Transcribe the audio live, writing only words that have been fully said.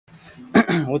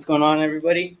What's going on,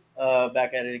 everybody?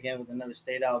 Back at it again with another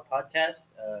Stayed Out podcast.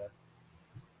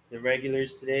 The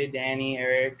regulars today, Danny,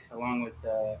 Eric, along with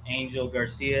Angel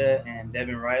Garcia and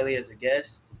Devin Riley as a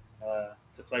guest.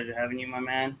 It's a pleasure having you, my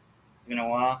man. It's been a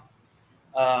while.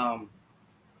 Um,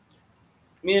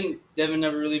 Me and Devin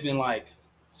never really been like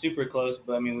super close,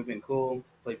 but I mean we've been cool.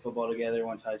 Played football together,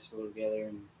 went to high school together,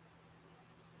 and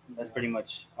that's pretty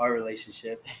much our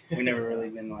relationship. We never really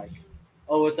been like,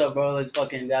 "Oh, what's up, bro? Let's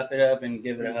fucking dap it up and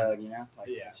give it a hug," you know? Like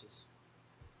Yeah. it's just.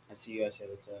 I see you. I said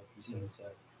what's up. You said what's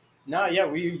up. No,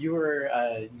 yeah, you were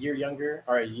a year younger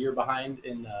or a year behind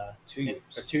in 2 years.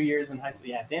 or 2 years in high school.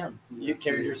 Yeah, damn, you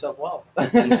carried yourself well. I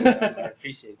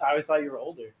appreciate it. I always thought you were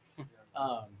older.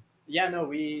 Yeah, no,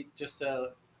 we just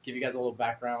to give you guys a little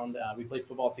background. We played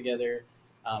football together.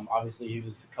 Obviously, he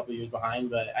was a couple years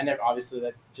behind, but I never. Obviously,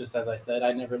 that just as I said,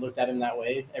 I never looked at him that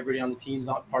way. Everybody on the team's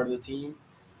not part of the team,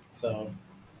 so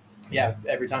yeah.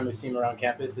 Every time we see him around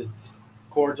campus, it's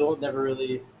cordial. Never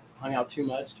really hung out too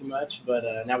much,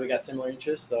 but now we got similar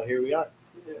interests, so here we are.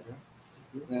 Yeah.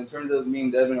 And in terms of me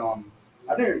and Devin,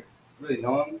 I didn't really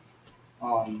know him.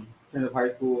 In terms of high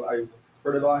school, I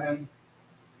heard about him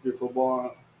through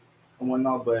football and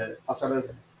whatnot, but outside of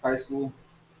high school,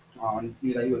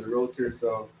 knew that he was a realtor,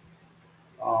 so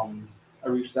I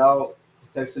reached out,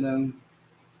 texted him,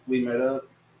 we met up,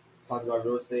 talked about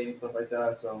real estate and stuff like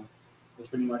that. So that's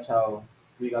pretty much how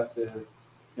we got to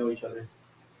know each other.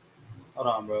 Hold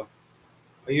on, bro.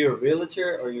 Are you a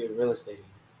realtor or are you a real estate agent?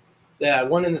 Yeah,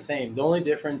 one and the same. The only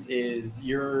difference is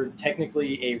you're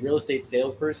technically a real estate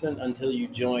salesperson until you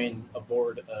join a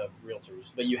board of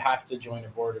realtors, but you have to join a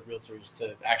board of realtors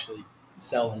to actually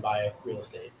sell and buy real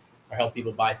estate or help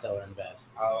people buy, sell, or invest.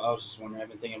 I was just wondering. I've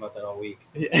been thinking about that all week.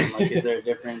 Yeah. Like, is there a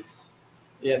difference?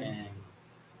 Yeah. And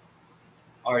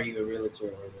are you a realtor or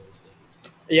a real estate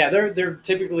agent? Yeah, they're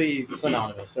typically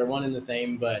synonymous. They're one and the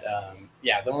same, but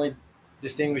yeah, the only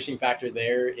distinguishing factor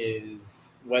there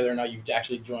is whether or not you've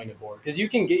actually joined a board, because you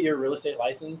can get your real estate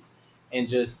license and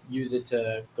just use it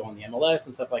to go on the MLS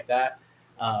and stuff like that.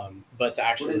 But to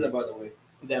actually, What is that, by the way?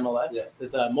 the MLS Yeah.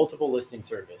 is a multiple listing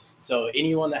service. So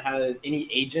anyone that has any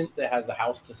agent that has a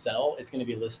house to sell, it's going to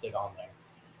be listed on there,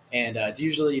 and it's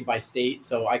usually by state.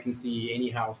 So I can see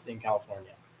any house in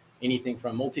California, anything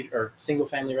from multi or single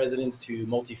family residence to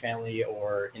multifamily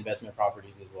or investment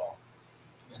properties as well.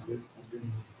 That's good. That's good.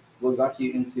 What got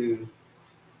you into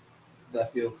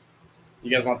that field?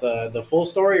 You guys want the full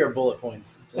story or bullet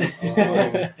points?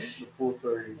 The full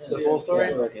story. The full story?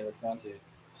 Yeah, okay, let's go on to it.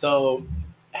 So,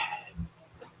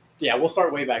 yeah, we'll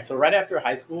start way back. So right after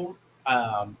high school,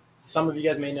 some of you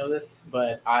guys may know this,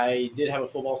 but I did have a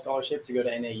football scholarship to go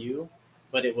to NAU,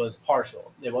 but it was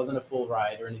partial. It wasn't a full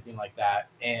ride or anything like that.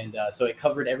 And so it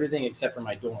covered everything except for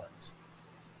my dorms.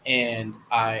 And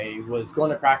I was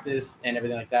going to practice and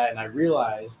everything like that. And I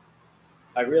realized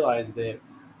that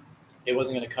it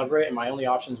wasn't going to cover it. And my only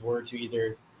options were to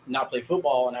either not play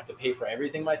football and have to pay for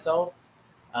everything myself.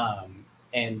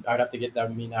 And I'd have to get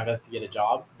a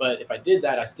job. But if I did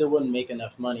that, I still wouldn't make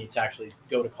enough money to actually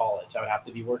go to college. I would have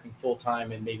to be working full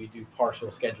time and maybe do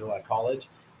partial schedule at college.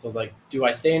 So I was like, do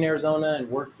I stay in Arizona and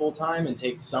work full time and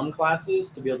take some classes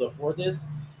to be able to afford this?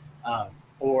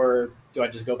 Or do I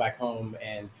just go back home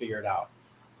and figure it out?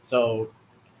 So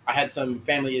I had some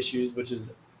family issues, which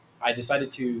is I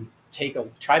decided to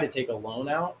try to take a loan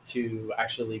out to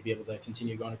actually be able to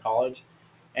continue going to college.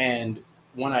 And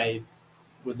when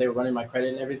they were running my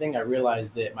credit and everything, I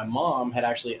realized that my mom had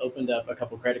actually opened up a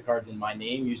couple credit cards in my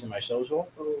name using my social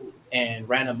and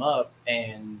ran them up,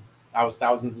 and I was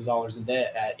thousands of dollars in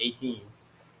debt at 18.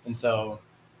 And so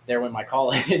there went my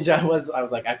college. I was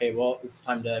like, okay, well, it's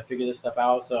time to figure this stuff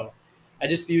out. So I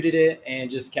disputed it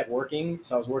and just kept working.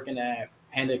 So I was working at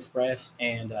Panda Express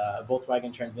and a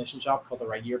Volkswagen transmission shop called the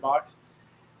Right Gearbox.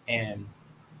 And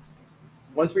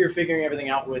once we were figuring everything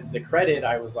out with the credit,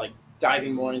 I was like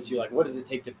diving more into like, what does it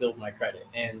take to build my credit,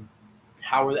 and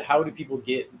how do people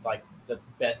get like the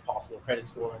best possible credit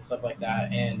score and stuff like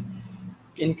that. And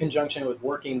in conjunction with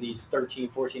working these 13,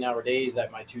 14-hour days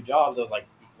at my two jobs, I was like,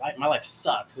 my life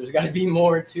sucks. There's got to be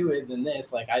more to it than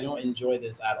this. Like, I don't enjoy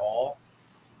this at all.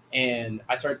 And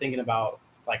I started thinking about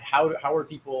like how are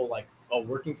people like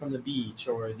working from the beach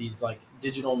or these like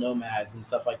digital nomads and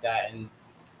stuff like that. And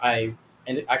I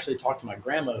actually talked to my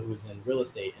grandma who was in real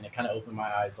estate, and it kind of opened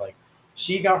my eyes. Like,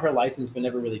 she got her license but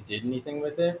never really did anything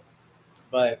with it.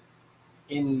 But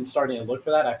in starting to look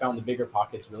for that, I found the Bigger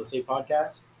Pockets Real Estate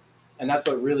podcast, and that's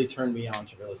what really turned me on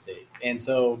to real estate. And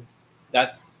so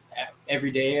that's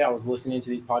every day I was listening to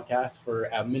these podcasts for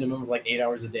a minimum of like 8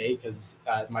 hours a day, because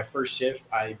my first shift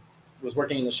I was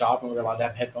working in the shop and we were allowed to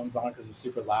have headphones on because it was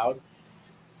super loud.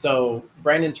 So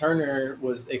Brandon Turner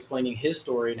was explaining his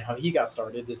story and how he got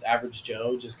started. This average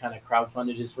Joe just kind of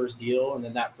crowdfunded his first deal, and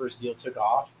then that first deal took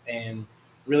off and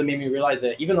really made me realize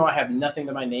that even though I have nothing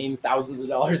to my name, thousands of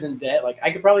dollars in debt, like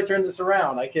I could probably turn this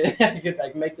around. I could I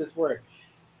could make this work.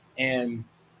 And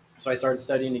so I started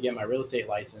studying to get my real estate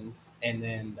license, and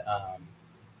then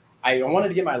I wanted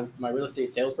to get my real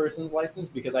estate salesperson license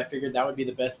because I figured that would be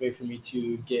the best way for me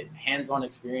to get hands-on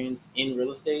experience in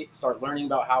real estate, start learning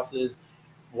about houses,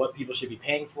 what people should be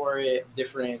paying for it,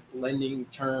 different lending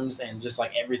terms, and just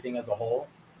like everything as a whole.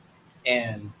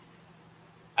 And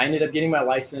I ended up getting my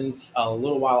license a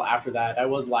little while after that. I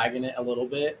was lagging it a little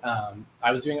bit.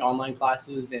 I was doing online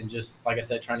classes and just, like I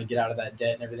said, trying to get out of that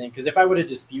debt and everything. Because if I would have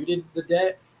disputed the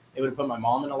debt, it would have put my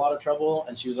mom in a lot of trouble,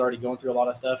 and she was already going through a lot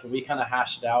of stuff. And we kind of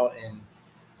hashed it out. And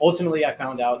ultimately, I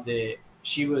found out that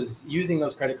she was using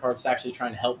those credit cards to actually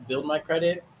trying to help build my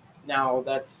credit. Now,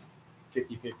 that's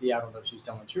 50-50. I don't know if she was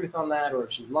telling the truth on that or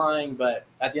if she was lying. But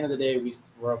at the end of the day,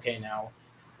 we're okay now.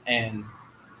 And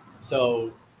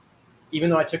so even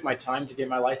though I took my time to get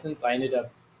my license, I ended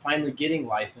up finally getting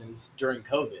licensed during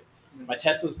COVID. My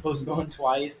test was postponed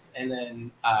twice, and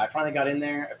then I finally got in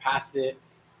there. I passed it,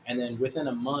 and then within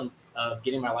a month of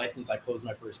getting my license, I closed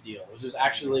my first deal, which was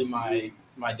actually my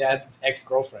dad's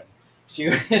ex-girlfriend. She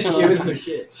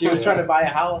was trying to buy a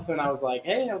house, and I was like,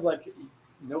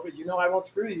 nobody, I won't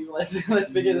screw you. Let's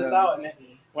figure this out. And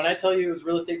when I tell you it was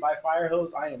real estate by fire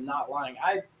hose, I am not lying.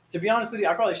 To be honest with you,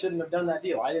 I probably shouldn't have done that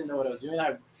deal. I didn't know what I was doing.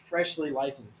 I freshly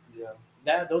licensed.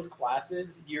 Yeah. Those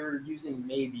classes, you're using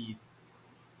maybe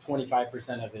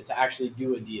 25% of it to actually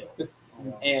do a deal.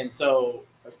 And so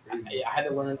I had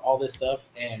to learn all this stuff,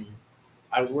 and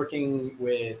I was working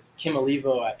with Kim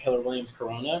Olivo at Keller Williams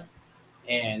Corona,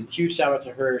 and huge shout out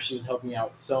to her. She was helping me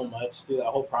out so much through that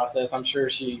whole process. I'm sure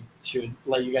she would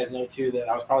let you guys know too that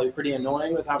I was probably pretty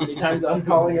annoying with how many times I was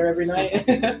calling her every night.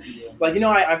 Like,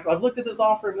 I've looked at this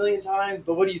offer a million times,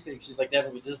 but what do you think? She's like,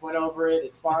 Devin, we just went over it.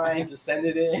 It's fine. Just send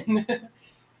it in.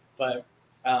 But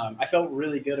I felt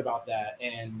really good about that.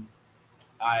 And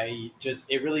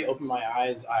it really opened my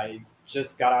eyes. I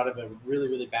just got out of a really,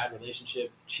 really bad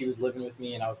relationship. She was living with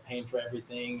me and I was paying for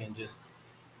everything, and just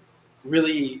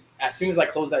really, as soon as I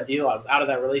closed that deal, I was out of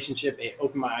that relationship. It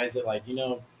opened my eyes that, like,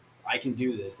 I can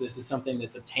do this. This is something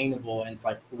that's attainable and it's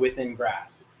like within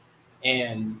grasp.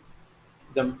 And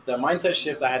the mindset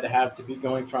shift I had to have to be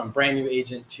going from brand new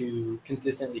agent to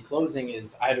consistently closing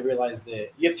is I had to realize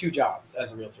that you have two jobs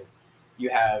as a realtor.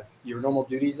 You have your normal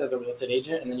duties as a real estate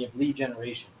agent, and then you have lead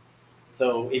generation.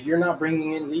 So if you're not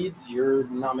bringing in leads, you're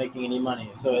not making any money.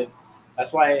 So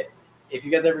that's why if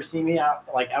you guys ever see me out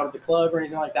at the club or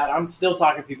anything like that, I'm still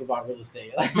talking to people about real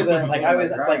estate. I'm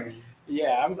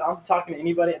talking to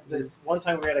anybody. This one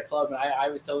time we were at a club, and I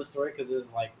always tell this story because it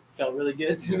was felt really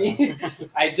good to me.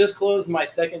 I just closed my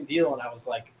second deal, and I was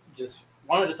just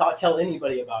wanted to tell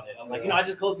anybody about it. I was I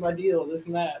just closed my deal, this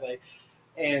and that.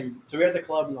 And so we were at the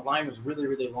club, and the line was really,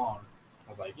 really long. I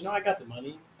was like, I got the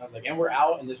money. I was like, and we're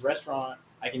out in this restaurant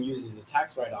I can use as a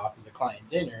tax write-off as a client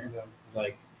dinner. I was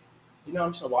like, I'm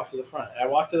just gonna walk to the front. And I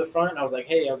walked to the front, and I was like,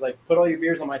 hey, put all your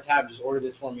beers on my tab. Just order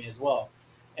this for me as well.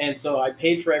 And so I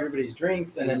paid for everybody's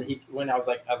drinks. And then I was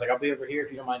like, I'll be over here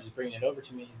if you don't mind just bringing it over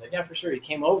to me. He's like, yeah, for sure. He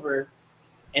came over,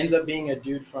 ends up being a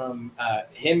dude from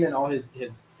him, and all his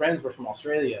friends were from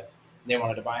Australia. They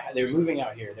were moving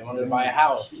out here. They wanted to buy a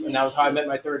house. And that was how I met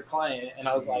my third client. And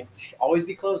I was like, always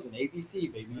be closing,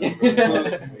 ABC, baby.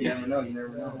 You never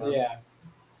know. Yeah.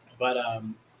 But,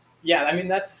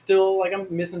 that's still, I'm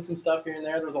missing some stuff here and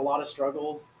there. There was a lot of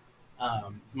struggles.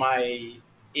 My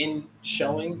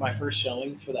first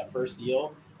showings for that first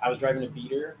deal, I was driving a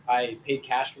beater. I paid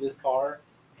cash for this car,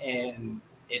 and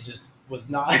it just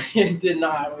was not, it did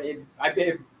not, it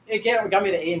got me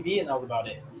to A and B, and that was about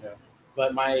it. Yeah.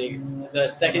 But the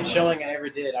second showing I ever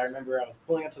did, I remember I was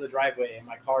pulling up to the driveway, and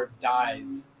my car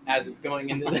dies as it's going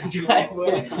into the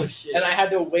driveway. And I had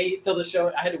to wait till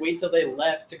they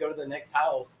left to go to the next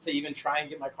house to even try and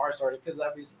get my car started, because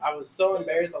I was so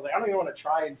embarrassed. I was like, I don't even want to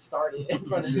try and start it in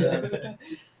front of them.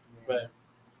 But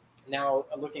now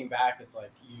looking back, it's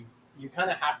like you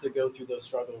kind of have to go through those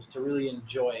struggles to really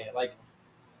enjoy it.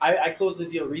 I closed the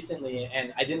deal recently,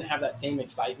 and I didn't have that same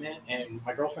excitement. And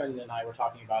my girlfriend and I were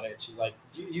talking about it. She's like,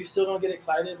 you still don't get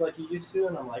excited like you used to?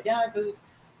 And I'm like, yeah, because it's,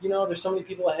 there's so many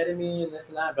people ahead of me and this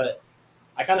and that. But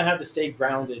I kind of have to stay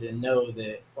grounded and know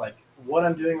that what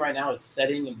I'm doing right now is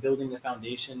setting and building the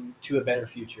foundation to a better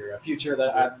future, a future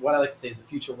that what I like to say is a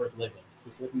future worth living.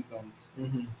 The flipping stones.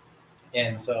 Mm-hmm.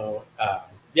 And so,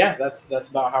 that's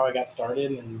about how I got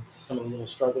started, and some of the little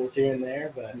struggles here and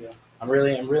there. But I'm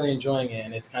really enjoying it,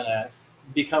 and it's kind of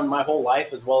become my whole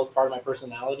life as well as part of my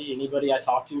personality. Anybody I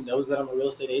talk to knows that I'm a real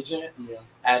estate agent. Yeah.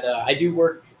 I do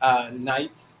work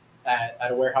nights at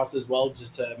a warehouse as well,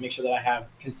 just to make sure that I have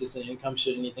consistent income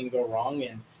should anything go wrong.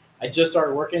 And I just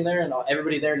started working there, and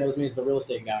everybody there knows me as the real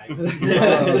estate guy.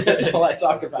 That's all I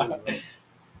talk about.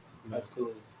 That's cool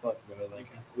as fuck, bro. Like,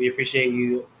 we appreciate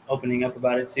you opening up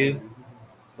about it too.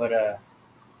 But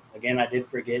again, I did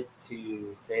forget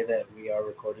to say that we are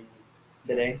recording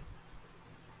today.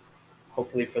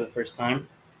 Hopefully for the first time.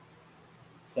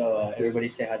 So everybody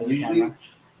say hi to the Usually, camera.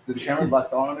 the camera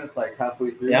blocks on us like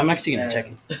halfway through. Yeah, I'm actually gonna check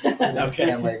it. Okay.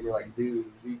 And like we're like, dude,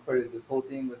 we recorded this whole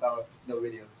thing without no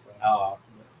video. So. Oh.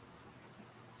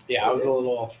 Yeah, I was a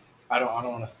little. I don't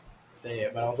want to say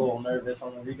it, but I was a little nervous. I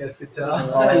don't know if you guys could tell.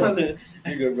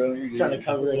 You're good, bro. You're good. Trying to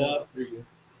cover it up. You're good.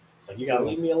 It's like, you gotta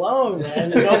leave me alone, man.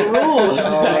 You know the rules.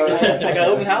 I got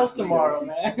open house tomorrow,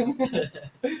 man.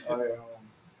 All right,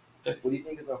 what do you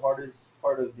think is the hardest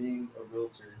part of being a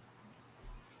realtor?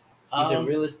 He's a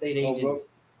real estate agent. bro.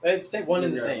 I'd say one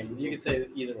and the Yeah. same. You could say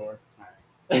either or.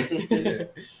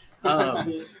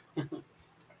 Alright.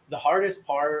 The hardest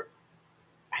part,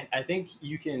 I think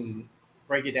you can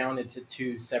break it down into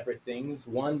two separate things.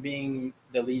 One being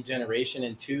the lead generation,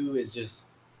 and two is just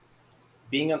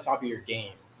being on top of your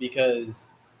game. Because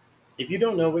if you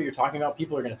don't know what you're talking about,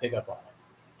 people are going to pick up on it.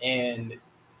 And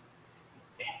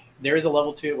there is a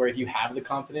level to it where if you have the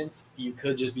confidence, you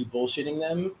could just be bullshitting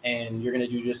them and you're going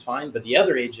to do just fine. But the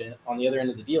other agent on the other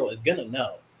end of the deal is going to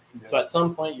know. Yeah. So at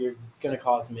some point, you're going to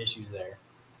cause some issues there.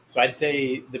 So I'd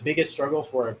say the biggest struggle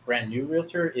for a brand new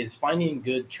realtor is finding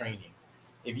good training.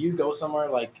 If you go somewhere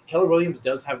like Keller Williams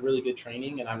does have really good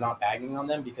training, and I'm not bagging on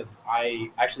them because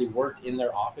I actually worked in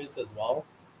their office as well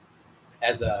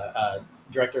as a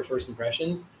director of first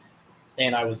impressions,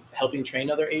 and I was helping train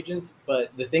other agents.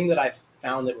 But the thing that I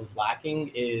found that was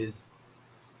lacking is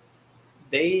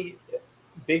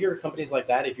bigger companies like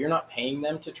that, if you're not paying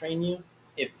them to train you,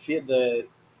 the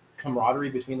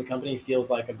camaraderie between the company feels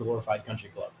like a glorified country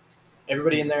club.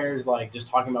 Everybody in there is like just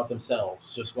talking about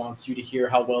themselves, just wants you to hear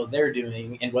how well they're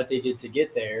doing and what they did to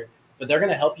get there. But they're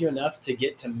going to help you enough to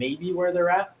get to maybe where they're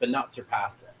at, but not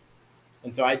surpass them.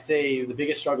 And so I'd say the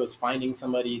biggest struggle is finding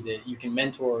somebody that you can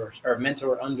mentor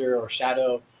under or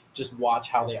shadow, just watch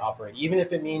how they operate. Even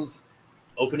if it means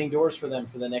opening doors for them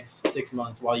for the next 6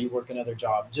 months while you work another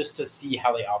job, just to see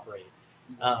how they operate.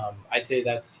 I'd say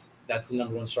that's the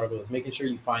number one struggle, is making sure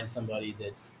you find somebody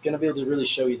that's going to be able to really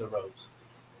show you the ropes.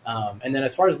 And then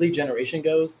as far as lead generation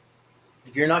goes,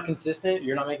 if you're not consistent,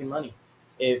 you're not making money.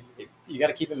 If you got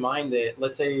to keep in mind that,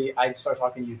 let's say I start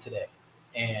talking to you today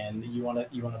and you want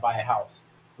to buy a house.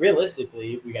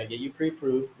 Realistically, we got to get you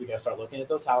pre-approved. We got to start looking at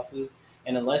those houses.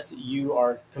 And unless you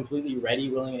are completely ready,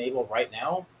 willing, and able right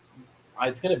now,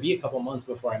 it's going to be a couple months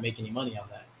before I make any money on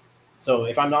that. So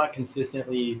if I'm not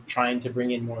consistently trying to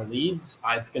bring in more leads,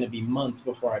 it's going to be months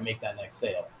before I make that next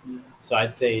sale. So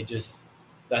I'd say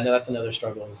I know that's another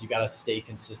struggle, is you got to stay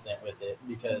consistent with it,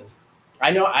 because I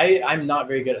know I'm not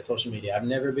very good at social media. I've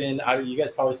never been. You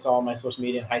guys probably saw my social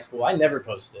media in high school. I never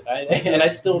posted, and I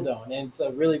still don't. And it's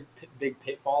a really big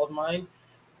pitfall of mine.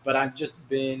 But I've just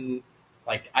been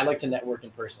like, I like to network in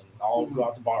person. I'll go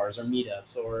out to bars or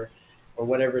meetups or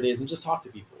whatever it is and just talk to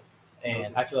people.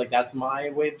 And I feel like that's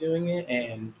my way of doing it.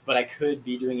 But I could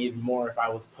be doing even more if I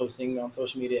was posting on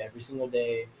social media every single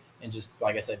day and just,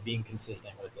 like I said, being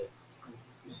consistent with it.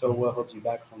 So what holds you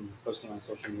back from posting on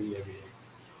social media every day?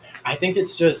 I think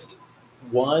it's just,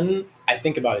 one, I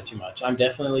think about it too much. I'm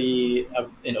definitely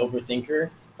an overthinker.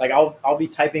 Like I'll be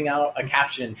typing out a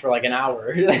caption for like an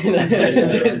hour.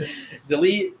 Just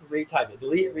delete, retype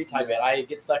it. I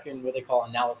get stuck in what they call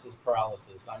analysis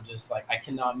paralysis. I'm just like, I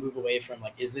cannot move away from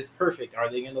like, is this perfect? Are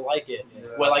they going to like it? Yeah.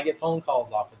 Will I get phone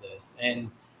calls off of this?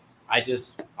 And I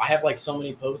have like so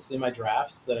many posts in my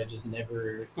drafts that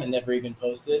I never even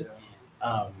posted.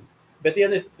 Yeah. But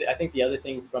I think the other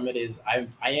thing from it is I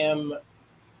am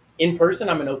in person.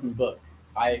 I'm an open book.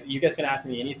 You guys can ask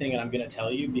me anything and I'm going to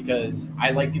tell you, because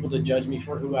I like people to judge me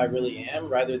for who I really am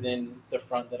rather than the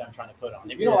front that I'm trying to put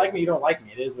on. If you don't like me, you don't like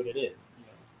me. It is what it is.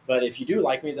 Yeah. But if you do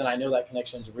like me, then I know that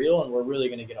connection's real and we're really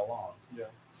going to get along. Yeah.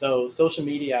 So social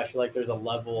media, I feel like there's a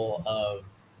level of,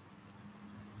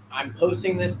 I'm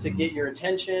posting this to get your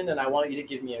attention and I want you to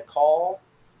give me a call,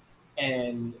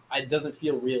 and it doesn't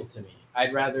feel real to me.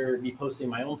 I'd rather be posting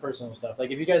my own personal stuff.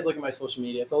 Like if you guys look at my social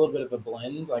media, it's a little bit of a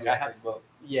blend. Like I have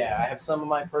some of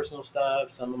my personal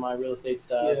stuff, some of my real estate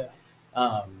stuff.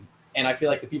 Yeah. And I feel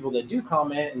like the people that do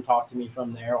comment and talk to me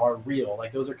from there are real.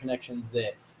 Like those are connections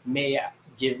that may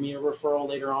give me a referral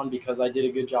later on because I did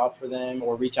a good job for them,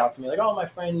 or reach out to me like, oh, my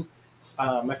friend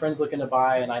my friend's looking to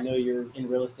buy, and I know you're in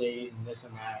real estate and this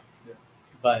and that,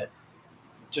 but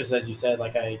just as you said,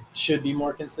 like I should be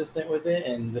more consistent with it.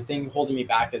 And the thing holding me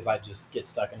back is I just get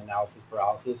stuck in analysis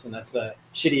paralysis, and that's a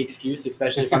shitty excuse,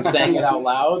 especially if I'm saying it out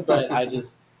loud. But I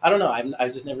don't know.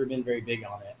 I've just never been very big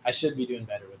on it. I should be doing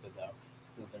better with it though.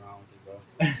 Nothing wrong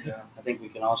with it, bro. Yeah. I think we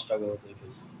can all struggle with it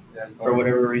because It's for hard.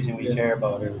 whatever reason we care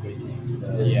about what everybody thinks.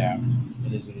 But Yeah.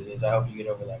 it is what it is. I hope you get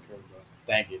over that curve, bro.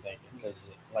 Thank you. Because,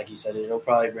 like you said, it'll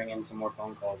probably bring in some more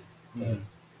phone calls. Mhm.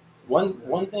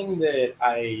 One thing that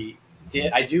I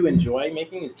do enjoy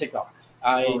making is TikToks.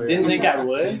 I didn't think I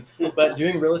would, but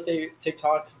doing real estate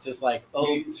TikToks, just like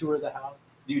tour the house.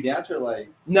 Do you dance or like?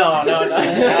 No.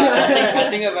 I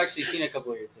think I've actually seen a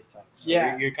couple of your TikToks. So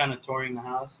Yeah. you're kind of touring the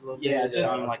house a little bit. Yeah, just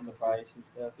showing like the price and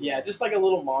stuff. Yeah, just like a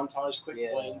little montage, quick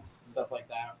Yeah. points, stuff like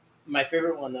that. My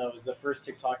favorite one though was the first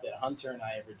TikTok that Hunter and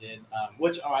I ever did,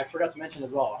 which I forgot to mention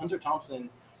as well. Hunter Thompson,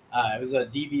 was a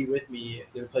DB with me.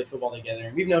 They played football together,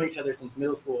 and we've known each other since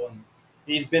middle school. And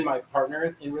he's been my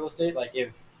partner in real estate. Like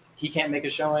if he can't make a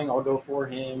showing, I'll go for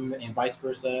him, and vice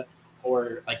versa.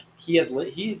 Or like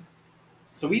he's.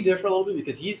 So we differ a little bit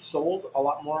because he's sold a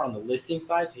lot more on the listing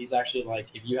side. So he's actually like,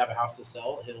 if you have a house to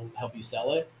sell, he'll help you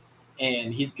sell it,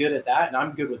 and he's good at that. And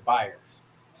I'm good with buyers.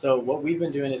 So what we've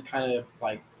been doing is kind of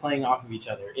like playing off of each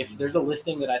other. If there's a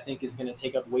listing that I think is going to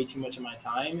take up way too much of my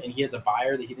time, and he has a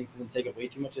buyer that he thinks is going to take up way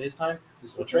too much of his time,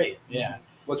 we'll trade. Yeah.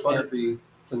 What's harder for you,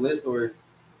 to list or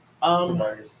for Um,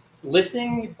 buyers?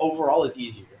 listing overall is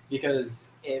easier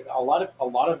because a lot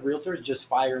of realtors just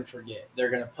fire and forget. They're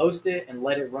going to post it and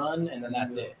let it run, and then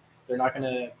that's it. They're not going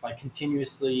to like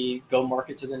continuously go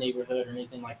market to the neighborhood or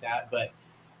anything like that. But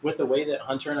with the way that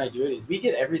Hunter and I do it is we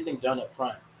get everything done up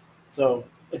front. So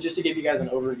just to give you guys an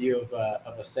overview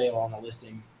of a sale on a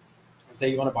listing, say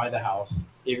you want to buy the house.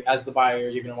 As the buyer,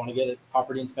 you're going to want to get a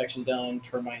property inspection done,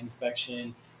 termite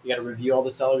inspection. You got to review all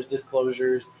the seller's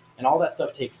disclosures, and all that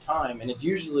stuff takes time. And it's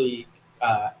usually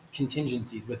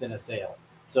contingencies within a sale.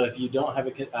 So if you don't have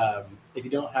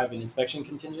an inspection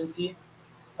contingency,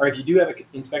 or if you do have an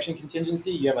inspection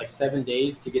contingency, you have like 7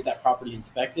 days to get that property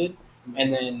inspected,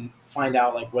 and then find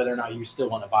out like whether or not you still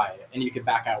want to buy it, and you could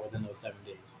back out within those 7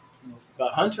 days.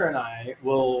 But Hunter and I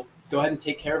will go ahead and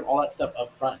take care of all that stuff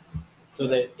up front, so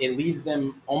that it leaves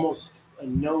them almost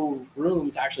no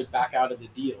room to actually back out of the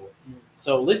deal.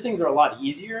 So listings are a lot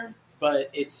easier,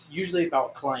 but it's usually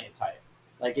about client type.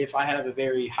 Like if I have a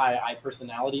very high I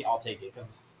personality, I'll take it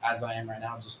because as I am right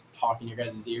now, I'm just talking your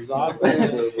guys' ears off. But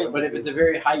if it's a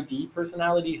very high D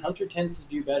personality, Hunter tends to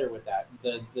do better with that.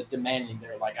 The demanding,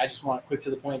 they're like, I just want quick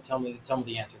to the point, tell me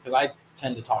the answer, because I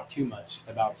tend to talk too much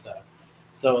about stuff.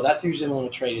 So that's usually when we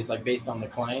trade is like based on the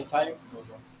client type.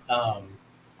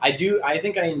 I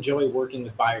think I enjoy working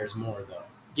with buyers more though,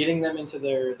 getting them into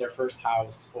their first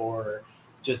house or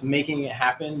just making it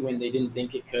happen when they didn't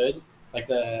think it could. Like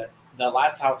the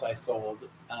last house I sold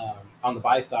on the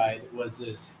buy side was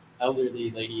this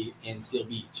elderly lady in Seal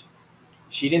Beach.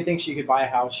 She didn't think she could buy a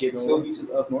house. She had been Seal Beach is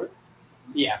up north?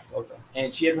 Yeah. Okay.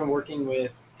 And she had been working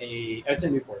with it's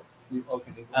in Newport.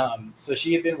 Okay. So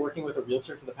she had been working with a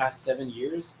realtor for the past 7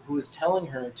 years who was telling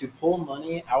her to pull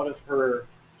money out of her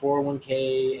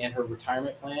 401k and her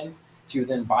retirement plans to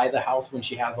then buy the house when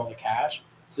she has all the cash.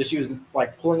 So she was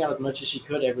like pulling out as much as she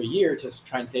could every year to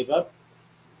try and save up.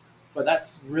 But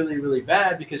that's really, really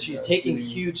bad because she's taking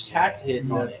huge tax hits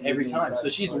on it every time. So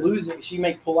she's losing. She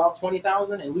may pull out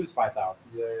 $20,000 and lose $5,000.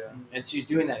 Yeah. And she's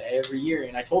doing that every year.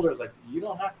 And I told her, I was like, you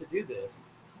don't have to do this.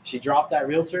 She dropped that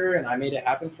realtor, and I made it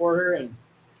happen for her. And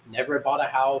never had bought a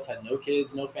house, had no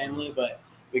kids, no family, but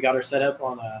we got her set up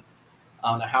on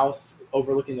a house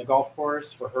overlooking the golf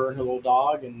course for her and her little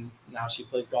dog. And now she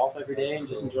plays golf every day and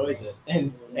just enjoys it.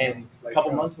 And a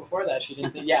couple months before that, she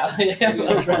didn't think,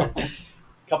 that's right.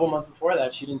 A couple months before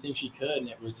that, she didn't think she could, and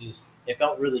it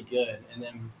felt really good. And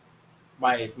then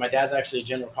my dad's actually a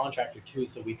general contractor too,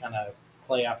 so we kind of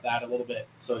play off that a little bit.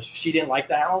 So she didn't like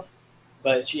the house,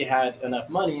 but she had enough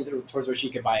money towards where she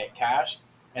could buy it cash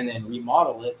and then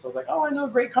remodel it. So I was like, oh, I know a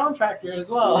great contractor as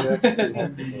well.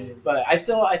 But I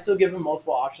still give them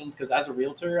multiple options because as a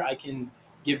realtor, I can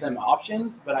give them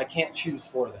options, but I can't choose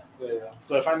for them. Yeah.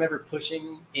 So if I'm ever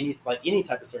pushing any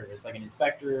type of service, like an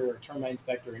inspector or termite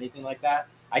inspector or anything like that,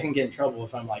 I can get in trouble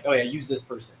if I'm like, oh yeah, use this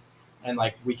person, and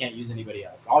like we can't use anybody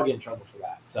else. I'll get in trouble for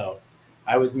that. So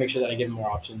I always make sure that I give him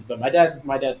more options. But my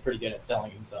dad's pretty good at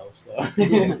selling himself. So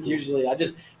usually I'll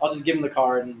just give him the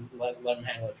card and let him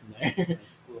handle it from there.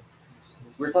 That's cool.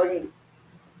 We're talking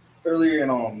earlier,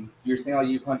 and you're saying how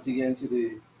you plan to get into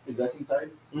the investing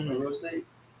side of real estate.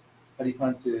 How do you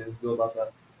plan to go about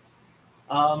that?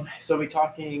 So we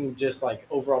talking just like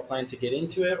overall plan to get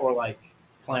into it, or like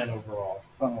plan overall?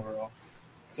 Fun overall.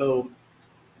 So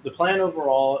the plan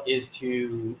overall is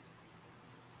to,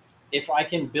 if I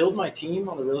can build my team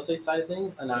on the real estate side of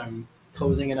things, and I'm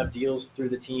closing enough deals through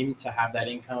the team to have that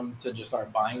income to just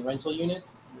start buying rental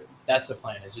units, that's the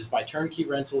plan. Is just buy turnkey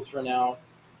rentals for now,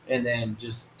 and then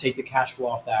just take the cash flow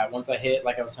off that. Once I hit,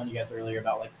 like I was telling you guys earlier,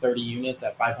 about like 30 units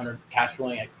at 500, cash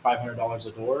flowing at $500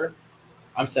 a door,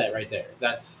 I'm set right there.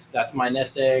 That's my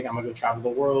nest egg. I'm gonna go travel the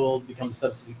world, become a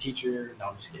substitute teacher. No,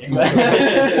 I'm just kidding.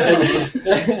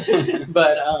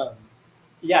 But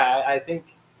yeah, I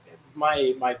think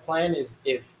my plan is,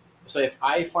 if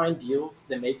I find deals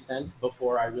that make sense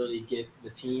before I really get the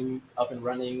team up and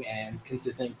running and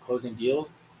consistent closing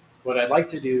deals, what I'd like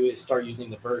to do is start using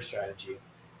the BRRRR strategy,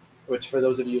 which for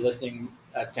those of you listening,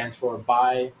 that stands for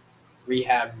buy,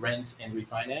 rehab, rent, and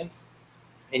refinance.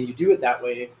 And you do it that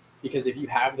way because if you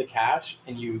have the cash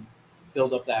and you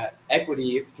build up that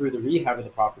equity through the rehab of the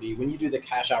property, when you do the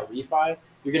cash out refi,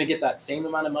 you're going to get that same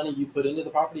amount of money you put into the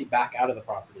property back out of the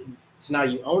property. So now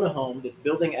you own a home that's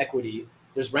building equity,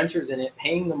 there's renters in it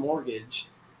paying the mortgage,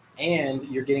 and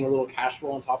you're getting a little cash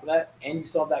flow on top of that, and you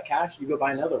still have that cash, you go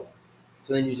buy another one.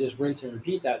 So then you just rinse and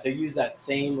repeat that. So use that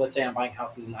same, let's say I'm buying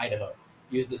houses in Idaho,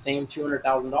 use the same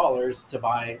 $200,000 to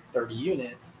buy 30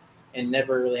 units and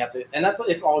never really have to, and that's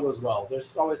if all goes well.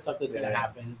 There's always stuff that's going to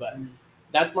happen, but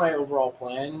that's my overall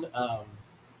plan.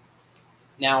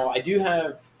 Now I do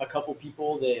have a couple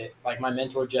people that, like my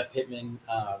mentor Jeff Pittman,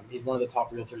 he's one of the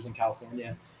top realtors in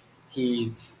California. He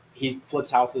flips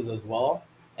houses as well,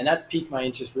 and that's piqued my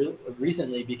interest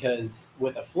recently because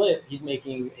with a flip, he's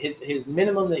making his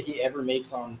minimum that he ever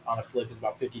makes on a flip is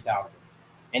about 50,000,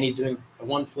 and he's doing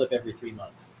one flip every 3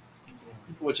 months,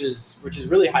 which is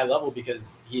really high level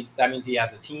because that means he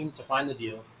has a team to find the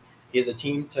deals, he has a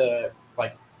team to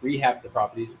like rehab the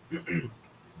properties, and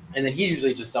then he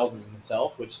usually just sells them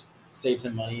himself, which saves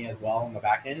him money as well on the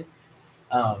back end.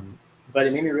 But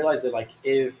it made me realize that like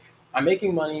if I'm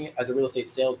making money as a real estate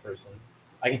salesperson,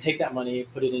 I can take that money,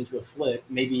 put it into a flip,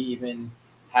 maybe even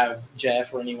have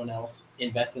Jeff or anyone else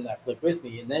invest in that flip with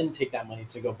me, and then take that money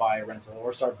to go buy a rental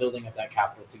or start building up that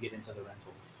capital to get into the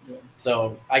rentals. Yeah.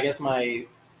 So I guess my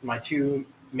two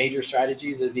major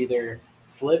strategies is either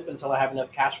flip until I have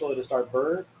enough cash flow to start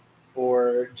BRRRR,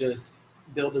 or just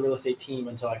build the real estate team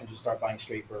until I can just start buying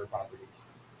straight BRRRR properties.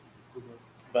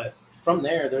 But from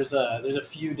there, there's a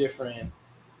few different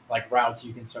like routes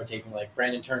you can start taking. Like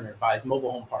Brandon Turner buys mobile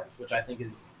home parks, which I think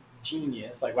is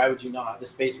genius. Like, why would you not? The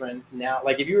space rent now,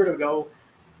 like if you were to go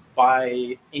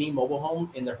buy any mobile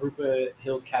home in the Hoopa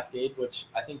Hills Cascade, which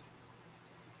I think,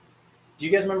 do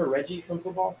you guys remember Reggie from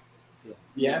football?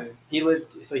 Yeah. He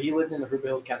lived in the Hoopa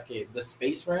Hills Cascade. The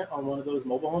space rent on one of those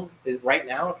mobile homes is right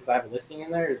now, because I have a listing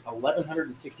in there, is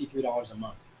 $1,163 a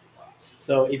month.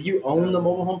 So if you own the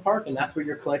mobile home park and that's what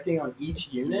you're collecting on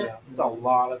each unit, that's a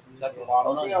lot of I'm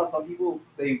money. seeing how some people,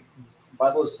 they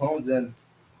buy those homes and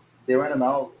they rent them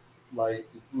out like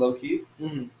low key,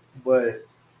 but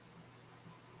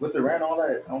with the rent and all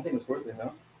that, I don't think it's worth it,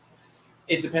 no?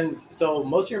 It depends. So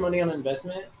most of your money on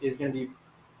investment is going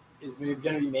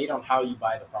to be made on how you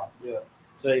buy the property. Yeah.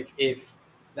 So if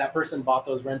that person bought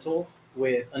those rentals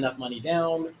with enough money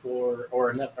down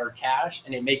or cash,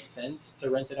 and it makes sense to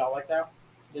rent it out like that,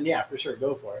 then yeah, for sure,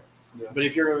 go for it. Yeah. But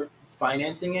if you're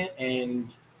financing it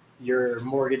and your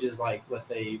mortgage is like, let's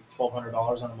say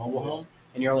 $1,200 on a mobile home,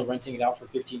 and you're only renting it out for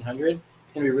 $1,500,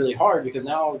 it's going to be really hard because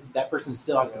now that person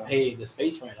still has to pay the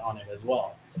space rent on it as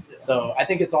well. Yeah. So I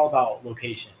think it's all about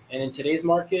location. And in today's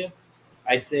market,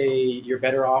 I'd say you're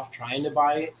better off trying to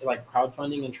buy, like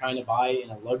crowdfunding and trying to buy in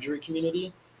a luxury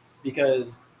community,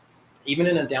 because even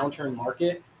in a downturn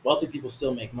market, wealthy people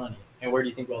still make money. And where do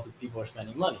you think wealthy people are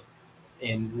spending money?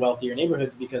 In wealthier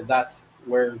neighborhoods, because that's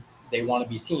where they want to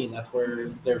be seen. That's where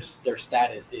their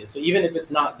status is. So even if it's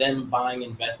not them buying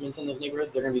investments in those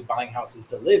neighborhoods, they're going to be buying houses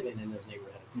to live in those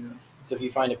neighborhoods. Yeah. So if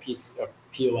you find a piece of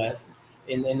POS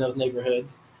in those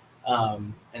neighborhoods,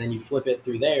 and then you flip it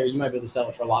through there, you might be able to sell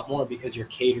it for a lot more because you're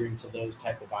catering to those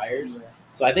type of buyers. Yeah.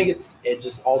 So I think it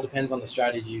just all depends on the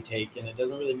strategy you take, and it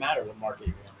doesn't really matter what market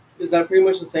you're in. Is that pretty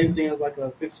much the same thing as like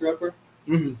a fixer-upper?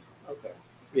 Mm-hmm. Okay.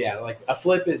 Yeah, like a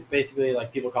flip is basically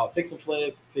like people call it fix and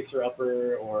flip,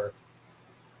 fixer-upper, or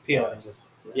POS.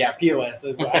 Yeah, POS.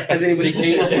 That's what Has anybody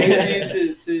seen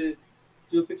you to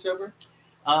do a fixer-upper?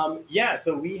 Yeah,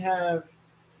 so we have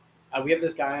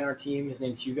this guy on our team. His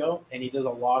name's Hugo, and he does a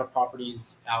lot of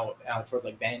properties out towards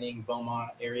like Banning,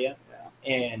 Beaumont area.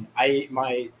 Yeah. And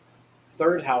my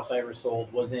third house I ever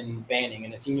sold was in Banning,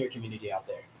 in a senior community out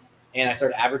there. and I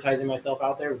started advertising myself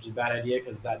out there, which is a bad idea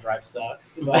because that drive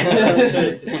sucks. But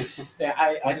yeah,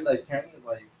 I like apparently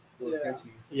like it was Yeah.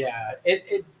 sketchy. yeah,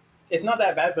 it's not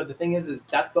that bad, but the thing is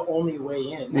that's the only way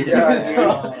in. Yeah,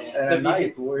 So, and so at night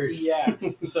it's worse. yeah.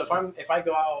 So if I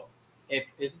go out, if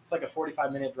it's like a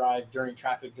 45-minute drive during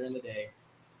traffic during the day,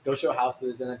 go show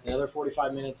houses, and it's another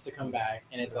 45 minutes to come back,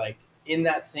 and it's like in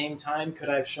that same time, could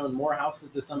I have shown more houses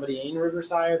to somebody in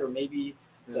Riverside or maybe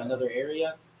another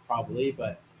area? Probably,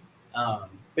 but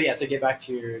yeah. To get back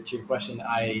to your question,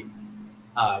 I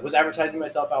was advertising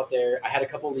myself out there. I had a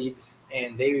couple leads,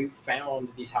 and they found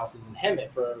these houses in Hemet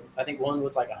for, I think one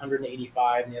was like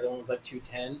 185, and the other one was like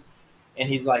 210. And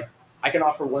he's like, I can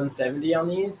offer 170 on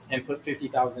these and put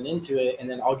 50,000 into it, and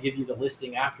then I'll give you the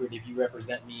listing after it if you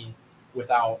represent me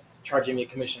without charging me a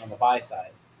commission on the buy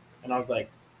side. And I was like,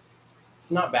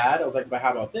 it's not bad. I was like, but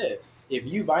how about this? If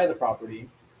you buy the property,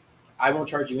 I won't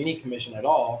charge you any commission at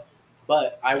all,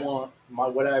 but I want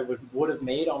what I would have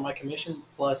made on my commission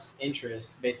plus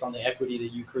interest based on the equity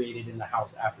that you created in the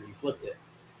house after you flipped it.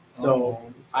 So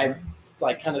I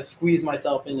like kind of squeezed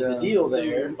myself into the deal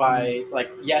there by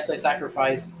like, yes, I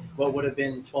sacrificed what would have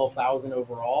been 12,000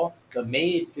 overall, but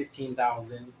made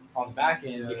 15,000 on the back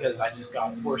end because I just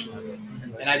got a portion of it,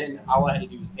 and I didn't. All I had to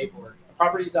do was paperwork.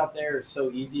 Properties out there are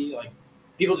so easy, like.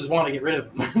 People just want to get rid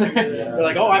of them. They're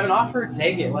like, "Oh, I have an offer.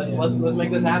 Take it. Let's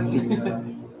make this happen."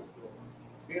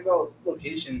 Speaking about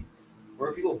location,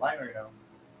 where are people buying right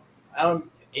now?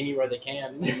 Anywhere they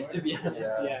can, to be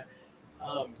honest. Yeah.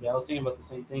 Yeah, I was thinking about the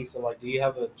same thing. So, like, do you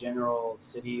have a general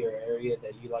city or area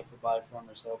that you like to buy from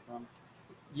or sell from?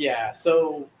 Yeah.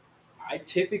 So, I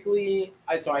typically,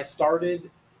 I started.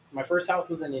 My first house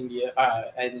was in India,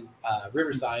 in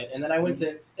Riverside, and then I went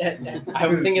to. I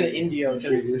was thinking of Indio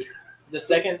because the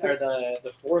second or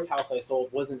the fourth house I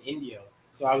sold was in Indio.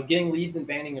 So I was getting leads in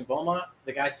Banning and Beaumont.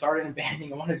 The guy started in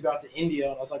Banning. I wanted to go out to Indio,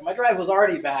 and I was like, my drive was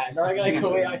already bad. Now I gotta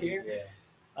go way out here.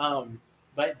 Yeah.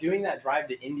 But doing that drive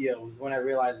to India was when I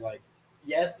realized, like,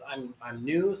 yes, I'm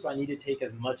new, so I need to take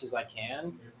as much as I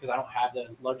can because I don't have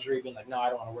the luxury of being like, no, I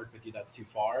don't want to work with you. That's too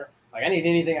far. Like, I need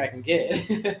anything I can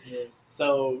get.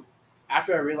 So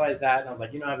after I realized that, and I was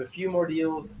like, I have a few more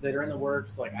deals that are in the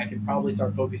works. Like, I can probably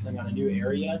start focusing on a new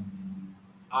area.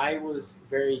 I was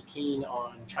very keen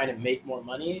on trying to make more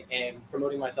money and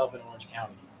promoting myself in Orange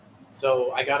County.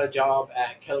 So I got a job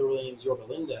at Keller Williams Yorba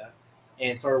Linda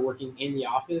and started working in the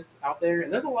office out there.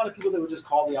 And there's a lot of people that would just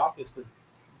call the office because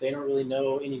they don't really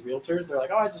know any realtors. They're like,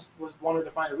 oh, I just wanted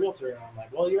to find a realtor. And I'm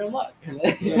like, well, you're in luck. And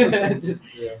then just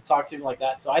talk to them like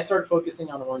that. So I started focusing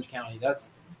on Orange County.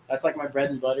 That's like my bread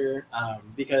and butter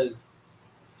because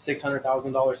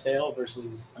 $600,000 sale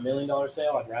versus $1 million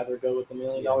sale. I'd rather go with the $1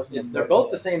 million. They're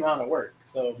both the same amount of work,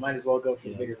 so might as well go for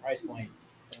the bigger price point.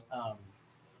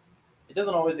 It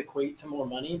doesn't always equate to more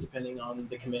money depending on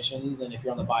the commissions and if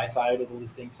you're on the buy side or the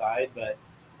listing side, but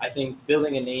I think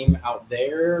building a name out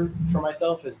there for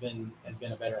myself has been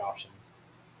a better option.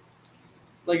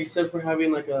 Like you said, for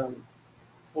having like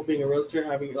being a realtor,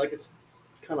 having like it's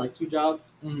kind of like two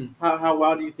jobs. Mm-hmm. How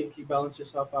well do you think you balance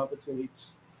yourself out between each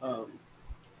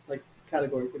like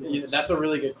category? That's a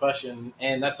really good question,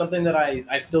 and that's something that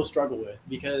I still struggle with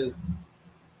because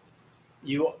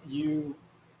you're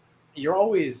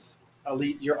always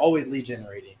you're always lead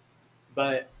generating,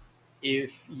 but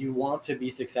if you want to be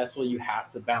successful, you have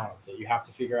to balance it. You have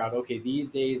to figure out, okay, these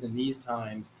days and these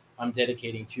times I'm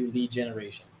dedicating to lead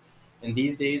generation, and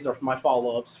these days are my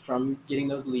follow-ups from getting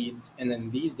those leads, and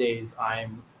then these days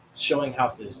I'm showing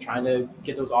houses, trying to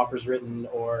get those offers written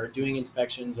or doing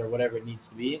inspections or whatever it needs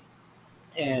to be.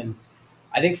 And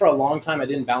I think for a long time I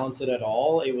didn't balance it at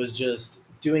all. It was just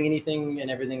doing anything and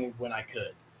everything when I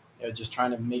could. Just trying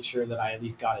to make sure that I at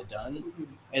least got it done.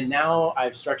 And now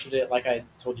I've structured it like I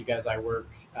told you guys. I work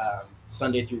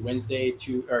Sunday through Wednesday,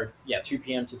 2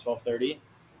 p.m. to 12:30.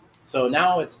 So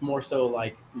now it's more so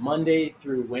like Monday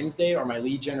through Wednesday are my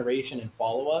lead generation and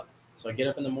follow-up. So I get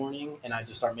up in the morning and I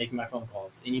just start making my phone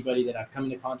calls. Anybody that I've come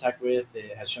into contact with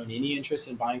that has shown any interest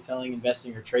in buying, selling,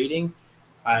 investing, or trading,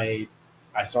 I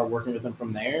start working with them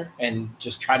from there and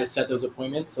just try to set those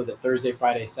appointments so that Thursday,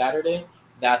 Friday, Saturday,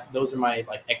 those are my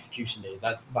like execution days.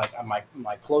 That's like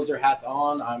my closer hat's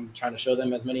on. I'm trying to show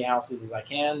them as many houses as I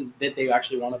can that they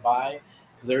actually want to buy,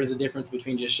 because there is a difference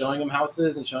between just showing them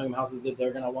houses and showing them houses that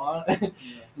they're gonna want. And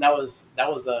that was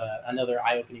another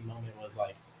eye-opening moment. Was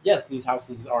like, yes, these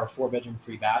houses are 4-bedroom,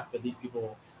 3-bath, but these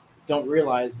people don't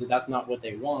realize that that's not what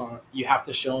they want. You have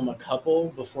to show them a couple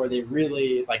before they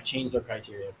really like change their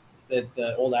criteria.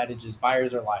 The old adage is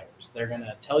buyers are liars. They're going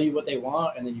to tell you what they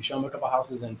want, and then you show them a couple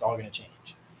houses and it's all going to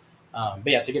change. But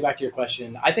yeah, to get back to your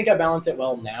question, I think I balance it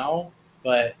well now,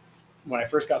 but when I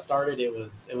first got started, it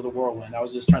was a whirlwind. I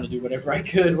was just trying to do whatever I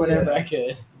could, whenever I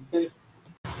could.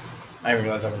 I didn't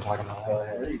realize I've been talking a lot. Go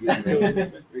ahead. Very good,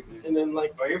 man. Very good. And then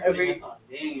like Bro, you're putting us on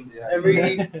game. Yeah.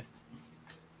 every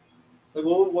like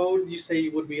what would you say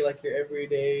would be like your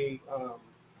everyday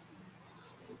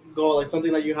goal, like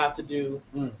something that you have to do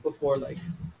before like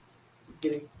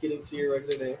getting to your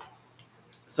regular day?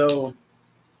 So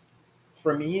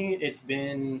for me, it's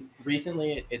been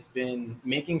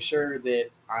making sure that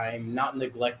I'm not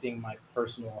neglecting my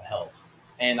personal health.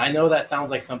 And I know that sounds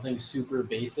like something super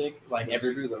basic, like That's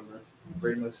true though, bro.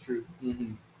 Very much true.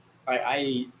 Mm-hmm.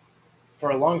 I for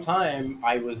a long time,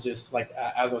 I was just like,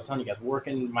 as I was telling you guys,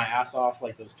 working my ass off,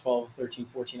 like those 12, 13,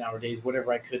 14-hour days,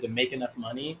 whatever I could to make enough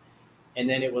money. And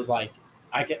then it was like,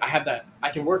 I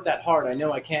can work that hard. I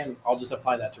know I can. I'll just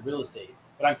apply that to real estate.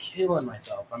 But I'm killing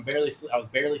myself. I was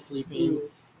barely sleeping.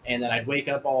 And then I'd wake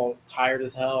up all tired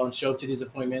as hell and show up to these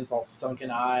appointments, all sunken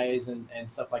eyes and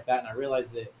stuff like that. And I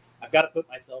realized that I've got to put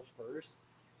myself first.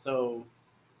 So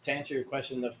to answer your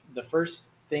question, the first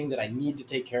thing that I need to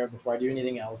take care of before I do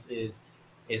anything else is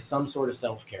some sort of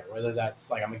self-care, whether that's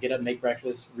like I'm gonna get up, make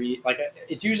breakfast, read. Like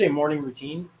it's usually a morning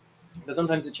routine, but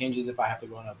sometimes it changes if I have to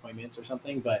go on appointments or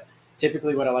something. But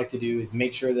typically what I like to do is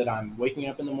make sure that I'm waking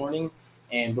up in the morning,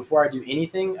 and before I do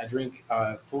anything, I drink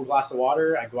a full glass of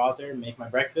water. I go out there and make my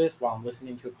breakfast while I'm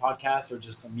listening to a podcast or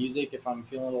just some music if I'm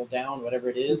feeling a little down, whatever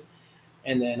it is.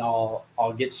 And then I'll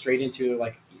get straight into,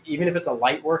 like, even if it's a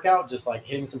light workout, just like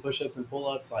hitting some push-ups and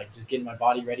pull-ups, like just getting my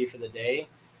body ready for the day.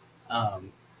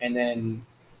 And then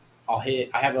I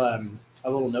have a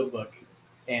little notebook,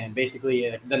 and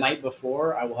basically the night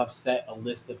before I will have set a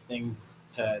list of things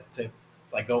to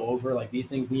like go over, like these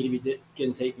things need to be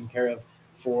getting taken care of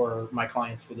for my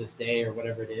clients for this day or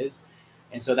whatever it is.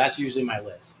 And so that's usually my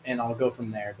list, and I'll go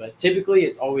from there. But typically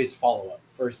it's always follow-up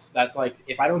first. That's like,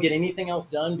 if I don't get anything else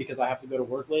done because I have to go to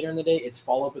work later in the day, it's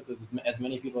follow up with as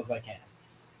many people as I can.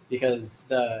 Because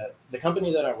the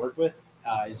company that I work with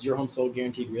is Your Home Sold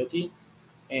Guaranteed Realty,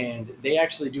 and they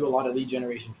actually do a lot of lead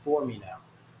generation for me now.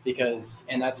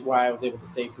 And that's why I was able to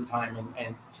save some time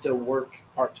and still work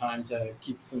part-time to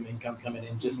keep some income coming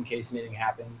in just in case anything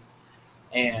happens.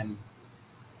 And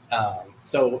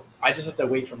so I just have to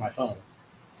wait for my phone.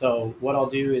 So what I'll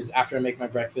do is, after I make my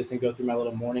breakfast and go through my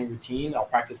little morning routine, I'll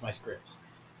practice my scripts,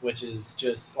 which is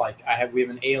just like we have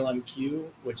an ALMQ,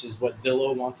 which is what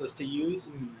Zillow wants us to use.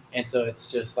 And so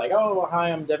it's just like, oh,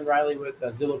 hi, I'm Devin Riley with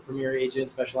Zillow Premier Agent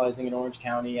specializing in Orange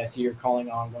County. I see you're calling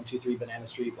on 123 Banana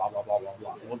Street, blah, blah, blah, blah,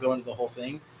 blah. We'll go into the whole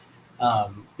thing.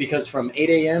 Because from 8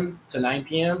 a.m. to 9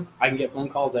 p.m., I can get phone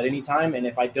calls at any time. And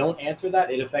if I don't answer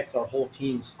that, it affects our whole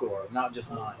team's score, not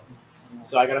just mine.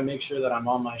 So I got to make sure that I'm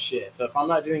on my shit. So if I'm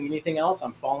not doing anything else,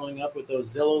 I'm following up with those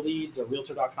Zillow leads or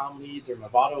realtor.com leads or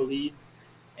Movado leads,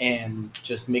 and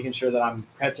just making sure that I'm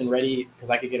prepped and ready, because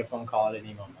I could get a phone call at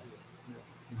any moment.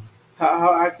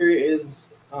 How accurate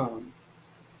is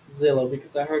Zillow?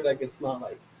 Because I heard like it's not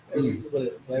like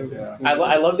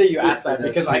I love that you asked that,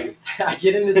 because I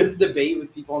get into this debate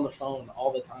with people on the phone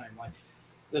all the time. Like,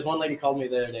 there's one lady called me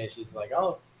the other day. She's like,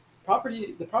 "Oh,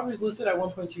 the property's listed at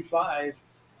 1.25,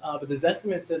 but this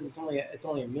estimate says it's only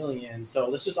 $1 million. So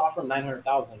let's just offer them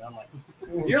 $900,000." I'm like,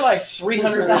 "You're like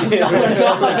 $300,000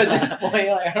 off at this point.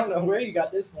 Like, I don't know where you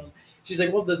got this from." She's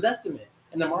like, "Well, the Zestimate,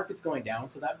 and the market's going down,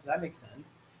 so that makes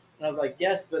sense." And I was like,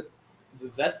 "Yes, but the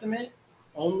Zestimate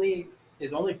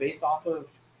is only based off of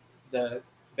the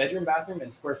bedroom, bathroom,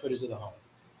 and square footage of the home.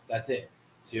 That's it.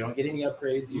 So you don't get any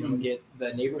upgrades. You don't get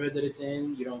the neighborhood that it's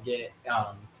in. You don't get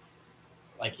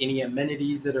like any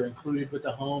amenities that are included with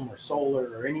the home, or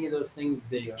solar, or any of those things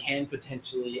that can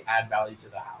potentially add value to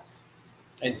the house."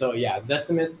 And so, yeah,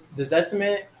 the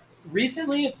Zestimate,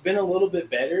 recently it's been a little bit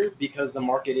better because the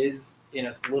market is in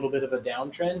a little bit of a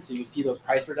downtrend. So you see those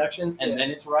price reductions, and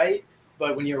then it's right.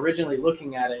 But when you're originally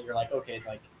looking at it, you're like, okay,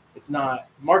 like, it's not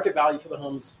market value for the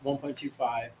home's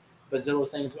 1.25, but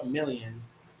Zillow's saying it's $1 million,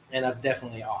 and that's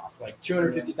definitely off. Like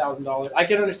 $250,000. I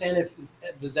could understand if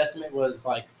the Zestimate was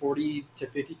like $40,000 to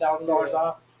 $50,000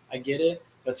 off. I get it,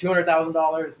 but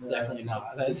 $200,000, definitely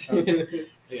not.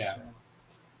 Yeah.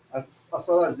 I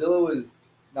saw that Zillow was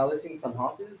now listing some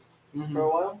houses for a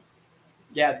while.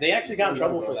 Yeah, they actually got in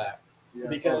trouble for that, Yeah,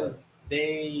 because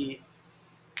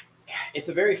it's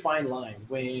a very fine line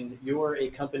when you're a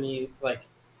company like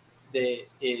that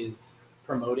is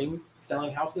promoting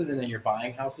selling houses, and then you're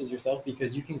buying houses yourself,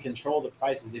 because you can control the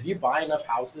prices. If you buy enough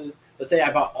houses, let's say I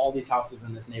bought all these houses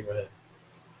in this neighborhood,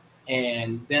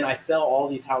 and then I sell all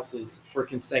these houses for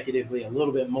consecutively a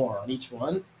little bit more on each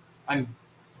one, I'm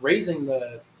raising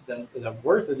the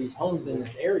worth of these homes in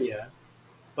this area.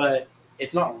 But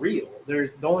it's not real.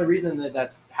 There's the only reason that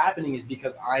that's happening is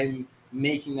because I'm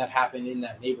making that happen in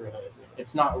that neighborhood.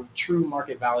 It's not true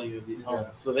market value of these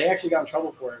homes. So they actually got in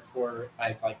trouble for it for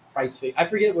like price fix. I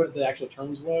forget what the actual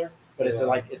terms were, but it's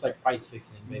like price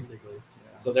fixing basically.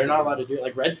 So they're not allowed to do it.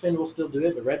 Like Redfin will still do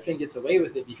it, but Redfin gets away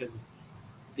with it because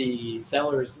the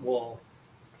sellers will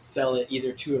sell it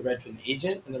either to a Redfin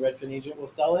agent, and the Redfin agent will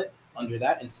sell it under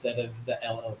that instead of the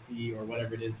LLC or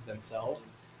whatever it is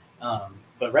themselves.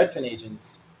 But Redfin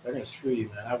agents, they're going to screw you,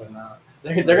 man. I would not.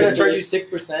 They're going to charge you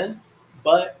 6%,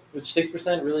 but which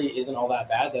 6% really isn't all that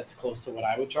bad. That's close to what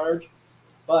I would charge.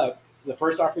 But the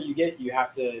first offer you get, you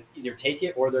have to either take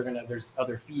it or there's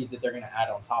other fees that they're going to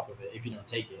add on top of it if you don't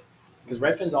take it. Because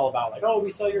Redfin's all about like, oh, we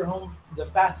sell your home the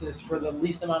fastest for the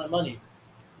least amount of money.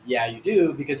 Yeah, you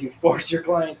do, because you force your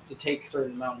clients to take a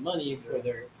certain amount of money for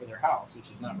their house, which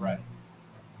is not right.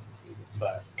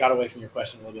 But got away from your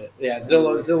question a little bit. Yeah,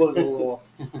 Zillow's a little.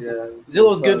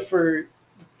 Zillow's good for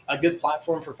a good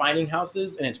platform for finding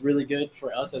houses, and it's really good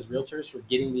for us as realtors for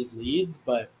getting these leads.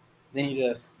 But they need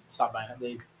to stop buying it.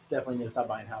 They definitely need to stop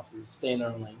buying houses. Stay in their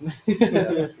own lane.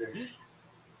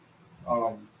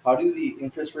 How do the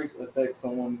interest rates affect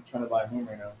someone trying to buy a home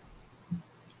right now?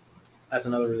 That's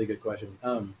another really good question.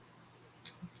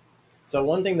 So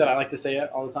one thing that I like to say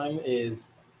all the time is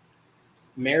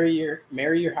marry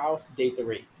your house, date the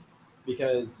rate,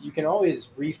 because you can always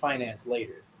refinance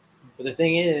later. But the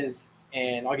thing is,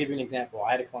 and I'll give you an example.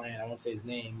 I had a client, I won't say his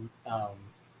name,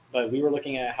 but we were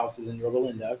looking at houses in Yorba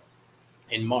Linda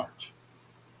in March.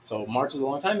 So March was a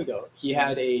long time ago. He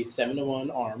had a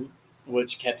 7-to-1 ARM,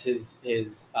 which kept his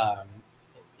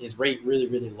rate really,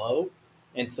 really low,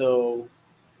 and so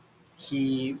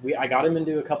I got him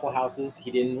into a couple houses.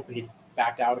 He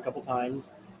backed out a couple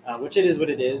times, which it is what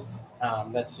it is.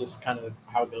 That's just kind of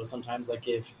how it goes sometimes. Like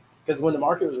because when the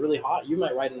market was really hot, you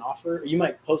might write an offer, or you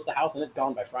might post the house and it's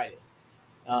gone by Friday.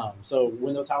 So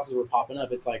when those houses were popping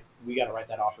up, it's like, we got to write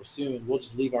that offer soon. We'll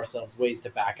just leave ourselves ways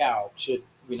to back out should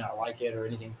we not like it or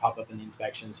anything pop up in the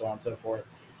inspection, so on and so forth.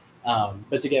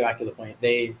 But to get back to the point,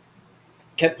 they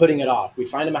kept putting it off. We'd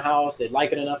find them a house, they'd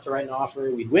like it enough to write an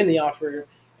offer, we'd win the offer,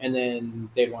 and then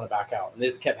they'd want to back out. And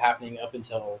this kept happening up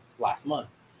until last month.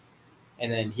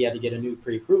 And then he had to get a new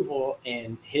pre-approval,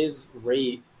 and his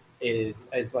rate is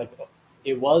like,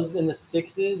 it was in the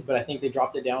 6s, but I think they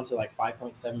dropped it down to like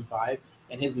 5.75,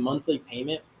 and his monthly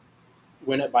payment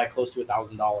went up by close to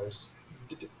 $1,000,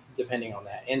 depending on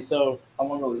that. And so, how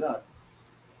long ago was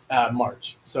that?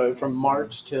 March. So from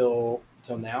March till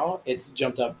now, it's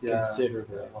jumped up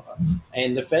considerably.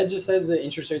 And the Fed just says that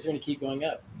interest rates are going to keep going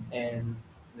up, and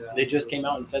they just came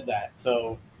out and said that.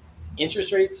 So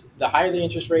interest rates, the higher the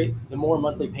interest rate, the more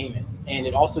monthly payment, and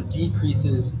it also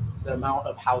decreases the amount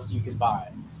of house you can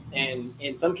buy. And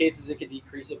in some cases, it could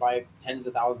decrease it by tens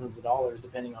of thousands of dollars,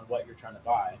 depending on what you're trying to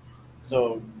buy.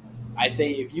 So I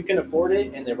say, if you can afford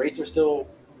it and the rates are still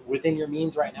within your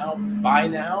means right now, buy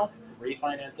now,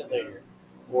 refinance it later,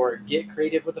 or get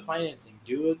creative with the financing.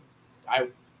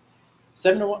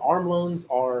 7-to-1 ARM loans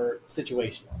are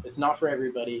situational. It's not for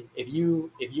everybody. If you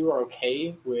are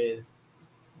okay with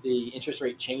the interest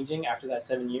rate changing after that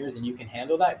 7 years and you can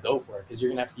handle that, go for it, because you're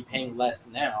gonna have to be paying less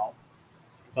now.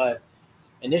 But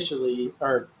initially,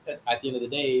 or at the end of the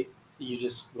day, you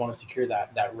just want to secure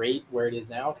that rate where it is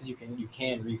now, because you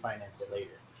can refinance it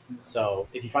later. So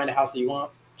if you find a house that you want,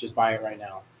 just buy it right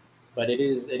now. But it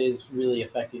is really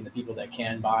affecting the people that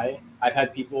can buy. I've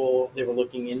had people, they were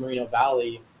looking in Moreno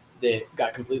Valley, that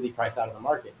got completely priced out of the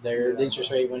market. The interest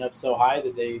rate went up so high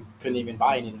that they couldn't even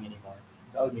buy anything anymore.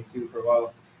 That was me too for a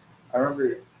while. I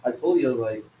remember I told you I was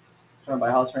like trying to buy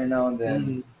a house right now, and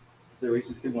then the rates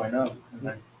just kept going up, and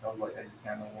then I was like, I just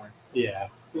can't no more. Yeah.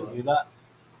 Do that.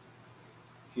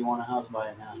 If you want a house, buy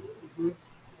it now.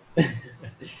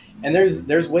 And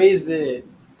there's ways that,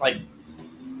 like,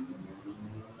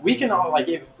 we can all, like,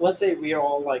 if let's say we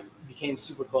all like became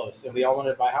super close and we all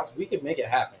wanted to buy a house, we could make it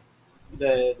happen.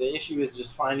 The issue is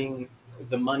just finding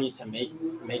the money to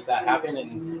make that happen.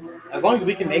 And as long as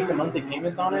we can make the monthly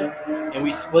payments on it and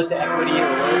we split the equity or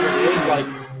whatever it is, like,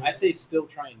 I say still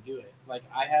try and do it. Like,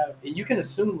 and you can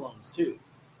assume loans too.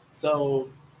 So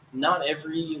not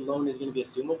every loan is going to be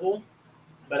assumable.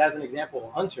 But as an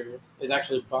example, Hunter is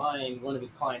actually buying one of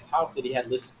his clients' house that he had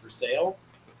listed for sale,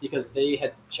 because they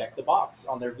had checked the box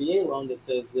on their VA loan that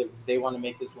says that they want to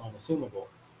make this loan assumable.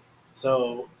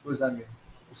 So what does that mean?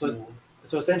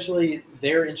 So essentially,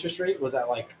 their interest rate was at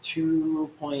like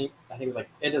 2 point, I think it was like,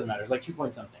 it doesn't matter, it's like 2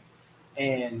 point something.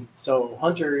 And so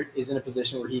Hunter is in a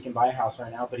position where he can buy a house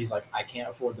right now, but he's like, I can't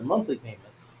afford the monthly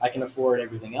payments. I can afford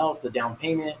everything else, the down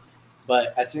payment,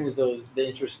 But as soon as the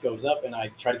interest goes up and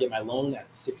I try to get my loan at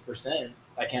 6%,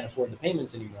 I can't afford the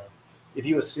payments anymore. If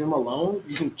you assume a loan,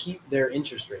 you can keep their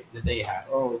interest rate that they have.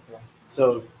 Oh, okay.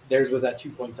 So theirs was at 2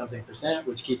 point something%,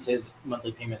 which keeps his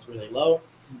monthly payments really low.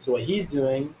 So what he's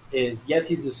doing is, yes,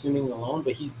 he's assuming the loan,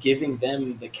 but he's giving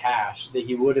them the cash that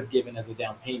he would have given as a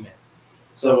down payment.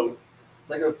 So it's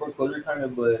like a foreclosure kind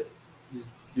of, but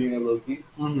just doing a low key.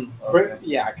 Okay.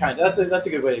 Yeah, kind of. That's a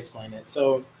good way to explain it.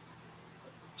 So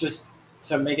just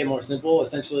to make it more simple,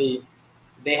 essentially,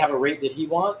 they have a rate that he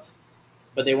wants,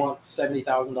 but they want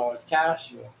 $70,000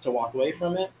 cash to walk away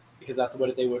from it because that's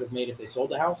what they would have made if they sold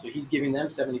the house. So he's giving them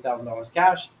 $70,000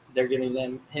 cash. They're giving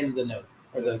him the note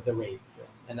or the rate,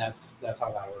 and that's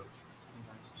how that works.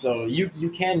 So you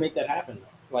can make that happen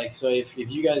though. Like, so if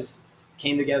you guys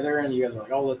came together and you guys were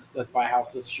like, oh, let's buy a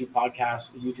house, let's shoot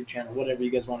podcasts, YouTube channel, whatever you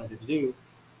guys wanted to do,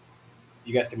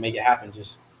 you guys can make it happen.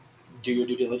 Just do your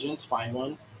due diligence, find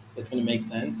one that's going to make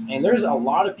sense. And there's a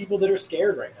lot of people that are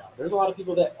scared right now. There's a lot of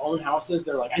people that own houses.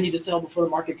 They're like, I need to sell before the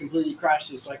market completely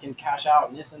crashes so I can cash out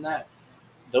and this and that.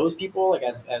 Those people, like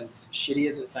as shitty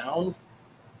as it sounds,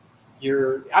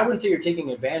 I wouldn't say you're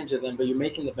taking advantage of them, but you're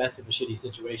making the best of a shitty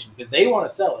situation because they want to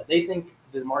sell it. They think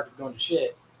the market's going to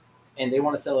shit and they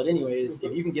want to sell it anyways.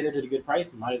 If you can get it at a good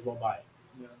price, you might as well buy it.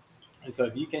 Yeah. And so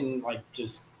if you can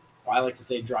I like to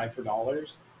say drive for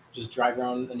dollars, just drive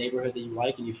around a neighborhood that you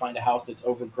like and you find a house that's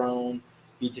overgrown,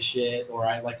 beat to shit, or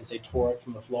I like to say tore up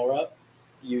from the floor up,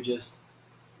 you just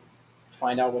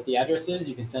find out what the address is.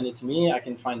 You can send it to me. I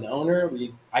can find the owner.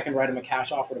 I can write them a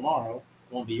cash offer tomorrow.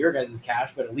 It won't be your guys'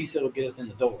 cash, but at least it'll get us in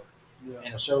the door. Yeah. And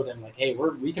it'll show them like, hey,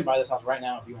 we can buy this house right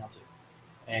now if you want to.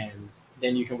 And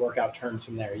then you can work out terms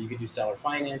from there. You could do seller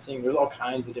financing. There's all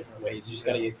kinds of different ways. You just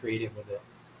got to get creative with it.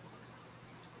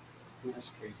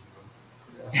 That's crazy,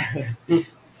 bro. Yeah.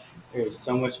 There's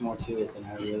so much more to it than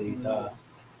I really thought.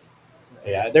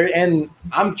 Yeah, and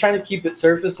I'm trying to keep it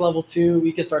surface level too.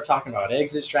 We can start talking about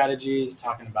exit strategies,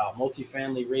 talking about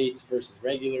multifamily rates versus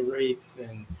regular rates,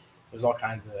 and there's all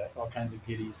kinds of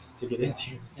goodies to get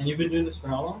into. And you've been doing this for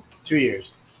how long? 2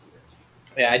 years.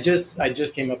 Yeah, I just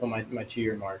came up on my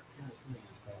 2-year mark. That's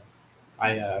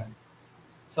nice.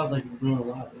 Sounds like you've grown a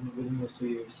lot within those 2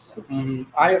 years.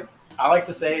 I like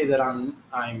to say that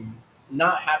I'm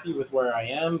not happy with where I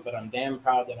am, but I'm damn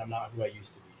proud that I'm not who I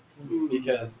used to be.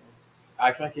 Because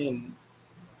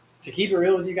to keep it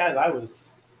real with you guys, I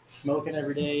was smoking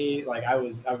every day. Like I'm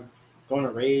going to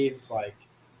raves, like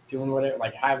doing whatever,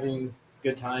 like having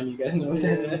good time. You guys know what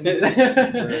that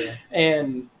is.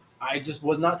 And I just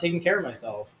was not taking care of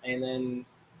myself. And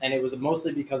it was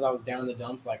mostly because I was down in the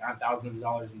dumps. Like I'm thousands of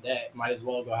dollars in debt. Might as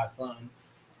well go have fun.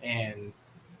 And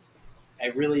I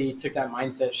really took that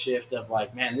mindset shift of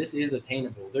like, man, this is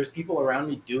attainable. There's people around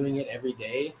me doing it every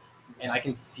day, and I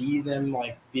can see them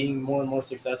like being more and more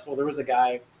successful. There was a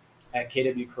guy at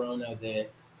KW Corona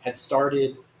that had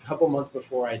started a couple months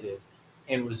before I did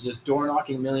and was just door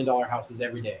knocking $1 million houses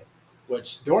every day,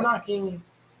 which door knocking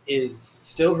is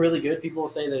still really good. People will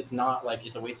say that it's not, like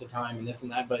it's a waste of time and this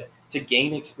and that, but to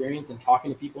gain experience and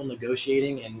talking to people,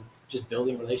 negotiating and just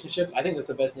building relationships, I think that's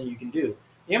the best thing you can do.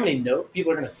 You know how many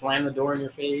people are going to slam the door in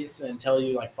your face and tell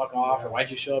you like fuck off, or why'd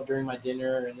you show up during my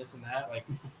dinner and this and that. Like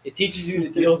it teaches you to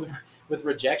deal with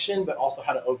rejection, but also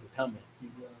how to overcome it.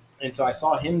 And so I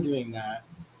saw him doing that,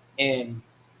 and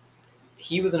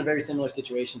he was in a very similar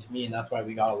situation to me, and that's why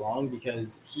we got along,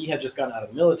 because he had just gotten out of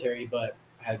the military, but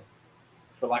had,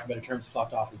 for lack of better terms,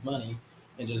 fucked off his money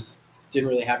and just didn't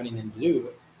really have anything to do.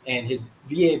 And his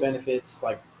VA benefits,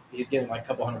 like he was getting like a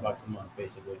couple $100 a month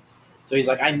basically. So he's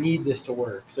like, I need this to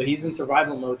work. So he's in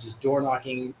survival mode, just door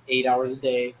knocking 8 hours a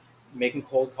day, making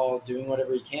cold calls, doing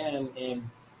whatever he can. And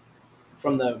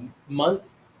from the month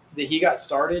that he got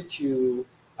started to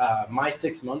my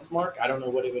 6 months mark, I don't know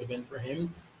what it would have been for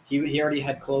him. He already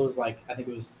had closed, like, I think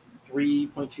it was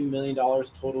 $3.2 million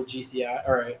total GCI,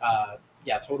 or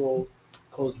total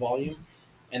closed volume.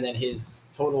 And then his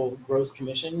total gross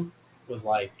commission was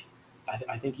like,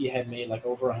 I think he had made like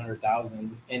over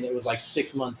 100,000, and it was like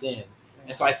 6 months in.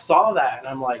 And so I saw that, and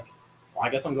I'm like, well, I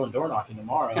guess I'm going door knocking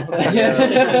tomorrow.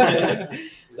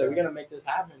 So we're gonna make this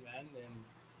happen, man. And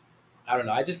I don't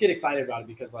know, I just get excited about it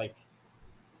because, like,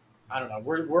 I don't know,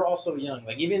 we're all so young.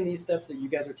 Like even these steps that you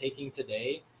guys are taking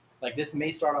today, like this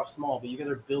may start off small, but you guys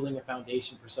are building a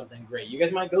foundation for something great. You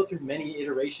guys might go through many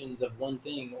iterations of one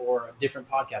thing, or different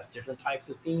podcasts, different types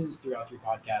of themes throughout your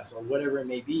podcast, or whatever it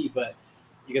may be, but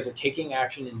you guys are taking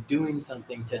action and doing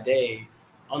something today,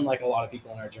 unlike a lot of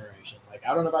people in our generation. Like,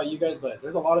 I don't know about you guys, but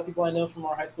there's a lot of people I know from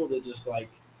our high school that just like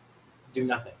do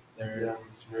nothing. They're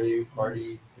it's very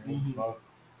party, smoke.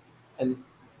 And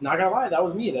not gonna lie, that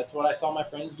was me. That's what I saw my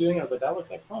friends doing. I was like, that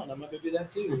looks like fun. I'm gonna go do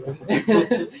that too.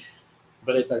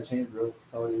 But it's that change, bro.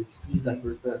 It's always that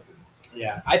first step.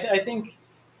 Yeah, I think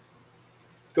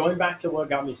going back to what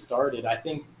got me started, I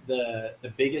think the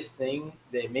biggest thing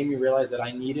that made me realize that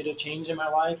I needed a change in my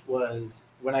life was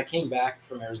when I came back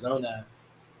from Arizona.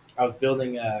 I was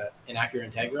building an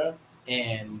Acura Integra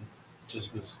and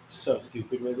just was so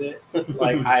stupid with it.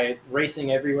 Like I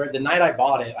racing everywhere. The night I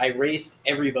bought it, I raced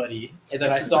everybody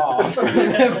that I saw from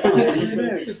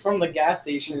the gas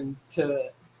station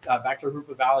to back to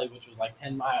Rupa Valley, which was like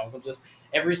 10 miles. I'm just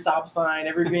every stop sign,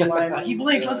 every green line, like he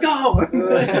blinked, let's go.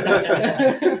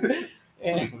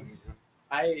 And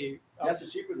I That's the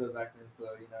cheaper though back then, so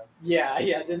yeah,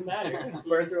 it didn't matter.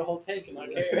 Burned through a whole tank and not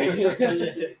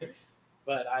care.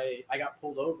 But I got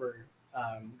pulled over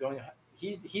going.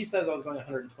 He says I was going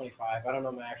 125. I don't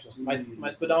know my actual my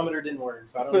speedometer didn't work,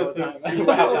 so I don't know what time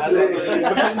how fast I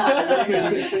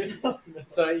was.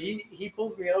 So he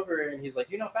pulls me over and he's like,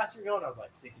 "Do you know how fast you're going?" I was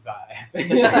like, 65.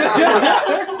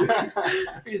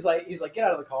 he's like, get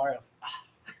out of the car. And I was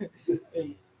like,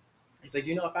 and he's like, "Do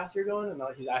you know how fast you're going?" And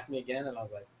he's asked me again, and I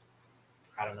was like,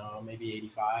 I don't know, maybe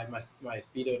 85. My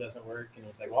speedo doesn't work, and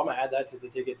he's like, "Well, I'm gonna add that to the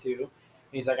ticket too." And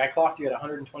he's like, "I clocked you at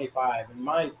 125," and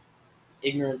my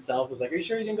ignorant self was like, "Are you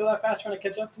sure you didn't go that fast trying to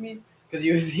catch up to me?" Because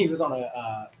he was on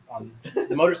on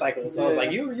the motorcycle, so I was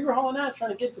like, "You were hauling ass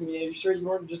trying to get to me. Are you sure you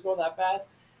weren't just going that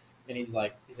fast?" And he's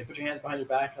like, "Put your hands behind your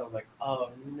back." And I was like, "Oh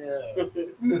no!"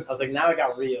 I was like, "Now it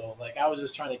got real. Like I was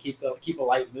just trying to keep a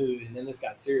light mood, and then this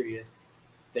got serious."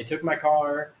 They took my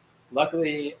car.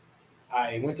 Luckily,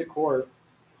 I went to court.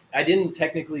 I didn't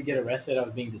technically get arrested. I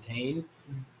was being detained,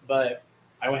 but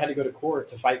I had to go to court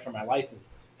to fight for my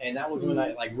license. And that was when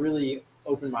I like really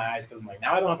opened my eyes, because I'm like,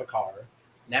 now I don't have a car.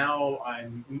 Now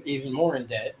I'm even more in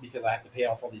debt because I have to pay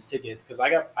off all these tickets, because I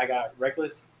got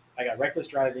reckless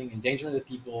driving, endangerment of the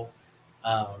people,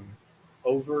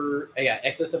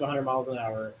 excess of 100 miles an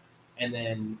hour, and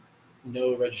then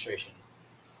no registration.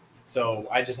 So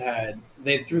I just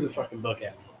they threw the fucking book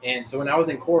at me. And so when I was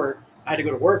in court, I had to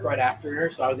go to work right after.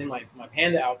 So I was in my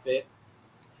Panda outfit.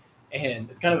 And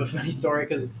it's kind of a funny story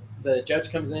because the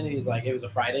judge comes in and he's like, it was a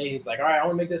Friday. He's like, "All right, I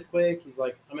want to make this quick." He's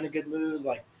like, "I'm in a good mood.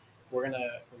 Like, we're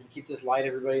gonna keep this light,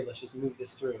 everybody. Let's just move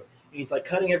this through." And he's like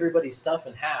cutting everybody's stuff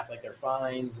in half, like their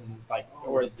fines and like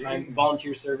or time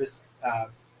volunteer service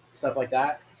stuff like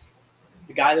that.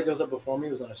 The guy that goes up before me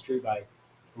was on a street bike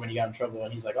when he got in trouble,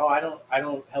 and he's like, "Oh, I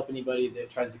don't help anybody that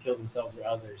tries to kill themselves or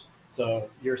others. So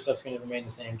your stuff's gonna remain the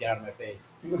same. Get out of my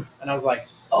face." And I was like,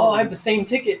 "Oh, I have the same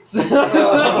tickets." I was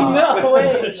like, "No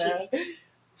way, man."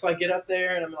 So I get up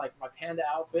there and I'm like my Panda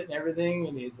outfit and everything,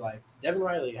 and he's like, "Devin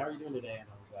Riley, how are you doing today?" And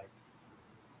I was like,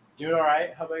 "Doing all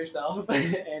right. How about yourself?"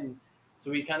 And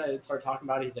so we kind of start talking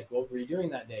about it. He's like, "What were you doing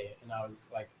that day?" And I was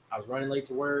like, "I was running late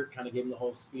to work." Kind of gave him the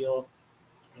whole spiel.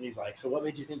 And he's like, "So what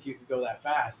made you think you could go that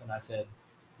fast?" And I said,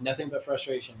 "Nothing but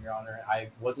frustration, Your Honor. I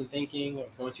wasn't thinking. I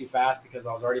was going too fast because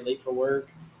I was already late for work,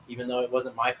 even though it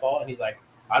wasn't my fault." And he's like,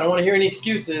 "I don't want to hear any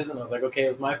excuses." And I was like, "Okay, it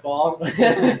was my fault."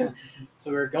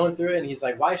 So we were going through it, and he's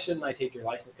like, "Why shouldn't I take your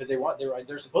license?" Because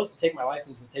they're supposed to take my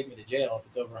license and take me to jail if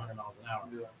it's over 100 miles an hour.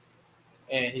 Yeah.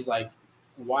 And he's like,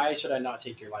 "Why should I not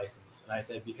take your license?" And I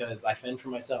said, "Because I fend for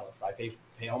myself. I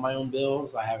pay all my own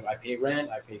bills. I pay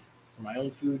rent. I pay for my own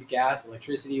food, gas,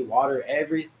 electricity, water,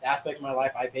 every aspect of my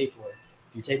life. I pay for it.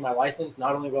 If you take my license,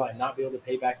 not only will I not be able to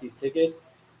pay back these tickets,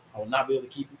 I will not be able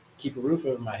to keep a roof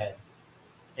over my head."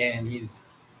 And he's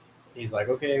like,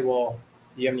 "Okay, well,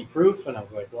 do you have any proof?" And I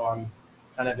was like, "Well, I'm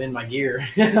kind of in my gear."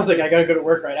 I was like, "I got to go to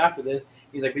work right after this."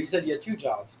 He's like, "But you said you had 2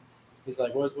 jobs." He's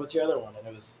like, "What's your other one?" And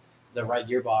it was the Right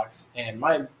Gearbox. And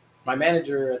my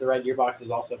manager at the Right Gearbox is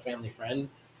also a family friend.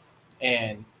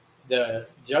 And the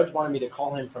judge wanted me to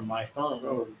call him from my phone.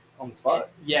 Oh, on the spot?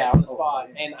 Yeah, on the spot.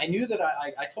 And I knew that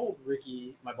I told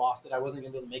Ricky, my boss, that I wasn't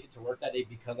going to be able to make it to work that day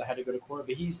because I had to go to court.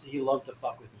 But he loves to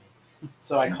fuck with me.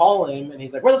 So I call him, and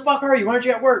he's like, "Where the fuck are you? Why aren't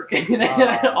you at work?"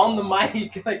 On the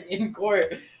mic, like in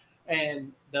court.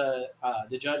 And the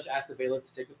judge asked the bailiff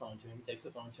to take the phone to him. He takes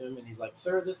the phone to him, and he's like,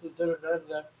 "Sir, this is da da da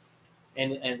da."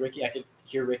 And Ricky, I could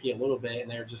hear Ricky a little bit, and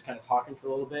they were just kind of talking for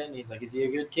a little bit. And he's like, "Is he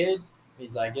a good kid?"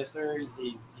 He's like, "Yes, sir.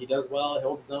 He does well. He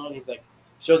holds his own." He's like,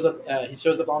 He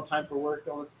shows up on time for work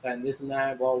and this and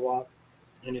that, blah, blah, blah.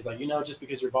 And he's like, just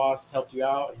because your boss helped you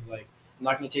out, he's like, "I'm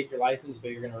not going to take your license,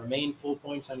 but you're going to remain full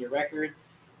points on your record."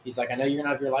 He's like, "I know you're going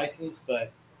to have your license,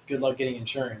 but good luck getting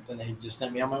insurance." And then he just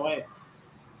sent me on my way.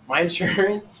 My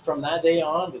insurance from that day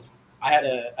on was, I had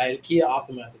a Kia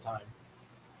Optima at the time,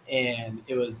 and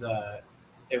it was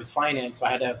financed, so I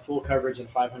had to have full coverage and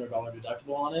 $500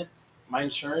 deductible on it. my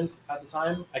insurance at the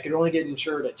time, I could only get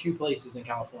insured at 2 places in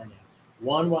California.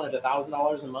 One wanted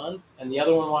 $1,000 a month, and the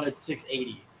other one wanted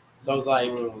 $680. So I was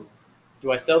like,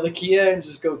 do I sell the Kia and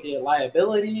just go get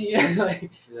liability?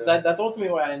 So that's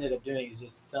ultimately what I ended up doing, is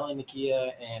just selling the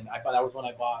Kia, and that was when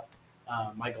I bought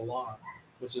my Galant,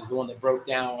 which is the one that broke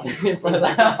down in front of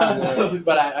the house. Yeah.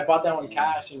 But I bought that one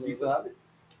cash. And You still have it?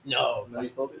 No, No, you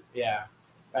sold it? yeah.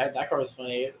 That car was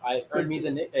funny. It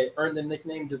earned the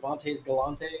nickname Devontae's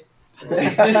Galante.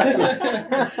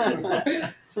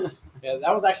 Yeah,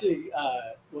 that was actually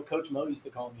what Coach Mo used to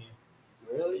call me.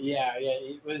 Really? Yeah.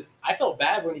 It was. I felt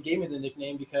bad when he gave me the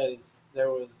nickname because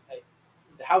there was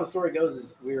how the story goes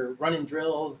is we were running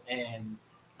drills and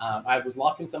I was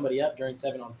locking somebody up during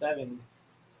 7-on-7s,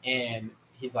 and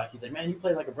he's like, man, you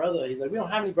play like a brother. He's like, we don't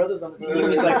have any brothers on the team.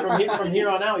 He's like, from here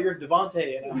on out, you're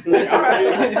Devontae. And I was like, all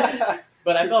right.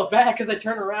 But I felt bad because I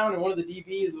turned around and one of the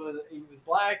DBs was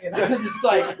black, and I was just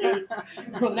like,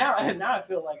 well, now I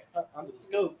feel like under the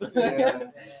scope. Yeah.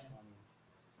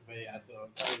 But yeah, so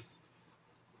that was,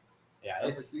 yeah,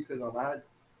 It's because I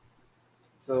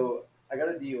got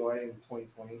a DUI in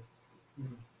 2020.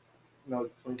 Mhm. No,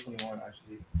 2021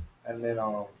 actually, and then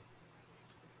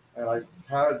and I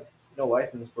had no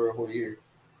license for a whole year,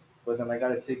 but then I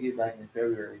got a ticket back in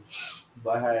February,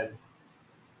 but I had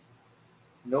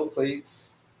no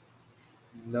plates,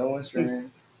 no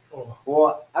insurance. Oh.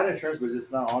 Well, I had insurance, but it's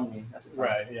just not on me at the time.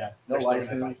 Right, yeah. No They're still gonna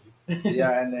license. cite you.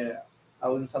 Yeah, and then I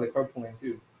was inside the carpooling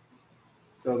too.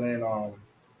 So then I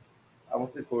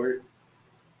went to court,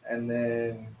 and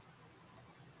then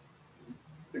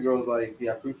the girl was like, "Do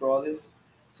you have proof for all this?"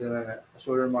 So then I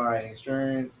showed her my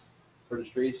insurance,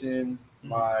 registration,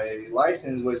 my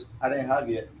license, which I didn't have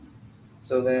yet.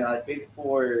 So then I paid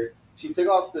for. She took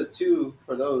off the 2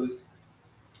 for those.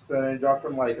 So then it dropped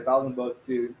from like $1,000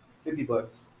 to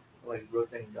 $50. Like, real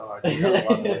thank God, that's a lot of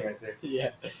money right there.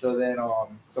 Yeah. So then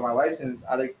so my license,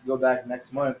 I had to go back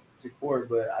next month to court,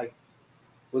 but I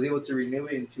was able to renew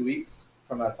it in 2 weeks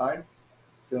from that time.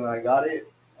 So then I got it,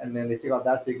 and then they took out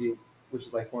that ticket, which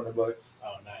is like $400.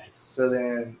 Oh, nice. So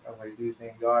then I was like, dude,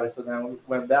 thank God. So then I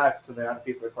went back. So then I had to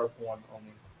pay for the carpool one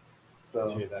only.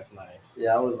 So Dude, that's nice.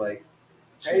 yeah, I was like,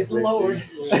 Praise the rich, Lord.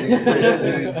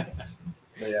 dude.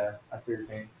 But yeah, I feel your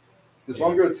pain. This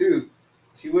one girl too,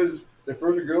 she was the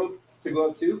first girl to go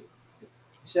up too.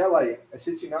 She had like, I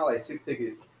shit you not, like 6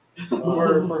 tickets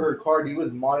for her car. He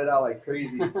was modded out like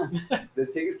crazy. The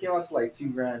tickets came out to like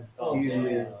 $2,000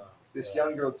 usually. yeah. This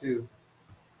young girl too.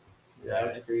 Yeah,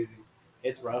 that's crazy.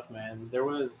 It's rough, man. There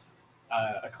was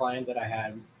a client that I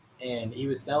had, and he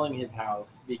was selling his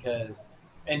house because,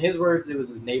 in his words, it was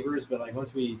his neighbors, but like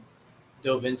once we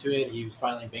dove into it, he was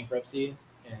filing bankruptcy.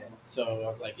 And so I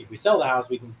was like, if we sell the house,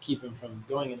 we can keep him from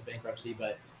going into bankruptcy.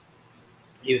 But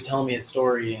he was telling me his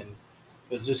story, and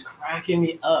it was just cracking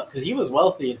me up because he was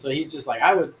wealthy. And so he's just like,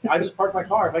 I just park my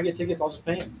car. If I get tickets, I'll just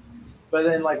pay him. But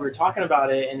then like we were talking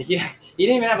about it, and he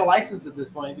didn't even have a license at this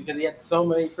point because he had so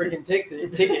many freaking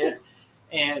tickets.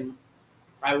 And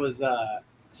I was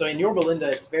so in Yorba Linda,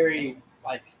 it's very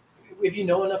like, if you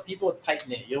know enough people, it's tight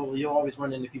knit. You'll always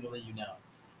run into people that you know.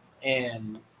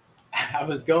 And I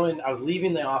was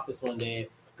leaving the office one day,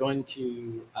 going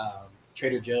to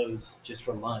Trader Joe's just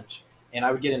for lunch, and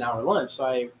I would get an hour lunch. So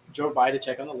I drove by to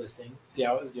check on the listing, see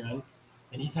how it was doing,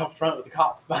 and he's out front with the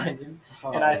cops behind him.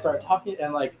 And I start talking,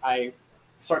 and like I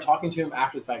start talking to him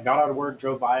after the fact. Got out of work,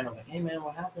 drove by, and I was like, "Hey man,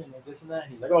 what happened? Like this and that."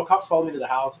 And he's like, "Oh, cops followed me to the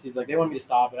house." He's like, "They wanted me to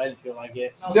stop, but I didn't feel like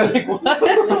it." And I was like,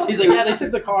 "What?" He's like, "Yeah, they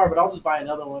took the car, but I'll just buy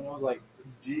another one." I was like,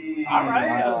 Jeez. all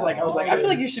right. I was like, I feel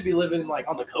like you should be living like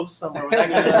on the coast somewhere with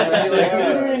that kind of money. Like, what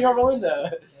are you doing in Yorba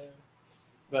Linda?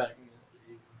 But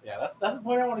yeah, that's the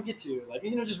point I want to get to. Like,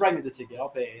 just write me the ticket, I'll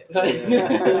pay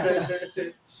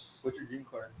it. What's your dream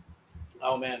car?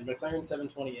 Oh man, McLaren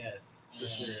 720S for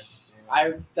sure.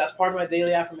 That's part of my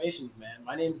daily affirmations, man.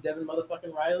 My name's Devin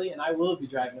motherfucking Riley, and I will be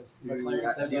driving a McLaren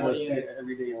 720S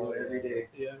every day, bro. Every day.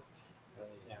 Yeah.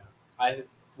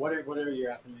 What are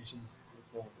your affirmations?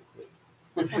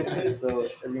 So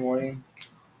every morning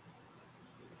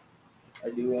I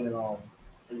do it, and I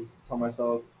just tell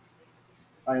myself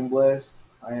I am blessed,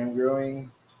 I am growing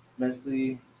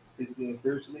mentally, physically, and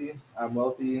spiritually. I'm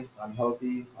wealthy, I'm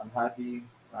healthy, I'm happy,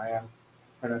 I am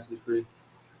financially free.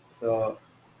 So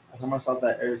I tell myself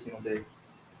that every single day.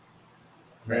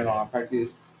 And I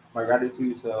practice my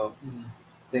gratitude. So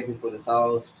thankful for this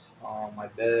house, my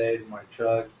bed, my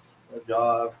truck, a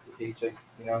job, a paycheck,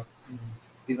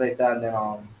 things like that. And then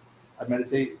I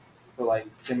meditate for like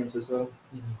 10 minutes or so,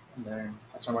 and then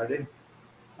I start my day.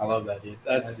 I love that, dude.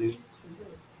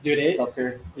 Dude,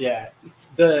 Self-care. yeah, it's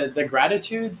the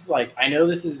gratitudes. Like, I know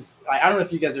this is. I don't know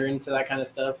if you guys are into that kind of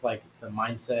stuff, like the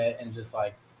mindset and just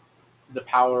like the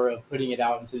power of putting it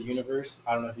out into the universe.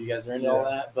 I don't know if you guys are into all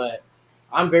that, but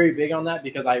I'm very big on that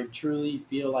because I truly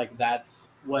feel like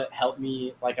that's what helped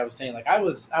me. Like I was saying, like I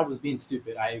was being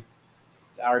stupid. I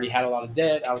already had a lot of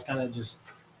debt. I was kind of just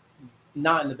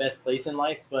not in the best place in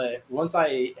life. But once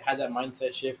I had that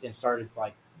mindset shift and started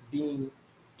like being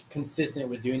consistent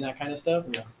with doing that kind of stuff,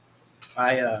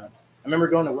 I remember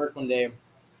going to work one day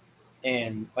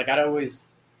and like I'd always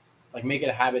like make it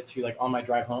a habit to like on my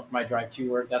drive home, my drive to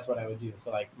work. That's what I would do. So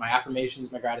like my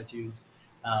affirmations, my gratitudes,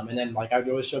 and then like I would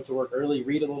always show up to work early,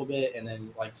 read a little bit, and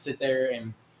then like sit there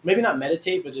and maybe not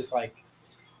meditate, but just like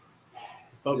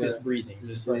focused breathing,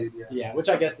 just like which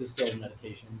I guess is still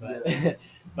meditation, but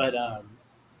but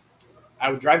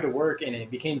I would drive to work and it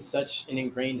became such an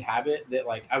ingrained habit that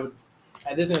like I would.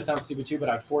 This is gonna sound stupid too, but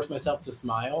I'd force myself to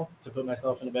smile to put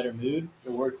myself in a better mood.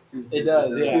 It works too. It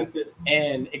does, yeah.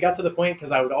 And it got to the point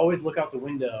because I would always look out the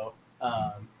window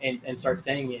and start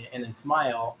saying it and then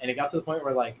smile. And it got to the point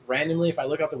where like randomly, if I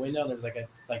look out the window and there's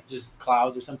like just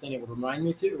clouds or something, it would remind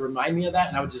me of that,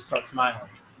 and I would just start smiling.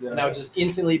 And I would just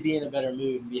instantly be in a better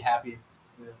mood and be happy.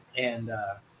 And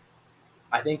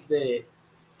I think that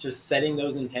just setting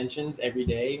those intentions every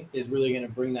day is really going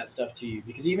to bring that stuff to you,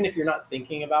 because even if you're not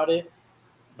thinking about it,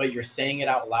 but you're saying it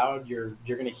out loud, you're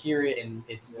going to hear it and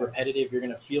it's repetitive. You're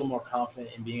going to feel more confident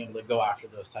in being able to go after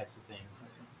those types of things.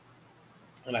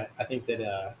 And I think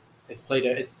that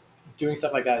it's doing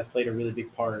stuff like that has played a really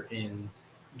big part in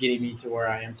getting me to where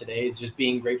I am today, is just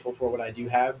being grateful for what I do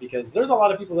have, because there's a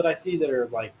lot of people that I see that are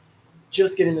like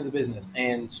just get into the business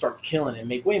and start killing it and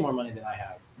make way more money than I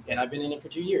have. And I've been in it for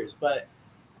 2 years, but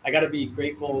I got to be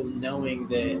grateful knowing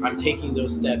that I'm taking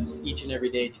those steps each and every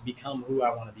day to become who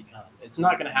I want to become. It's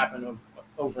not going to happen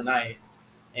overnight.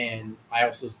 And I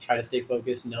also try to stay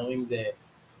focused knowing that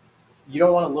you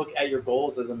don't want to look at your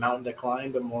goals as a mountain to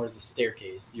climb, but more as a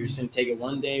staircase. You're just going to take it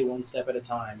one day, one step at a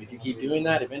time. If you keep doing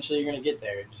that, eventually you're going to get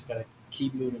there. You just got to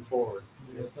keep moving forward.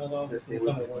 It's not all just come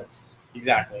at once.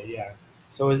 Exactly, yeah.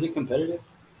 So is it competitive?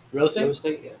 Real estate? Real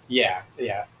estate, yeah.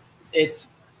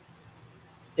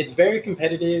 It's very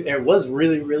competitive. It was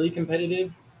really, really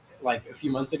competitive. Like a few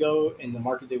months ago in the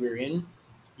market that we were in,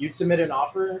 you'd submit an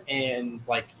offer and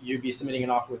like you'd be submitting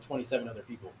an offer with 27 other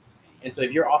people. And so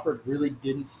if your offer really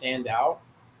didn't stand out,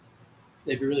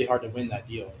 it'd be really hard to win that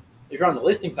deal. If you're on the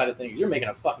listing side of things, you're making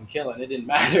a fucking killing. It didn't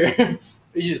matter.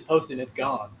 You just post it and it's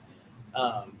gone.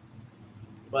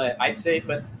 But I'd say,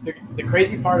 the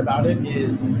crazy part about it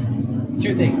is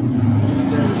two things.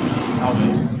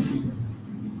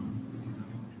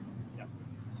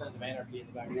 Sense of anarky in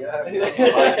the background.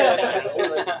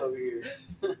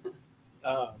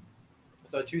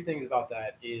 So two things about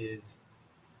that is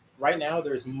right now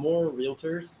there's more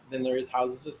realtors than there is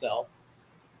houses to sell.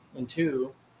 And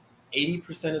two,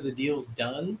 80% of the deals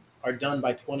done are done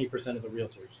by 20% of the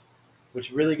realtors,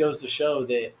 which really goes to show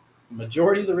that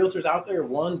majority of the realtors out there,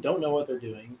 one, don't know what they're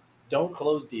doing, don't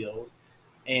close deals.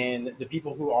 And the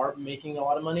people who are making a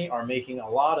lot of money are making a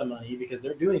lot of money because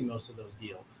they're doing most of those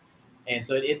deals. And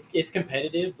so it's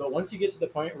competitive, but once you get to the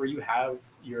point where you have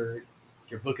your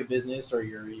book of business or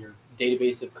your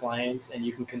database of clients and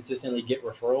you can consistently get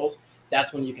referrals,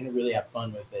 that's when you can really have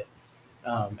fun with it.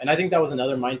 And I think that was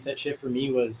another mindset shift for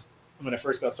me, was when I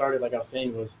first got started, like I was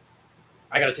saying, was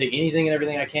I got to take anything and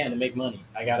everything I can to make money.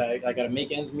 I gotta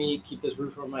make ends meet, keep this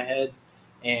roof over my head.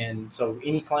 And so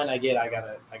any client I get, I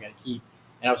gotta keep.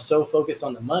 And I was so focused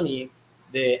on the money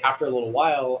that after a little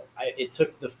while, it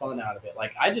took the fun out of it.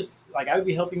 Like I would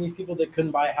be helping these people that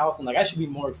couldn't buy a house, and like I should be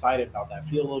more excited about that,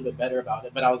 feel a little bit better about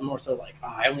it. But I was more so like,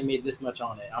 I only made this much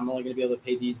on it. I'm only going to be able to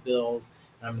pay these bills,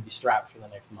 and I'm going to be strapped for the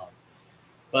next month.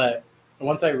 But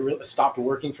once I stopped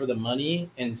working for the money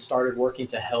and started working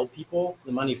to help people,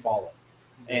 the money followed.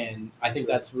 And I think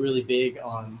that's really big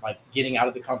on like getting out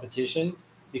of the competition,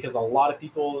 because a lot of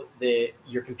people that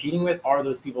you're competing with are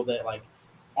those people that like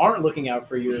aren't looking out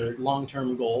for your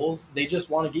long-term goals. They just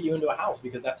want to get you into a house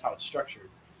because that's how it's structured.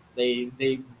 We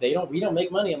don't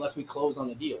make money unless we close on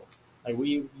the deal. Like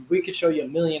we could show you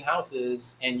 1 million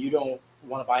houses and you don't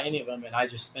want to buy any of them, and I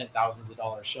just spent thousands of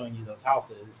dollars showing you those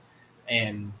houses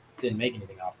and didn't make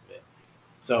anything off of it.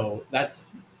 So that's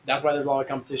why there's a lot of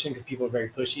competition, because people are very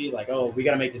pushy, like, oh, we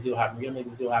got to make this deal happen,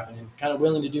 and kind of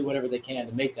willing to do whatever they can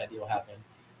to make that deal happen.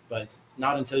 But it's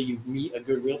not until you meet a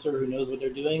good realtor who knows what they're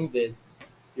doing that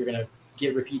you're going to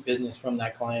get repeat business from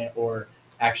that client or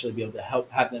actually be able to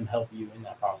have them help you in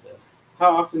that process.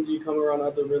 How often do you come around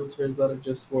other realtors that are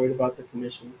just worried about the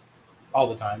commission? All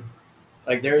the time.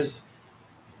 Like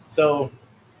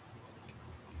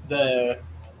the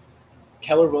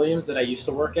Keller Williams that I used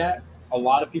to work at, a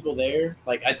lot of people there,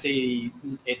 like I'd say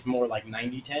it's more like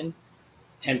 90-10.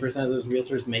 10% of those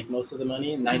realtors make most of the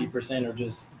money, and 90% are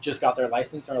just got their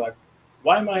license and are like,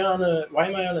 why am I on a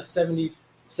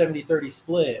 70-30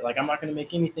 split? Like I'm not going to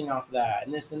make anything off of that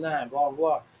and this and that, blah,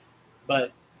 blah.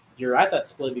 But you're at that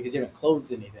split because you haven't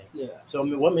closed anything. Yeah. So I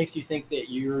mean, what makes you think that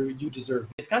you deserve?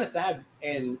 It's kind of sad.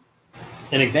 And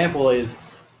an example is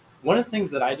one of the things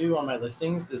that I do on my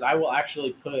listings is I will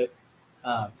actually put.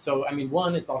 So I mean,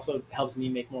 one, it's also helps me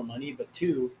make more money, but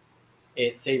two,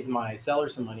 it saves my seller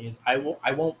some money. Is I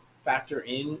won't factor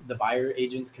in the buyer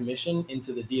agent's commission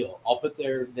into the deal. I'll put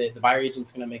the buyer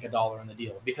agent's going to make $1 on the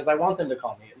deal because I want them to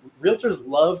call me. Realtors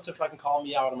love to fucking call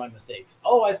me out on my mistakes.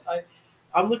 Oh,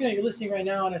 I'm looking at your listing right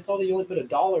now and I saw that you only put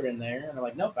 $1 in there. And I'm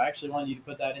like, nope, I actually wanted you to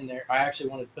put that in there. I actually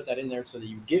wanted to put that in there so that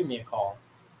you give me a call,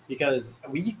 because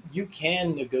you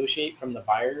can negotiate from the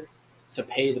buyer to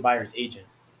pay the buyer's agent.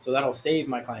 So that'll save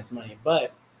my clients money.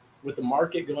 But with the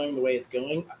market going the way it's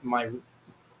going, my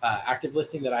active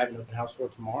listing that I have an open house for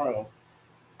tomorrow,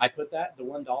 I put that the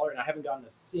 $1, and I haven't gotten a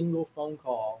single phone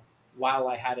call while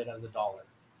I had it as $1,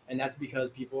 and that's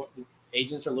because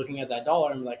agents are looking at that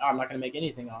dollar and like, oh, I'm not going to make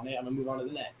anything on it. I'm gonna move on to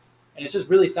the next, and it's just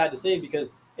really sad to say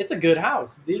because it's a good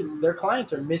house. Their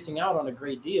clients are missing out on a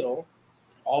great deal,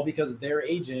 all because their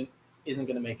agent isn't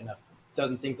going to make enough.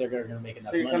 Doesn't think they're going to make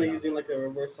enough. So you're money kind of using like a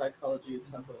reverse psychology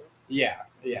type of strategy.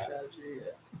 Yeah.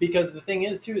 Because the thing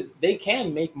is too is they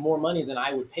can make more money than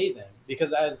I would pay them,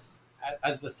 because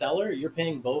as the seller, you're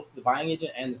paying both the buying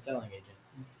agent and the selling agent.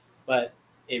 But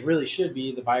it really should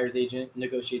be the buyer's agent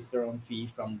negotiates their own fee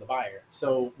from the buyer.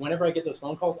 So whenever I get those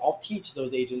phone calls, I'll teach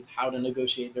those agents how to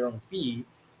negotiate their own fee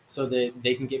so that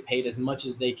they can get paid as much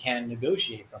as they can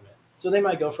negotiate from it. So they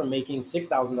might go from making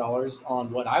 $6,000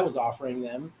 on what I was offering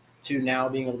them to now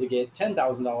being able to get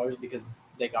 $10,000 because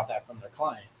they got that from their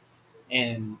client.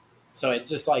 And so it's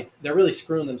just like they're really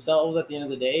screwing themselves at the end of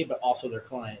the day, but also their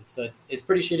clients. So it's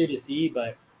pretty shitty to see,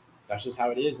 but that's just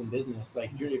how it is in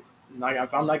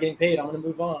if I'm not getting paid, I'm going to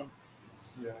move on.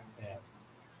 Yeah. Yeah.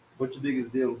 What's your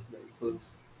biggest deal that you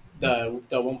closed? The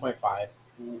 1.5.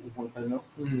 1.5 mil?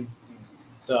 Mm-hmm.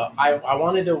 So I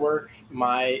wanted to work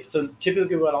so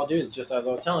typically what I'll do is, just as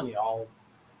I was telling you, I'll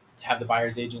have the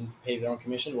buyer's agents pay their own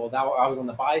commission. Well, now I was on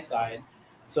the buy side.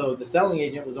 So the selling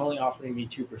agent was only offering me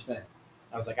 2%.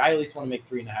 I was like, I at least want to make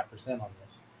 3.5% on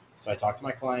this. So I talked to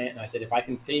my client and I said, if I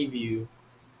can save you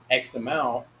X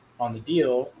amount on the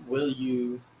deal, will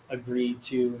you agree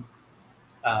to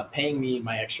paying me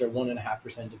my extra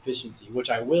 1.5% deficiency, which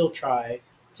I will try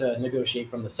to negotiate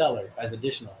from the seller as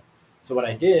additional. So what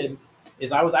I did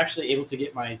is I was actually able to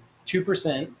get my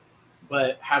 2%,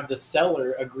 but have the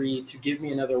seller agree to give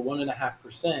me another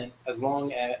 1.5% as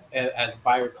long as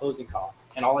buyer closing costs.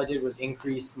 And all I did was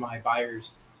increase my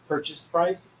buyer's purchase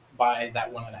price by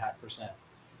that 1.5%.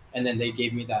 And then they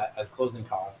gave me that as closing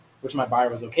costs, which my buyer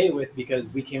was okay with because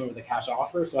we came in with a cash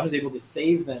offer. So I was able to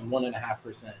save them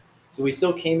 1.5%. So we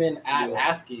still came in at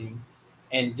asking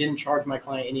and didn't charge my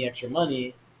client any extra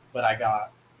money, but I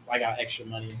got extra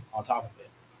money on top of it.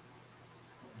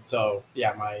 So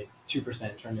yeah, my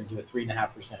 2% turned into a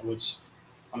 3.5%, which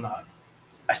I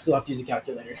still have to use a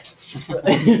calculator.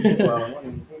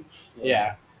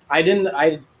 Yeah.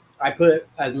 I put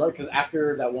as much, because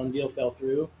after that one deal fell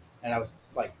through and I was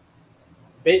like,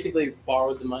 basically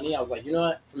borrowed the money. I was like, you know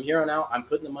what, from here on out, I'm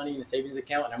putting the money in a savings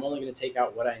account and I'm only going to take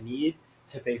out what I need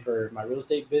to pay for my real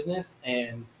estate business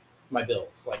and my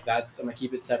bills. Like I'm going to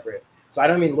keep it separate. So I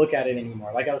don't even look at it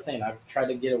anymore. Like I was saying, I've tried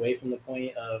to get away from the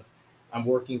point of I'm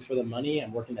working for the money.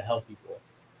 I'm working to help people.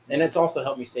 And it's also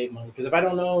helped me save money, because if I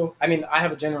don't know, I mean, I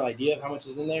have a general idea of how much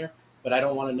is in there, but I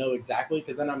don't want to know exactly,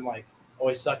 because then I'm like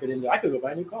always suck it into, I could go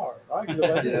buy a new car. I could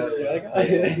go buy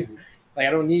like I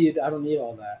don't need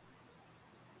all that.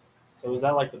 So was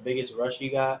that like the biggest rush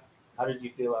you got? How did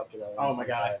you feel after that? Oh my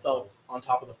God, I felt on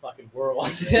top of the fucking world.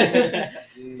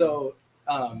 So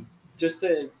just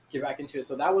to get back into it,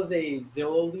 so that was a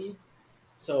Zillow lead.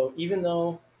 So even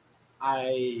though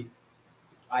I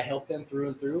helped them through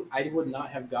and through, I would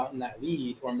not have gotten that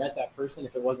lead or met that person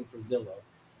if it wasn't for Zillow.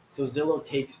 So Zillow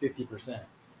takes 50%,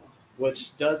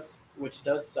 which does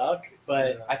suck.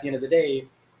 But at the end of the day,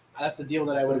 that's a deal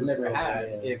that I would have never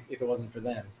had if it wasn't for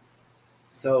them.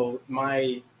 So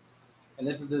and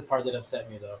this is the part that upset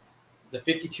me though, the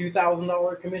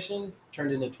 $52,000 commission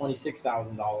turned into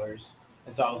 $26,000.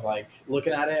 And so I was like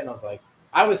looking at it and I was like,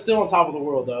 I was still on top of the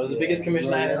world though. It was the biggest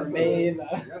commission I had ever made.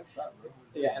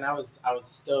 Yeah, and I was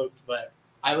stoked, but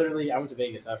I went to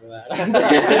Vegas after that.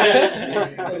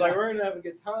 I was like, we're gonna have a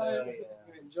good time, we're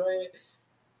gonna enjoy it.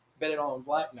 Bet it all in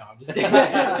black. No, I'm just kidding.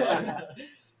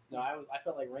 No, I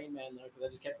felt like Rain Man though because I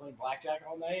just kept playing blackjack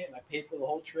all night and I paid for the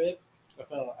whole trip.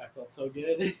 I felt so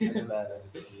good. That's badass.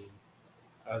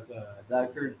 I was That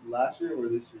occurred last year or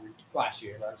this year? last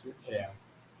year. Last year. Yeah,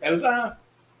 it was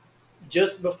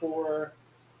just before.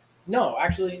 No,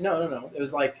 actually, no. It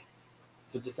was like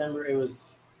so December. It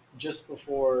was just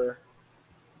before.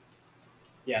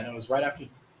 Yeah, no, it was right after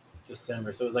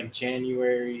December. So it was like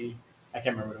January. I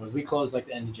can't remember what it was. We closed like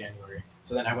the end of January.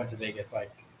 So then I went to Vegas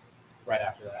like right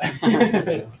after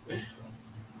that.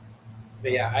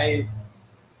 But yeah,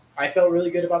 I felt really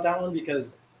good about that one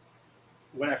because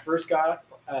when I first got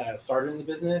started in the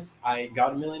business, I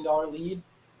got $1 million lead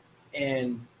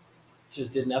and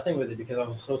just did nothing with it because I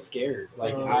was so scared.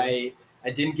 Like I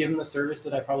didn't give him the service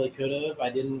that I probably could have.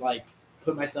 I didn't like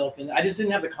put myself in. I just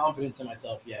didn't have the confidence in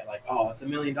myself yet. Like, oh, it's $1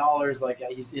 million. Like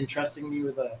he's entrusting me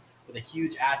with a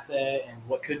huge asset and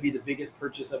what could be the biggest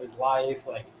purchase of his life.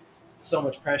 Like so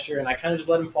much pressure, and I kind of just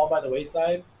let him fall by the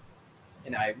wayside.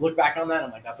 And I look back on that, and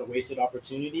I'm like, that's a wasted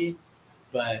opportunity.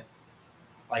 But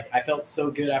like I felt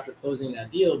so good after closing that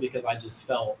deal because I just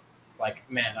felt like,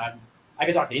 man, I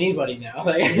could talk to anybody now.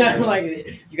 Like, I'm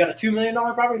like, you got a $2 million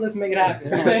property, let's make it happen.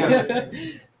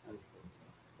 That's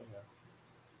cool.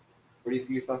 Where do you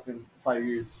see yourself in 5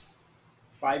 years?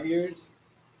 5 years,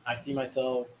 I see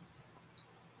myself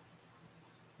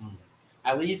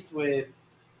at least with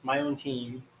my own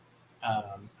team.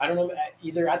 I don't know,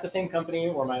 either at the same company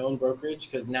or my own brokerage,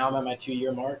 because now I'm at my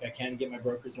 2-year mark. I can't get my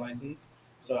broker's license.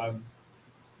 So I'm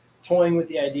toying with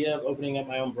the idea of opening up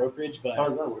my own brokerage. But How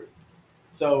does that work?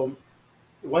 so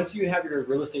once you have your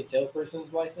real estate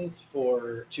salesperson's license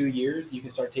for 2 years, you can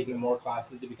start taking more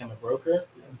classes to become a broker.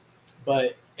 Yeah.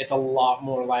 But it's a lot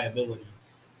more liability.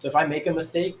 So if I make a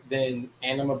mistake, and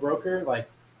I'm a broker, like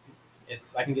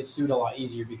I can get sued a lot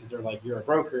easier because they're like, you're a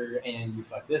broker and you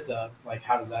fuck this up. Like,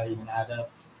 how does that even add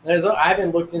up? I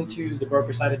haven't looked into the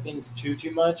broker side of things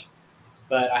too much,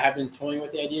 but I have been toying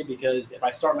with the idea because if I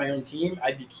start my own team,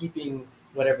 I'd be keeping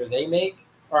whatever they make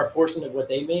or a portion of what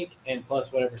they make and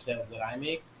plus whatever sales that I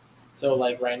make. So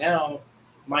like right now,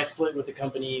 my split with the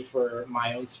company for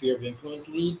my own sphere of influence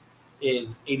lead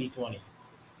is 80-20.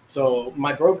 So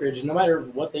my brokerage, no matter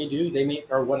what they do, they make,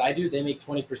 or what I do, they make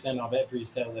 20% of every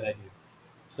sale that I do.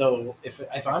 So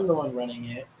if I'm the one running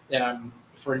it, then I'm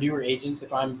for newer agents,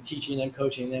 if I'm teaching them,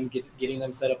 coaching them, getting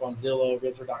them set up on Zillow,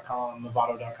 realtor.com,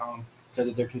 Movado.com, so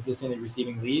that they're consistently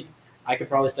receiving leads, I could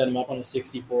probably set them up on a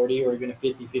 60-40 or even a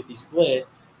 50-50 split,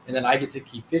 and then I get to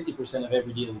keep 50% of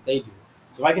every deal that they do.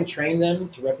 So if I can train them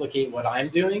to replicate what I'm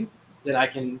doing, then I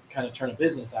can kind of turn it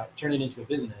into a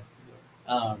business.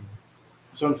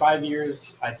 So in 5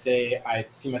 years, I'd say I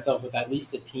see myself with at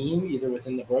least a team, either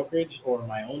within the brokerage or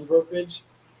my own brokerage,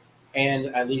 and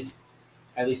at least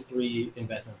 3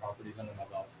 investment properties under my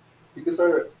belt. You could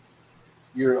start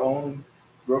your own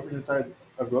brokerage inside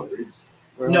a brokerage?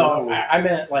 No, I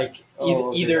meant like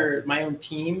either gotcha. my own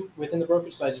team within the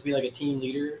brokerage, so I'd just be like a team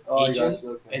leader agent, Gotcha,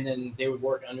 okay. and then they would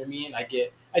work under me, and I'd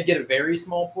get a very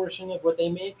small portion of what they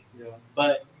make, Yeah.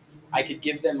 but I could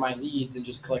give them my leads and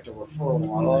just collect a referral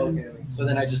on that. Okay. So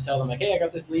then I just tell them like, hey, I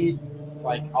got this lead,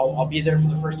 like I'll be there for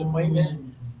the first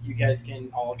appointment. You guys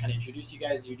I'll kind of introduce you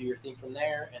guys. You do your thing from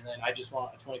there, and then I just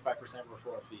want a 25%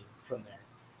 referral fee from there.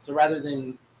 So rather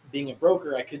than being a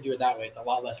broker, I could do it that way. It's a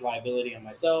lot less liability on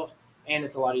myself, and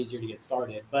it's a lot easier to get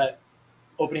started. But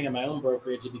opening up my own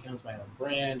brokerage, it becomes my own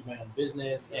brand, my own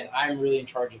business, and I'm really in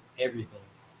charge of everything.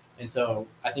 And so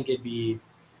I think it'd be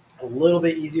a little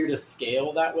bit easier to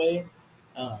scale that way,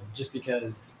 just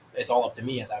because it's all up to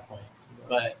me at that point.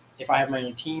 But if I have my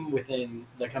own team within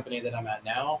the company that I'm at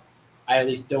now, I at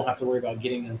least don't have to worry about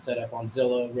getting them set up on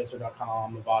Zillow,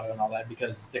 realtor.com, Movado, and all that,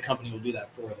 because the company will do that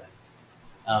for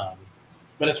them.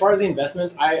 But as far as the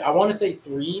investments, I want to say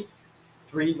three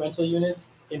rental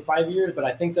units in 5 years, but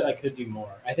I think that I could do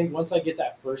more. I think once I get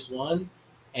that first one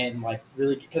and like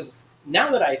really, because now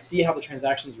that I see how the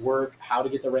transactions work, how to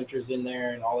get the renters in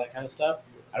there and all that kind of stuff,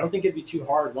 I don't think it'd be too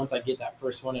hard once I get that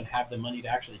first one and have the money to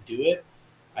actually do it.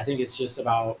 I think it's just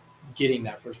about getting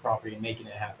that first property and making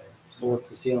it happen. So what's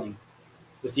the ceiling?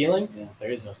 The ceiling? Yeah.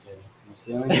 There is no ceiling. No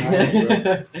ceiling?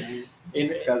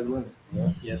 Nice, Sky's the limit.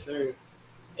 Yeah. Yes, sir.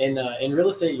 In real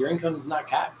estate, your income is not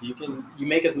capped. You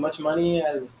make as much money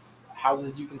as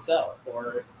houses you can sell,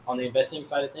 or on the investing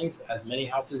side of things, as many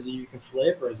houses as you can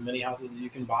flip, or as many houses as you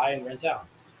can buy and rent out.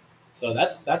 So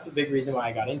that's a big reason why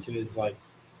I got into it, is like,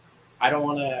 I don't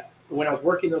want to, when I was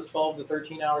working those 12 to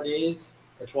 13 hour days,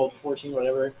 or 12 to 14,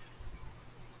 whatever,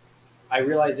 I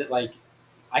realized that like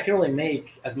I can only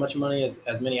make as much money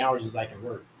as many hours as I can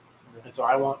work. And so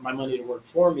I want my money to work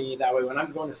for me. That way, when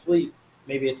I'm going to sleep,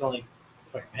 maybe it's only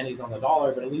like pennies on the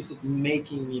dollar, but at least it's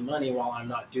making me money while I'm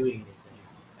not doing anything.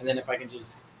 And then if I can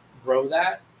just grow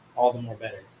that, all the more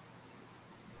better.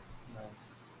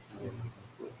 Nice.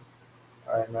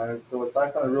 All right, man. So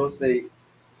aside from the real estate,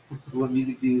 what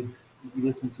music do you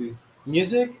listen to?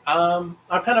 Music, I'm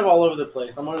kind of all over the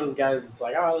place. I'm one of those guys that's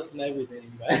like, oh, I listen to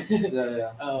everything. But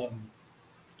Yeah.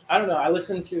 I don't know. I've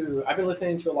been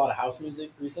listening to a lot of house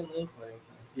music recently.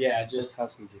 Yeah, Just just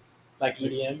house music. like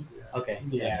EDM. Okay.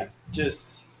 Yeah, Gotcha.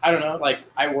 just I don't know. Like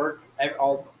I'm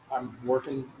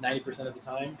working 90% of the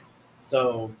time,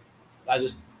 so I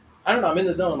don't know. I'm in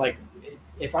the zone. Like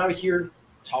if I hear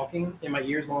talking in my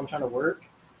ears while I'm trying to work,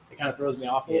 it kind of throws me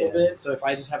off a little Yeah. bit. So if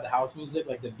I just have the house music,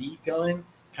 like the beat going,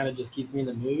 kind of just keeps me in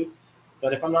the mood.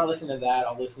 But if I'm not listening to that,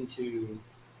 I'll listen to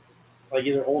like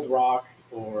either old rock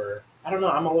or I don't know.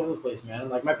 I'm all over the place, man.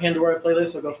 Like my Pandora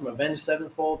playlist will go from Avenged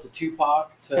Sevenfold to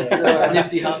Tupac to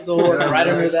Nipsey Hussle, and right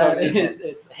under that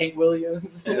it's Hank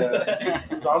Williams.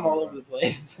 Yeah. So I'm all over the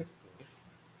place.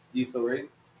 Do you still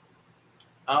rate?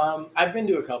 I've been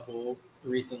to a couple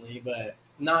recently, but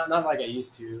not like I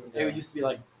used to. Yeah. It used to be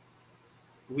like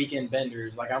weekend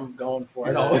benders. Like I'm going for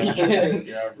it all weekend.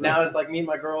 Yeah, bro. Now it's like me and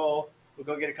my girl. We'll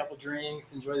go get a couple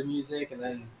drinks, enjoy the music, and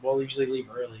then we'll usually leave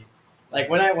early.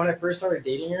 Like when I first started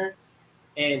dating her,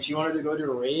 and she wanted to go to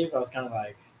a rave, I was kind of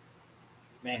like,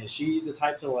 man, is she the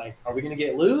type to like, are we gonna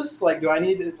get loose? Like,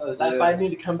 does that side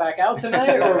need to come back out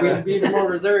tonight, or are we gonna be even more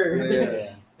reserved?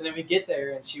 Yeah. And then we get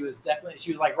there, and she was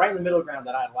like right in the middle ground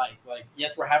that I like. Like,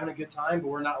 yes, we're having a good time, but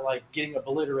we're not like getting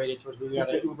obliterated towards we got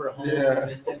to Uber home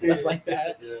and stuff like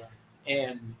that. Yeah.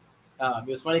 And it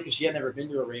was funny because she had never been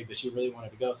to a rave, but she really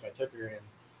wanted to go, so I took her.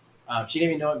 And she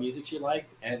didn't even know what music she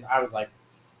liked, and I was like,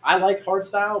 I like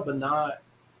hardstyle, but not.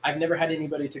 I've never had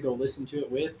anybody to go listen to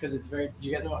it with because it's very. Do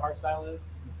you guys know what hardstyle is?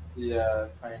 Yeah,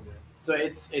 kind of. So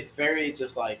it's very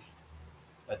just like.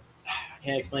 I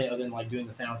can't explain it other than like doing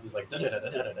the sounds. It's like.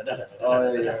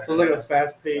 Oh yeah. So it's like a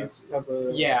fast-paced type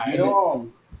of. Yeah. You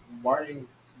know, Martin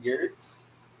Garrix.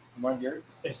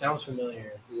 It sounds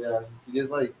familiar. Yeah, he does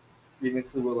like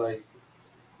remixes with like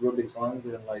real big songs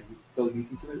and like throw beats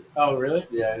into it. Oh really?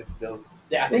 Yeah, it's dope.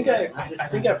 Yeah, I think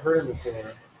I've heard him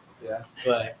before. Yeah.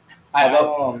 But How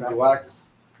about the Wax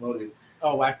Motive?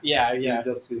 Oh, Wax. Yeah. He's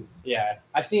dope too. Yeah.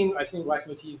 I've seen Wax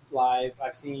Motif live.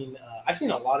 I've seen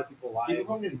a lot of people live. He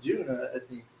performed in June, I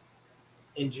think.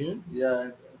 In June? Yeah,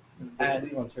 I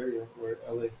believe Ontario or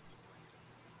LA.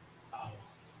 Oh, I'm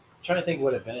trying to think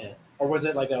what event, or was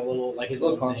it like a little like his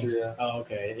Little own concert, thing? yeah. Oh,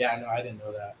 okay. Yeah, no, I didn't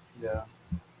know that. Yeah,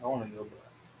 I want to go, but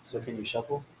So can you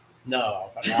shuffle? No.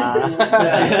 Nah.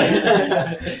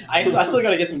 I still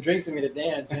gotta get some drinks in me to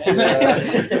dance,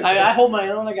 man. I hold my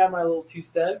own. I got my little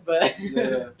two-step, but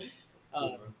yeah.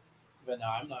 but no,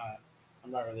 I'm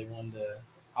not really one to.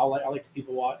 I like to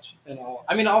people watch, and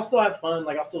I'll still have fun.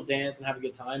 Like I'll still dance and have a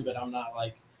good time, but I'm not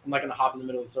gonna hop in the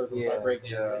middle of the circle and start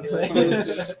breakdancing. Yeah.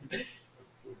 Anyways.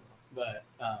 But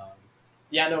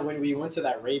yeah, no. When we went to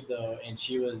that rave though, and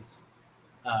she was,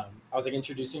 I was like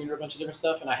introducing her to a bunch of different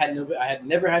stuff, and I had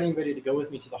never had anybody to go with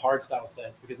me to the hardstyle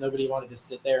sets because nobody wanted to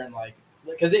sit there and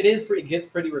because it gets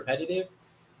pretty repetitive,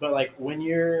 but like when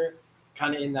you're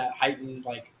kind of in that heightened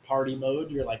like party mode,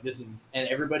 you're like and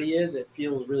everybody is, it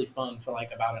feels really fun for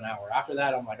like about an hour. After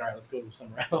that, I'm like, all right, let's go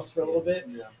somewhere else for a little bit.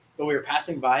 Yeah. But we were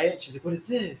passing by it. She's like, what is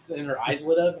this? And her eyes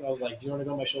lit up. And I was like, do you want to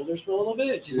go on my shoulders for a little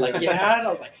bit? She's like, yeah. And I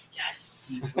was like,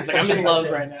 yes. I was like, I'm in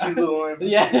love right now. She's the one.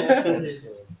 Yeah.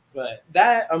 But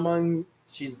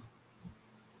she's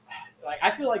like,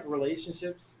 I feel like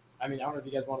relationships. I mean, I don't know if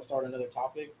you guys want to start another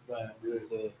topic, but We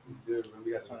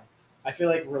got time. I feel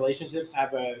like relationships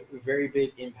have a very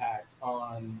big impact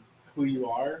on who you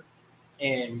are.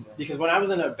 And because when I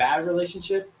was in a bad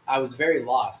relationship, I was very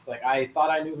lost. Like I thought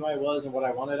I knew who I was and what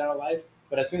I wanted out of life.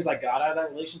 But as soon as I got out of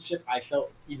that relationship, I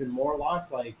felt even more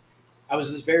lost. Like I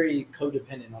was just very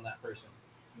codependent on that person.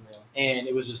 Yeah. And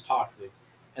it was just toxic.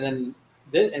 And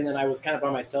then I was kind of by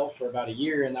myself for about a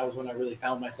year. And that was when I really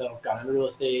found myself, got into real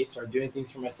estate, started doing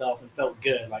things for myself and felt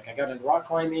good. Like I got into rock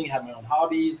climbing, had my own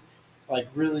hobbies, like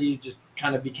really just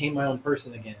kind of became my own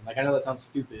person again. Like I know that sounds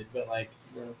stupid, but like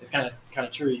it's kind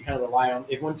of true. You kind of rely on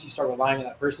once you start relying on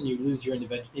that person, you lose your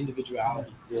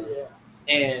individuality. Yeah.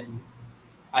 And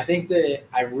I think that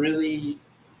I really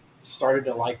started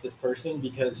to like this person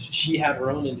because she had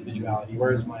her own individuality,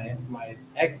 whereas my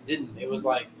ex didn't. It was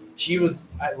like she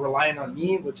was relying on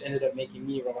me, which ended up making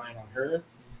me relying on her.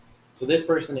 So this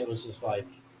person, it was just like,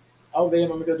 oh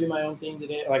babe, I'm gonna go do my own thing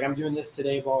today. Like I'm doing this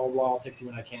today, blah blah blah. I'll text you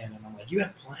when I can. And I'm like, you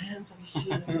have plans?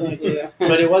 Like, yeah.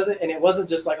 But it wasn't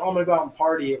just like, oh, I'm gonna go out and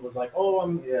party. It was like, oh,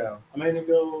 I'm gonna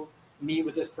go meet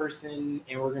with this person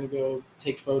and we're gonna go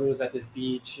take photos at this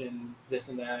beach and this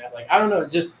and that. Like I don't know,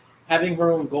 just having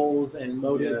her own goals and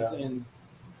motives and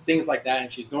things like that.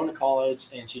 And she's going to college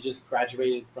and she just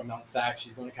graduated from Mount Sac.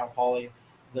 She's going to Cal Poly,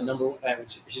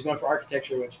 she's going for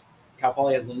architecture, which Cal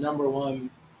Poly has the #1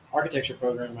 architecture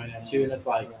program right now too. And it's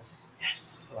like,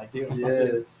 yes, like dude,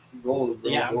 Yes, goals,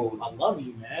 bro. yeah, Goals. I love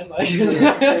you, man. Like,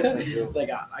 like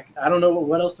I don't know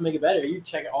what else to make it better. You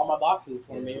check all my boxes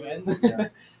for me, man. Yeah.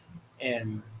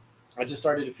 And I just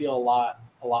started to feel a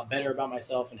lot better about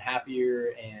myself and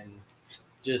happier, and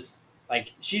just like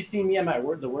she's seen me at my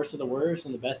the worst of the worst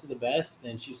and the best of the best,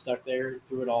 and she's stuck there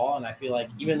through it all. And I feel like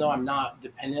even though I'm not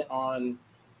dependent on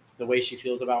the way she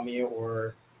feels about me,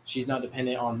 or she's not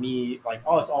dependent on me, like,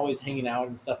 oh, it's always hanging out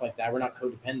and stuff like that. We're not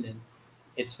codependent.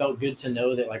 It's felt good to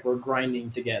know that like we're grinding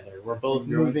together. We're both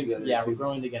moving. Yeah, we're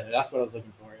growing together. That's what I was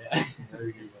looking for. Yeah.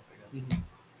 Very good.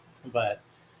 But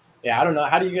yeah, I don't know.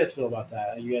 How do you guys feel about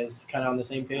that? Are you guys kind of on the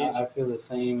same page? I feel the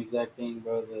same exact thing,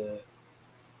 bro.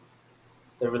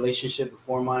 The relationship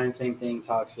before mine, same thing,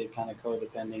 toxic, kind of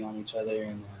codepending on each other,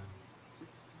 and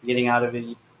getting out of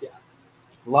it.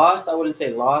 Lost, I wouldn't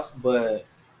say lost, but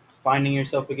finding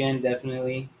yourself again,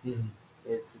 definitely. Mm-hmm.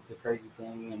 It's a crazy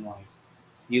thing, and like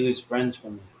you lose friends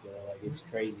from it, bro. Like it's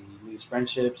crazy. You lose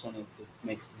friendships, and it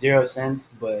makes zero sense.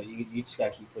 But you just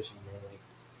gotta keep pushing, bro. Like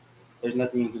there's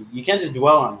nothing you can't just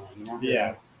dwell on that, you know.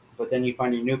 Yeah. But then you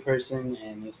find your new person,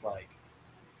 and it's like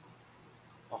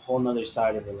a whole nother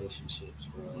side of relationships,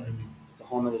 bro. Like it's a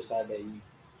whole nother side that you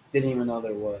didn't even know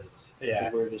there was. Yeah.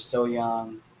 Because we're just so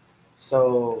young,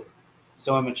 so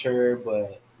immature,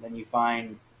 but then you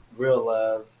find real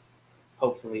love,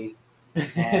 hopefully,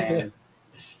 and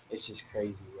it's just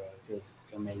crazy, bro. It feels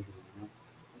amazing, you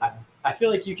know? I feel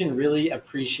like you can really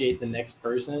appreciate the next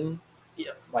person,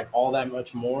 like all that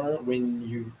much more when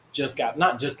you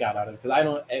not just got out of it, because I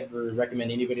don't ever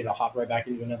recommend anybody to hop right back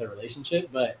into another relationship,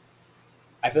 but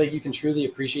I feel like you can truly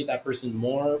appreciate that person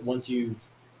more once you've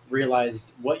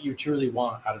realized what you truly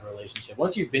want out of a relationship.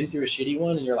 Once you've been through a shitty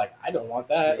one and you're like, I don't want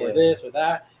that or this or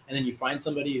that, and then you find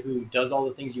somebody who does all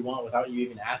the things you want without you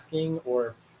even asking,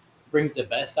 or brings the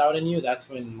best out in you, that's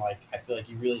when like I feel like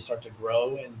you really start to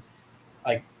grow. And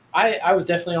like I was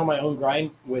definitely on my own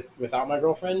grind without my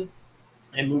girlfriend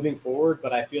and moving forward,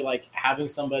 but I feel like having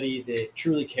somebody that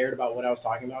truly cared about what I was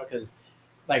talking about, because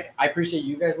like I appreciate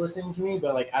you guys listening to me,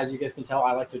 but like as you guys can tell,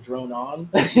 I like to drone on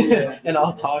and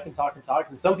I'll talk and talk and talk.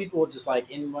 And some people will just like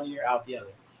in one ear out the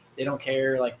other. They don't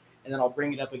care, like, and then I'll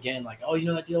bring it up again, like, oh, you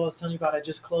know that deal I was telling you about, I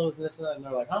just closed and this and that, and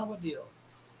they're like, oh, what deal?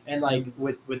 And like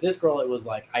with this girl, it was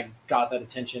like I got that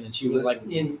attention, and she was like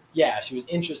she was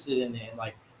interested in it and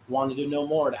like wanted to know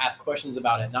more, to ask questions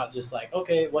about it, not just like,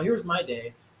 okay, well here's my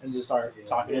day, and just start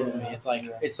talking over me. It's like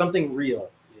it's something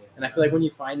real, and I feel like when you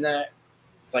find that,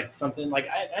 it's like something like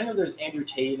I know there's Andrew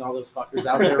Tate and all those fuckers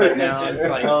out there right now. And it's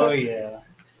like, oh yeah,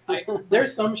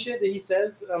 there's some shit that he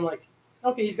says. I'm like,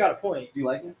 okay, he's got a point. Do you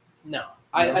like it? No,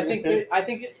 I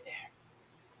think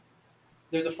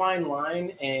there's a fine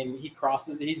line, and he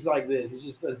crosses. He's like this. He's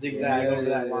just a zigzag over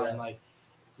that line. Like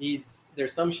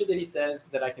there's some shit that he says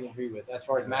that I can agree with. As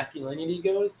far as masculinity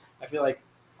goes, I feel like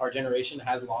our generation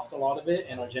has lost a lot of it,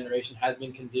 and our generation has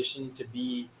been conditioned to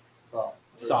be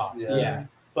soft. Yeah.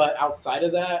 But outside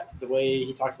of that, the way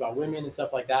he talks about women and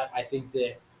stuff like that, I think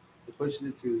that it pushes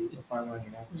it to a fine line,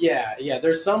 you know? Yeah.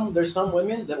 There's some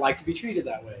women that like to be treated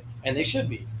that way, and they should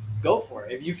be. Go for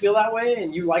it. If you feel that way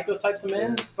and you like those types of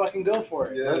men, fucking go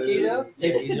for it.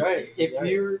 He's right. If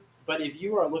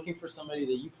you are looking for somebody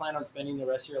that you plan on spending the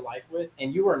rest of your life with,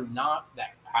 and you are not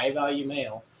that high value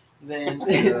male, then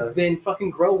then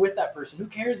fucking grow with that person. Who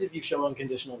cares if you show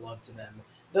unconditional love to them?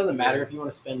 It doesn't matter if you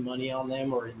want to spend money on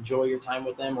them or enjoy your time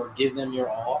with them or give them your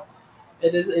all.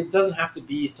 It doesn't have to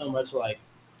be so much like,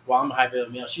 well, I'm a high value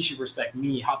male, she should respect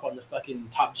me, hop on the fucking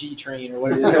top G train or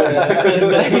whatever it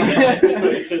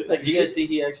is. Like, you guys see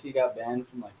he actually got banned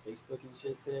from like Facebook and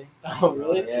shit today? Oh,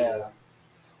 really? Yeah.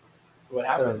 What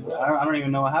happened? I don't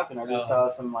even know what happened. I just saw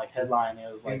some like headline. It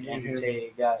was like Andrew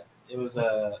Tate it was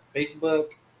Facebook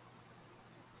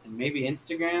and maybe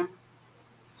Instagram.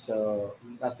 So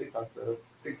not TikTok though.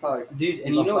 TikTok, dude,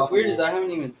 and you know what's weird is I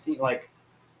haven't even seen, like,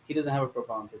 he doesn't have a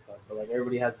profile on TikTok, but like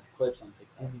everybody has his clips on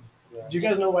TikTok. Mm-hmm. Yeah. Do you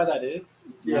guys know why that is?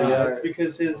 Yeah, it's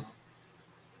because his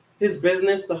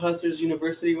business, the Hustlers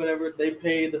University, whatever, they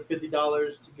pay the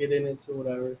 $50 to get in it or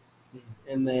whatever,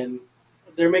 and then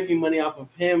they're making money off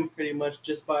of him pretty much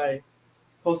just by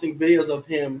posting videos of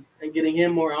him and getting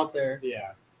him more out there.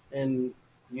 Yeah, and.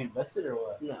 You invested or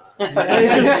what? No.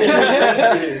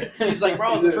 He's like,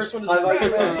 bro, I was the first one to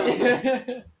subscribe.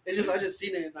 It's just I just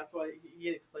seen it, and that's why he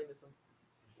had explained it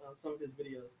some of his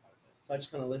videos. So I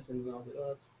just kind of listened, and I was like, oh,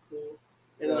 that's cool.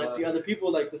 And then I see other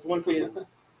people, like this one kid,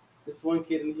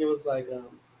 and he was like,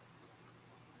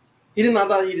 he didn't. I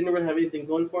thought he didn't really have anything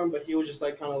going for him, but he was just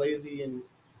like kind of lazy, and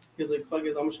he was like, "Fuck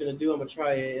it, I'm just gonna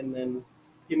try it." And then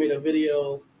he made a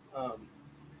video,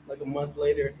 like a month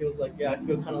later. He was like, "Yeah, I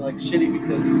feel kind of like shitty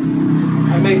because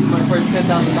I made my first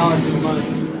 $10,000 in a month,"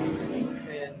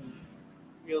 and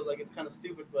he was like, "It's kind of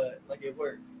stupid, but like it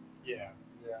works." Yeah.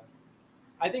 Yeah.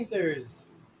 I think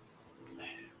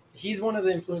he's one of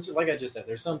the influencers. Like I just said,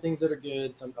 there's some things that are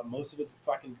good. Most of it's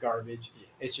fucking garbage.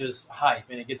 It's just hype,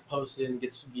 and it gets posted and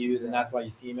gets views, and that's why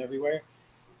you see him everywhere.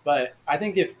 But I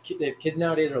think if kids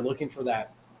nowadays are looking for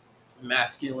that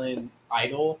masculine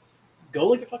idol, go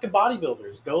look at fucking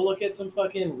bodybuilders. Go look at some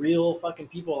fucking real fucking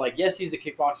people. Like, yes, he's a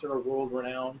kickboxer or world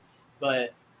renowned,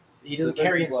 but he doesn't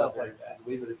carry himself like that.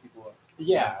 Way better people up.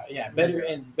 Yeah,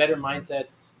 better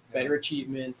mindsets, better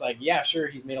achievements. Like, yeah, sure,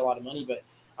 he's made a lot of money, but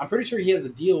I'm pretty sure he has a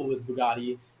deal with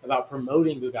Bugatti about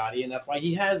promoting Bugatti, and that's why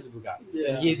he has Bugattis.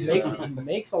 Yeah. And he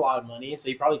makes a lot of money, so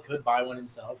he probably could buy one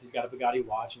himself. He's got a Bugatti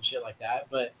watch and shit like that.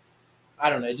 But I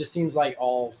don't know. It just seems like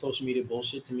all social media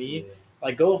bullshit to me. Yeah.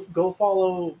 Like, go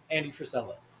follow Andy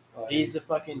Frisella. He's the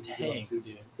fucking tank,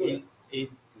 dude. Is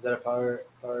that a power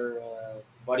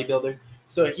bodybuilder?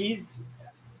 So he's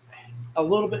a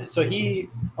little bit. So he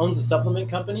owns a supplement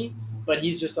company, but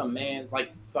he's just a man,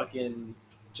 like fucking.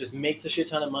 Just makes a shit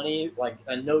ton of money, like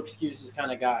a no excuses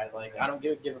kind of guy. Like, I don't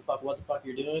give a fuck what the fuck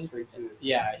you're doing.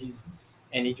 Yeah,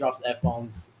 he drops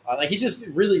F-bombs. Like, he's just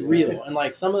really real. And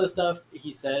like some of the stuff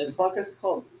he says. The podcast is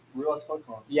called Real as Fuck.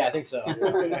 Yeah, I think so.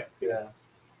 Yeah.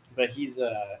 But he's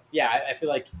I feel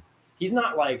like he's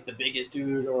not like the biggest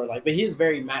dude or like, but he is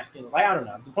very masculine. Like, I don't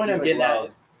know. The point He's I'm like getting loud.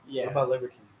 at. Yeah. What about Liver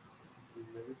King? You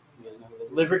guys know who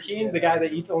Liver King, the guy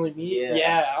that eats only meat. Yeah.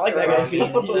 Yeah, I like that guy too.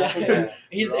 Yeah.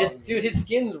 Yeah. Dude, his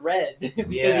skin's red because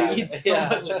Yeah. he eats so Yeah.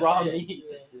 much raw meat.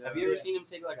 Yeah. Have you ever seen him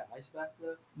take like an ice bath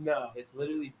though? No. It's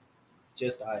literally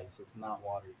just ice. It's not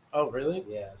water. Oh, really?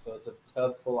 Yeah, so it's a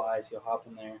tub full of ice. You'll hop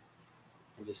in there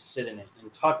and just sit in it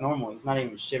and talk normal. He's not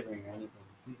even shivering or anything.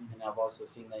 Mhm. And I've also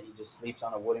seen that he just sleeps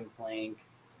on a wooden plank.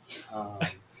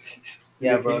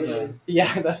 Yeah, bro. No.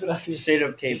 Yeah, that's what I see. Straight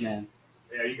up caveman.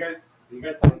 Yeah, you guys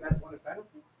want to battle?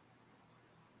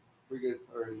 We're good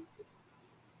already.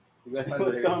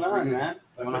 What's going on, man?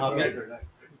 Wanna hop in?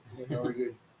 No, we're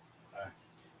good. Alright.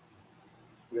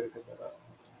 We gotta cut that out.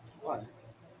 Why?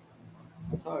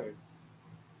 That's hard.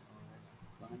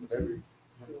 Whatever.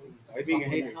 Why are you being a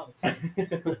hater? What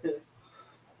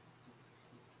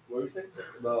were we saying?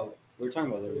 About We were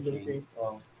talking about Liver King.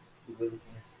 Liver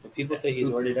But people say he's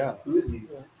ordered out. Who is he?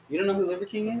 You don't know who Liver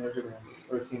King I've is? never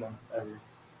or seen him ever.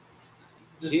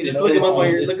 He's look him up while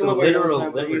you're it's looking the up while you're literal on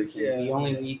time, Liver please. King. Yeah. He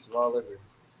only eats raw liver.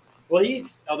 Well, he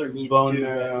eats other meats Bone too.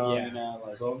 marrow, But, yeah. you know,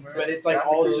 like But it's like That's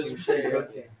all the just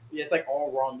protein. yeah, it's like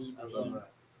all raw meat. I that he love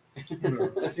eats.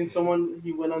 that. I seen someone.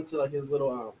 He went onto like his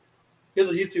little. He was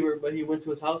a YouTuber, but he went to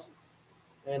his house,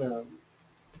 and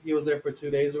he was there for 2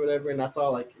 days or whatever. And that's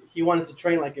all. Like he wanted to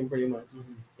train like him pretty much. Mhm.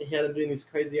 And he had him doing these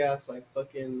crazy ass like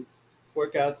fucking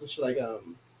workouts and shit like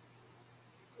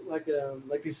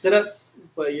these sit-ups,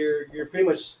 but you're pretty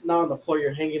much not on the floor.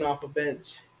 You're hanging off a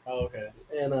bench, Oh, okay.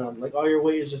 and like all your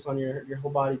weight is just on your whole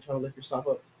body, trying to lift yourself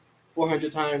up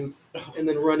 400 times, and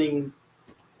then running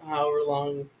however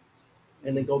long,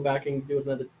 and then go back and do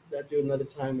another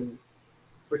time, and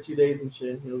for 2 days and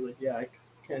shit. And he was like, "Yeah, I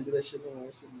can't do that shit no more.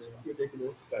 It's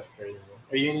ridiculous." That's crazy.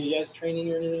 Are you any of you guys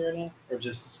training or anything right now, or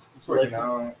just Just working lifting?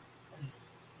 out.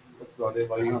 That's about it.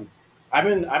 About you. I've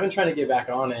been trying to get back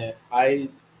on it.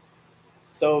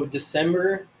 So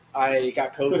December I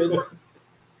got COVID.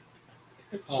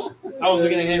 I was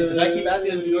looking at him because I keep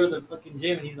asking him to go to the fucking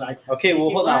gym, and he's like, Okay, well,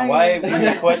 hold on. Why, when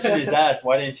the question is asked,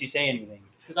 why didn't you say anything?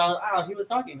 because he was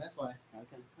talking. That's why.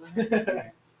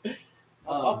 Okay.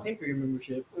 I'll pay for your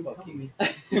membership. Fuck you.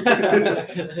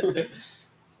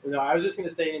 No, I was just gonna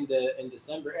say in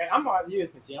December, and you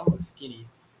guys can see I'm skinny,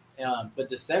 but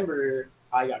December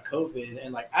I got COVID,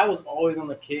 and like I was always on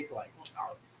the kick, like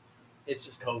oh, it's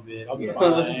just COVID, I'll be Yeah.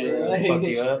 fine. Fucked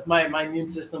you up. My immune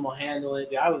system will handle it.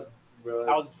 Dude, I was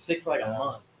sick for like a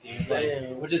month, dude, like,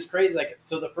 Damn. which is crazy. Like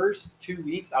so, the first 2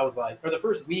 weeks I was like, or the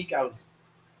first week I was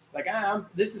like,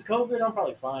 this is COVID, I'm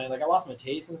probably fine. Like I lost my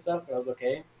taste and stuff, but I was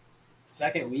okay.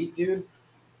 Second week, dude.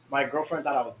 My girlfriend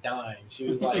thought I was dying. She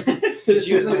was like,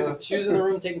 she was in the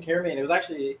room taking care of me, and it was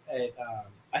actually at,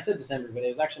 I said December, but it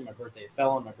was actually my birthday. It fell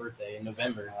on my birthday in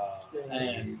November,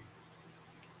 and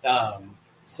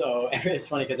so it's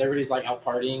funny because everybody's like out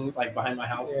partying like behind my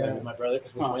house like, with my brother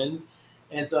because we're twins,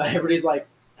 and so everybody's like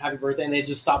happy birthday, and they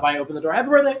just stop by, open the door, happy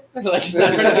birthday, like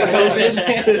not trying to get COVID,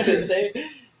 trying to stay.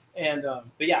 And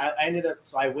but yeah, I ended up.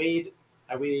 So I weighed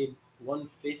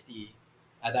 150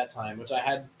 at that time, which I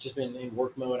had just been in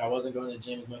work mode. I wasn't going to the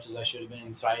gym as much as I should have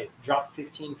been. So I dropped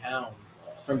 15 pounds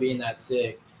from being that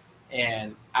sick.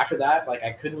 And after that, like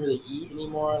I couldn't really eat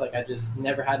anymore. Like I just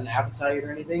never had an appetite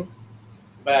or anything.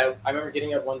 But I remember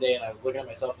getting up one day and I was looking at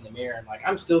myself in the mirror and like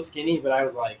I'm still skinny, but I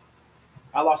was like,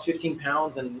 I lost 15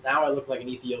 pounds and now I look like an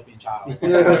Ethiopian child.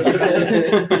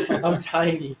 I'm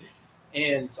tiny.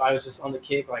 And so I was just on the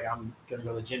kick, like I'm gonna go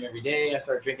to the gym every day. I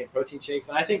started drinking protein shakes,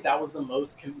 and I think that was the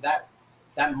most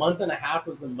that month and a half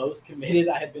was the most committed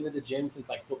I had been to the gym since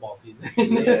like football season.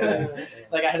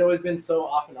 Like I had always been so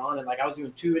off and on, and like I was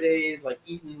doing 2-a-days, like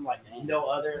eating like no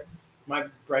other. My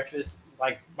breakfast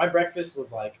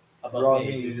was like a buffet. Raw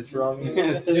meat, just raw meat.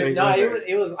 Dude, no,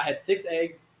 it was. I had 6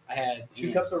 eggs. I had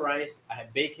 2 cups of rice. I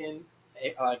had bacon,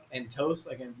 and toast.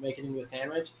 I can make it into a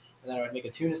sandwich, and then I would make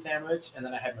a tuna sandwich, and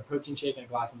then I had my protein shake and a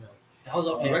glass of milk. That was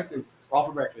all for breakfast. All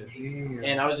for breakfast. Damn.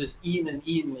 And I was just eating and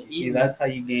eating and See, eating. that's how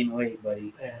you gain weight,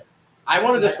 buddy. I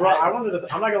wanted to throw. I'm not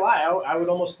gonna lie. I would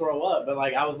almost throw up, but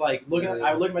like I was like looking.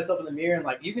 I would look at myself in the mirror and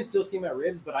like you can still see my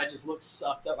ribs, but I just look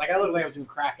sucked up. Like I look like I was doing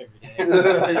crack every day.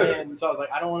 And so I was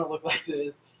like, I don't want to look like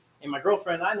this. And my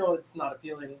girlfriend, I know it's not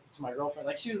appealing to my girlfriend.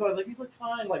 Like she was always like, "You look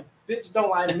fine." Like, bitch,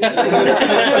 don't lie to me.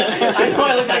 I know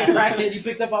I look like a crackhead you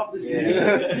picked up off the street.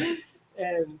 Yeah.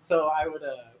 And so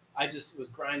I just was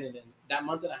grinding, and that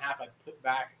month and a half I put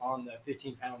back on the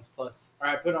 15 pounds plus, or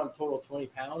I put on total 20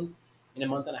 pounds in a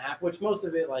month and a half, which most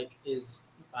of it like is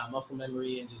muscle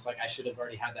memory and just like I should have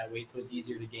already had that weight, so it's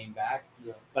easier to gain back.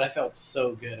 Yeah. But I felt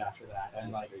so good after that,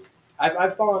 and like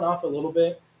I've fallen off a little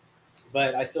bit,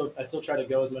 but I still try to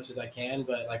go as much as I can.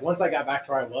 But like once I got back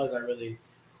to where I was, I really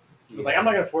was like I'm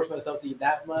not gonna force myself to eat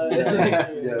that much.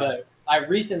 Yeah. But I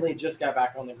recently just got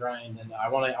back on the grind, and I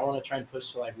want to try and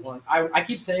push to like one. I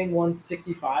keep saying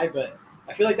 165, but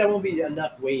I feel like that won't be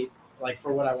enough weight like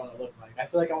for what I want to look like. I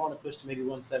feel like I want to push to maybe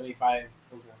 175,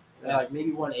 like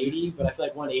maybe 180. But I feel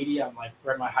like 180, I'm like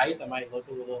for my height, I might look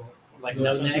a little like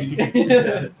no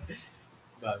neck.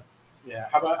 But yeah,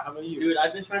 how about you, dude?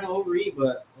 I've been trying to overeat,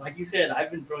 but like you said,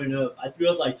 I've been throwing up. I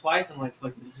threw up like twice. I'm like,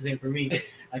 fuck, this isn't for me.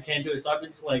 I can't do it. So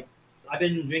I've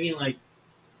been drinking like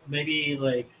maybe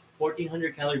like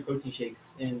 1,400 calorie protein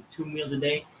shakes and 2 meals a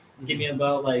day. Give me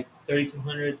about like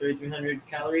 3,200, 3,300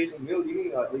 calories. 2 meals, you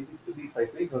need at least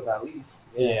like 3 meals at least.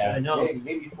 Yeah, I know.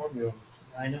 Maybe 4 meals.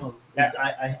 I know. Yeah.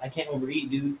 I can't overeat,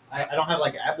 dude. I don't have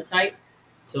like an appetite,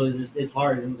 so it's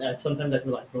hard. And sometimes I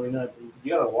feel like throwing up.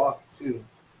 You gotta walk too.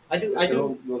 I do.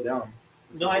 Go down.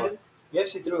 No, I do. You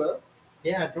actually threw up?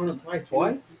 Yeah, I've thrown up twice.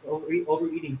 Twice?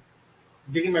 Overeating.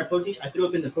 Drinking my protein, I threw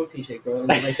up in the protein shake, bro.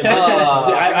 Like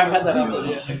I've had that happen.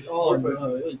 Yeah. Oh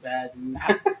no, it was bad, dude.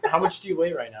 How much do you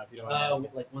weigh right now, if you don't mind?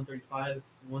 Like 135,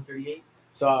 138.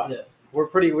 So yeah. we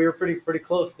were pretty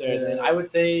close there. Yeah. Then I would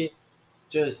say,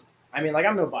 I'm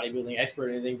no bodybuilding expert or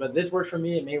anything, but this worked for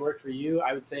me. It may work for you.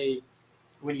 I would say,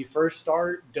 when you first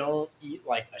start, don't eat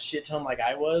like a shit ton like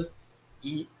I was.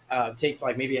 Take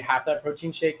like maybe half that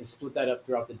protein shake and split that up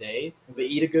throughout the day. But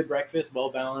eat a good breakfast, well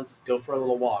balanced. Go for a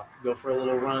little walk, go for a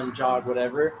little run, jog,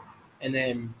 whatever. And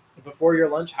then before your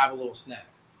lunch, have a little snack.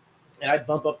 And I'd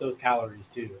bump up those calories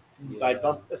too. Yeah. So I'd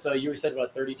bump. So you said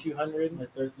about 3,200,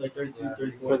 like 32,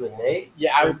 34 for the day.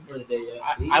 Yeah, I would for the day.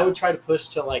 Yeah, I would try to push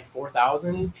to like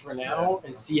 4,000 for now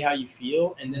and see how you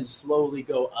feel, and then slowly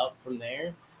go up from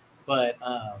there. But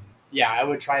yeah, I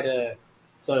would try to.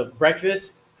 So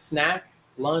breakfast, snack.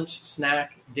 Lunch,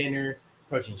 snack, dinner,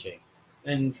 protein shake.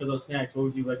 And for those snacks, what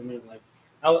would you recommend? Like,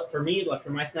 for me, like for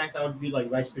my snacks, I would do like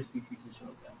Rice Krispie treats and shit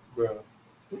like that. Bro.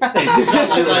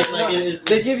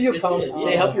 They give you a pump. Good.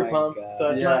 They help your pump, so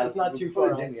it's not too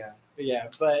far. Yeah.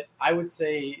 But I would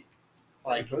say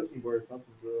like protein bar or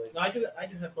something. Bro. No, I do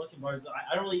have protein bars.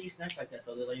 I don't really eat snacks like that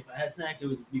though. Like if I had snacks, it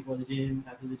was before the gym,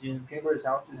 after the gym. Peanut butter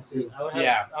sandwiches too. I would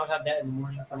have that in the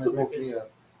morning for my breakfast.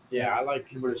 Yeah, I like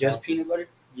just peanut butter.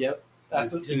 Yep.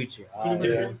 That's what peanut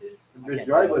butter sandwiches? It's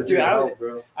dry, but dude,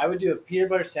 bro. I would do a peanut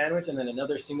butter sandwich and then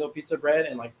another single piece of bread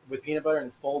and like with peanut butter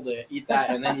and fold it, eat that,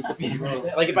 and then eat the peanut butter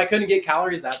sandwich. Like if I couldn't get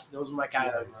calories, those were my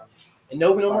calories. Yeah, and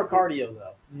no more cardio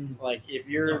though. Like if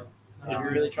you're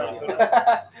really trying to go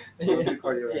down.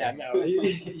 Cardio, yeah, no,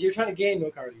 you're trying to gain, no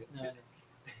cardio. No.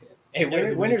 Hey,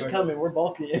 winter's coming. We're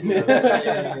bulking.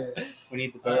 Yeah. We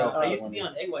need the barrel. I used to be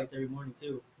on egg whites every morning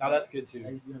too. Oh, that's good too. I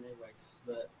used to be on egg whites,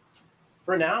 but.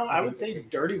 For now, I would say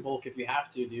dirty bulk if you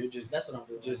have to, dude. That's what I'm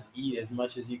doing. Just eat as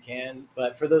much as you can.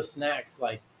 But for those snacks,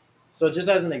 so just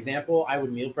as an example, I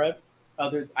would meal prep.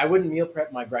 I wouldn't meal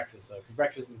prep my breakfast though, because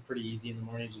breakfast is pretty easy in the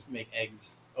morning. Just make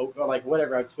eggs, or like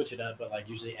whatever. I'd switch it up, but like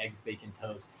usually eggs, bacon,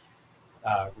 toast,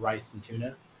 rice, and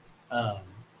tuna.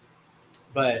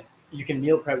 but you can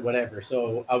meal prep whatever.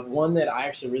 So one that I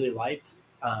actually really liked,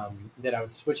 that I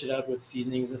would switch it up with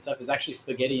seasonings and stuff, is actually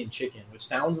spaghetti and chicken, which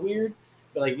sounds weird,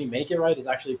 but like if you make it right, it's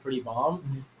actually pretty bomb.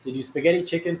 Mm-hmm. So you do spaghetti,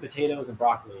 chicken, potatoes, and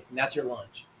broccoli, and that's your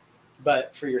lunch.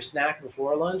 But for your snack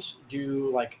before lunch,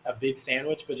 do like a big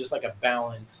sandwich, but just like a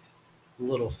balanced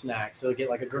little snack. So get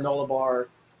like a granola bar,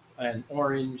 an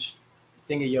orange,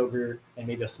 thing of yogurt, and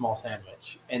maybe a small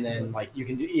sandwich. And then like you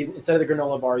can do, instead of the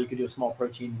granola bar, you could do a small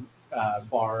protein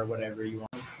bar or whatever you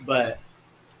want. But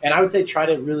and I would say try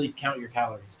to really count your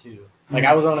calories too. Like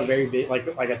I was on a very big, like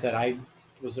I said, I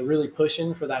was really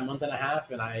pushing for that month and a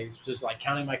half, and I just like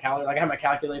counting my calories. Like I have my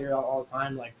calculator all the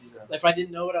time. Like if I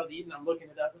didn't know what I was eating, I'm looking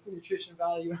it up. What's the nutrition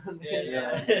value on this?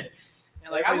 Yeah.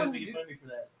 And like I wouldn't be do, funny for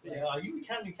that. Yeah. Like, are you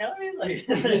counting calories?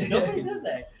 Like nobody does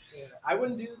that. yeah, I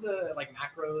wouldn't do the like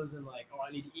macros and like, oh,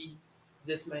 I need to eat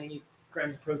this many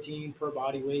grams of protein per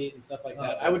body weight and stuff like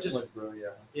that. I would just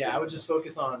I would just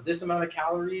focus on this amount of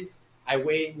calories. I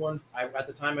weighed at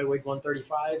the time I weighed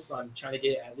 135, so I'm trying to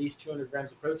get at least 200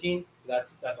 grams of protein.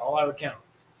 That's all I would count.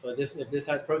 So if this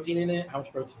has protein in it, how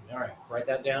much protein? All right, write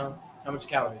that down. How much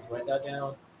calories? Write that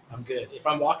down. I'm good. If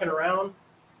I'm walking around,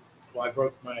 well, I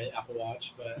broke my Apple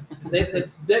Watch, but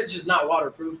they're just not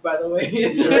waterproof, by the way.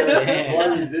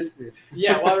 Water resistant.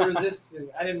 Yeah, water resistant.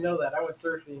 I didn't know that. I went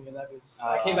surfing, and that was.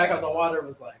 I came back out the water and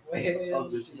was like, wait. Oh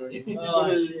shit! It's all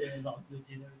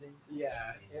glitchy and everything.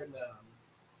 Yeah, and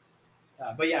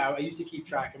but yeah, I used to keep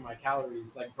track of my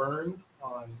calories, like burned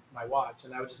on my watch,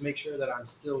 and I would just make sure that I'm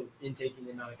still intaking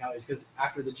the amount of calories, because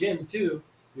after the gym too,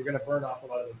 you're gonna burn off a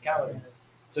lot of those calories.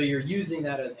 So you're using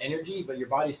that as energy, but your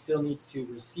body still needs to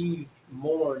receive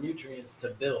more nutrients to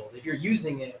build. If you're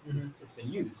using it, it's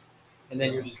been used, and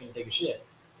then you're just gonna take a shit.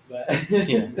 But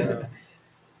Yeah,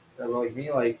 like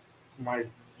me, like my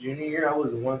junior year, I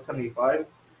was 175.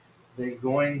 Then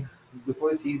going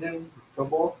before the season,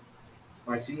 football.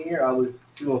 My senior year, I was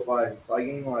 205. So I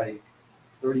gained like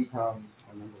 30 pounds.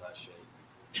 I remember that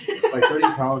shit. Like 30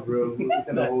 pounds, bro.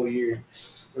 Within the whole year.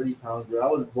 30 pounds, bro.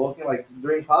 I was bulking. Like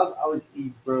during college, I would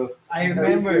eat, bro. I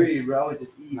remember. Bro, I would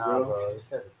just eat, Nah, bro. This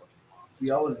guy's a fucking monster.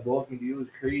 See, I was bulking, dude. It was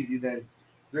crazy. Then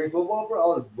during football, bro,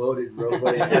 I was bloated, bro.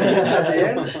 But at the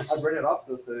end, I burned it off,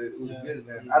 though, so it was good. And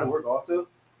then I had to work also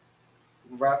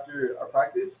right after our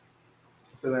practice.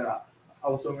 So then I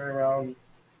was swimming around,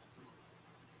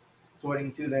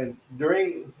 sweating too. Then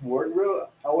during work, bro,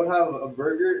 I would have a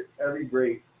burger every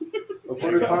break. A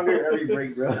quarter pounder every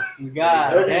break, bro.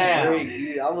 God Every damn. break,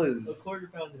 dude. I was, A quarter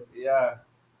pounder. yeah.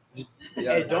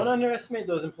 hey, don't underestimate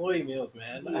those employee meals,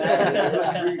 man. It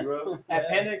was free, bro. At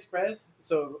Panda Express,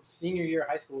 so senior year of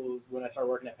high school is when I started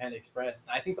working at Panda Express.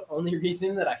 And I think the only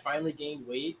reason that I finally gained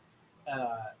weight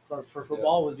for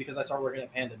football was because I started working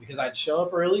at Panda. Because I'd show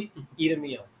up early, eat a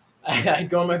meal. I'd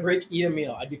go on my break, eat a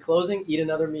meal. I'd be closing, eat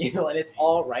another meal, and it's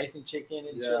all rice and chicken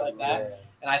and shit like that.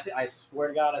 And I swear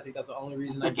to God, I think that's the only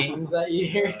reason I gained that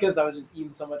year, because I was just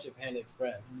eating so much at Panda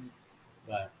Express.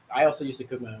 But I also used to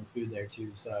cook my own food there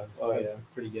too, so it was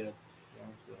pretty good.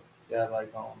 Yeah,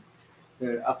 like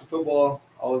then after football,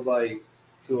 I was like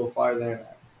 205. Then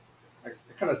I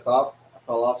kind of stopped. I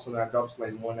fell off, so then I dropped to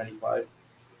like 195.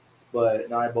 But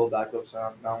now I bowled back up,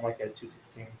 so now I'm like at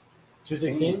 216.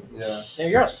 216? Yeah. Yeah,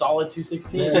 you're a solid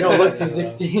 216. You don't look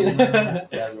 216.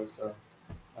 Yeah, bro, so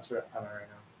that's where I'm at right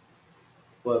now.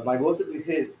 But my goal is to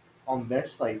hit on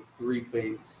bench like 3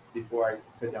 plates before I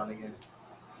put down again.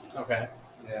 Okay.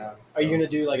 Yeah. Are you gonna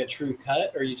do like a true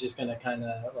cut, or are you just gonna kind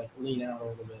of like lean out a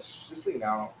little bit? just lean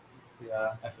out?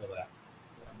 Yeah. I feel that.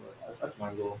 But that's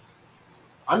my goal.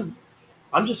 I'm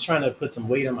just trying to put some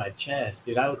weight on my chest,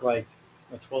 dude. I look like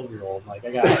a 12-year-old. Like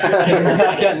I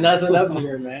got nothing up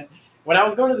here, man. When I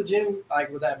was going to the gym,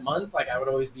 like with that month, like I would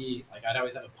always be like I'd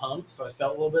always have a pump, so I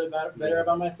felt a little bit better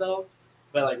about myself.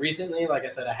 But like recently, like I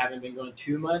said, I haven't been going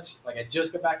too much. Like I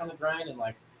just got back on the grind, and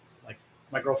like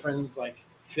my girlfriend's like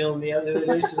filling me up the other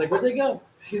day. She's like, "Where'd they go?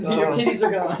 Your titties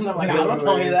are gone." And I'm like, "Oh, don't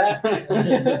tell me that."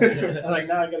 I'm like,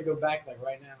 "Now I gotta go back like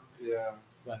right now." Yeah.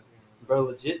 But Bro,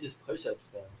 legit just push-ups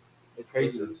though. It's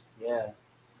crazy. Push-ups. Yeah.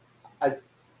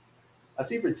 I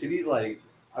see for titties, like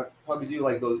I probably do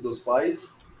like those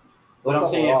flies. But I'm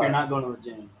Those saying help a if you're lot. not going to the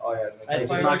gym. Oh yeah. I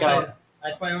just knock out.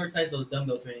 prioritize those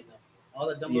dumbbell training though. All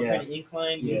the dumbbell Yeah. training,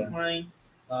 incline, Yeah.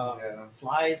 Yeah.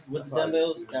 flies with That's the all I do,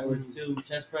 dumbbells. too. That works too.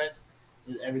 Chest press,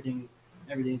 everything's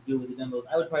good with the dumbbells.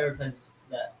 I would prioritize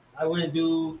that. I wouldn't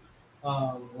do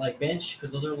like bench,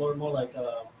 because those are more like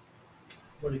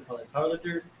what do you call it?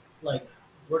 Powerlifter like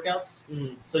workouts.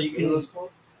 So you What are those can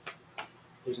called?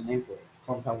 There's a name for it.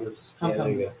 Compound lifts. Yeah, there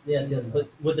compound. you go. Yes. But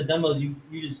with the dumbbells,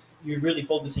 you're really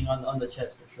focusing on the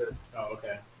chest for sure. oh,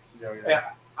 okay. Yeah. Yeah,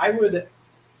 I would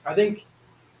I think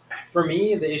for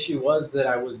me, the issue was that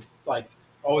I was like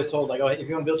always told like, oh, if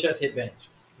you want to build chest, hit bench,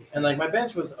 and like my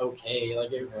bench was okay.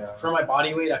 Like for my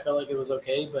body weight, I felt like it was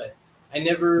okay, but I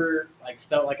never like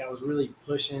felt like I was really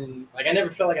pushing. Like I never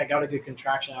felt like I got a good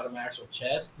contraction out of my actual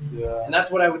chest, and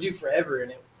that's what I would do forever.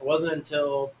 And it wasn't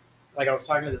until like I was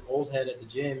talking to this old head at the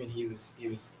gym, and he was.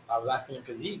 I was asking him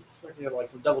because he fucking had like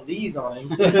some double D's on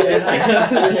him.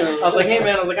 I was like, hey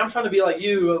man, I was like, I'm trying to be like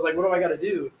you. I was like, what do I got to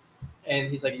do?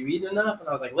 And he's like, you eating enough? And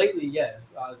I was like, lately,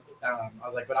 yes. I was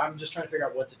like, but I'm just trying to figure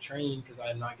out what to train because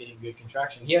I'm not getting good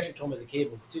contraction. He actually told me the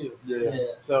cables too. Yeah.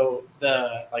 So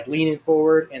the like leaning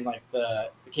forward and like the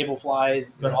cable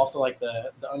flies, but also like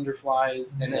the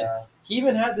underflies. And then he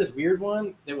even had this weird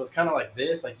one that was kind of like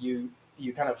this, like you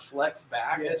kind of flex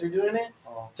back as you're doing it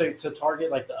to target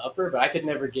like the upper, but I could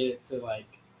never get it to like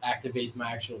activate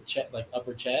my actual chest, like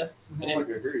upper chest. It's like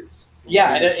it hurts.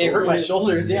 Yeah, it hurt my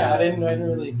shoulders. Yeah, I didn't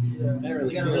really.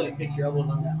 You gotta really fix your elbows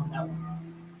on that one.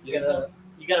 You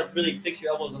gotta really fix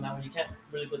your elbows on that one. You can't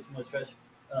really put too much stress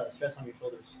on your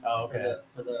shoulders. Oh, okay.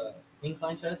 For the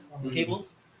incline chest on the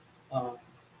cables. But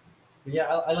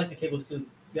yeah, I like the cables too.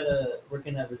 You gotta work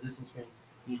in that resistance training.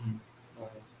 Mm-hmm.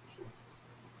 Sure.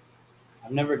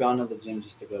 I've never gone to the gym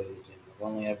just to go to the gym. I've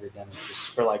only ever done it just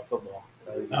for like football.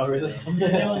 Oh, really? Come to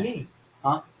the gym with me.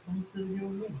 Huh? Come to the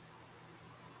gym with me.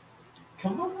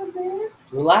 Come on, man.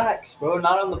 Relax, bro.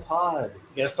 Not on the pod. You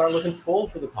gotta start looking swole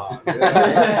for the pod.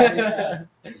 Yeah.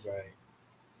 That's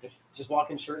right. Just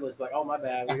walking shirtless, like, oh my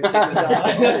bad, we're gonna take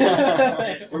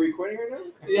this out. We're recording right now?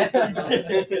 Yeah. Yeah,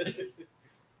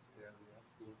 that's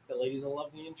cool. The ladies will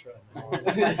love the intro.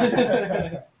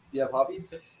 Do you have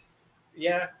hobbies?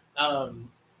 Yeah.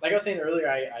 Like I was saying earlier,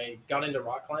 I got into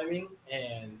rock climbing,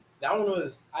 and that one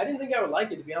was, I didn't think I would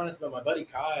like it, to be honest, but my buddy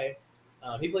Kai,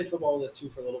 he played football with us too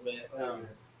for a little bit.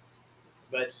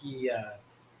 But he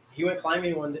went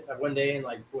climbing one day and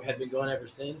like had been going ever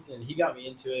since, and he got me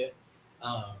into it.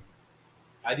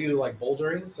 I do like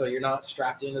bouldering, so you're not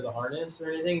strapped into the harness or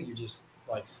anything. You just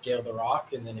like scale the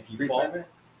rock, and then if you Free fall, climb it?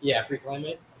 yeah, free climb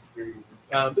it. That's scary.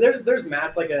 But there's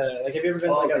mats like have you ever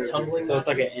been like a tumbling? So it's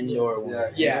like an indoor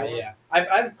one. Yeah.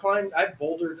 I've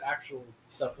bouldered actual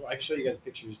stuff. I can show you guys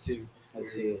pictures too.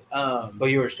 Let's see it. But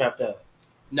you were strapped up.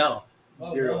 No,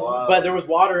 You're wild. but there was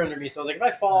water under me, so I was like, if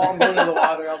I fall, I'm going to the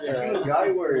water. I'll be I think alright. this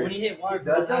guy where When you hit water, he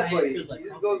does that, high, but it he feels like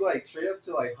just goes like straight up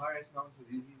to like highest mountains.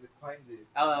 He just climbs it.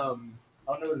 I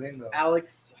don't know his name though.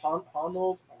 Alex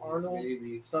Arnold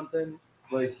Maybe. something.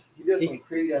 But he does some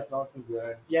crazy ass mountains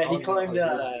there. Yeah, I he don't know climbed. how he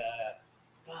does it.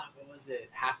 What was it?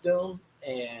 Half Dome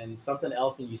and something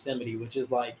else in Yosemite, which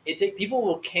is like people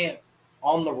will camp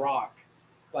on the rock.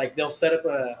 Like they'll set up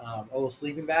a little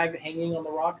sleeping bag hanging on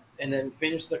the rock and then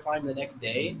finish the climb the next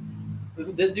day.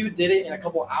 This dude did it in a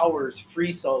couple hours,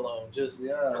 free solo, just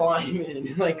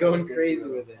climbing, like going crazy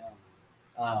with it.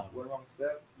 One wrong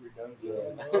step, you're done.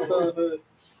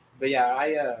 But yeah,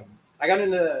 I got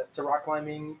into rock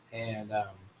climbing, and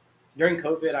during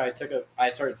COVID, I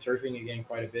started surfing again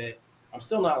quite a bit. I'm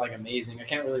still not like amazing. I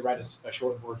can't really ride a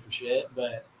short board for shit,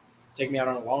 but take me out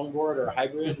on a longboard or a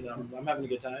hybrid, and I'm having a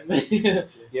good time. You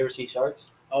ever see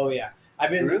sharks? Oh yeah,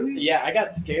 Really? Yeah, I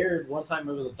got scared one time.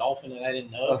 It was a dolphin, and I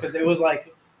didn't know because it was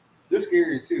like. They're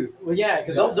scarier too. Well, yeah,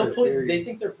 because Dolphins they'll are pull. scary. They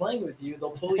think they're playing with you.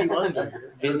 They'll pull you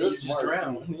under, They're and you this just smart,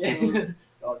 drown. too. Yeah,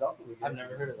 Oh, dolphins are I've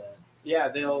never heard of that. yeah,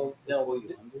 they'll Pull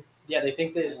you under? yeah, they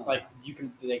think that like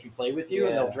they can play with you,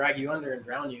 and Yeah. they'll drag you under and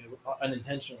drown you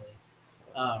unintentionally.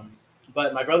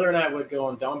 But my brother and I would go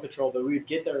on dawn patrol, but we would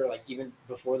get there like even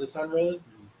before the sun rose.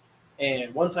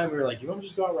 And one time we were like, "Do you want to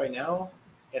just go out right now?"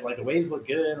 And like the waves look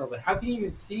good, and I was like, "How can you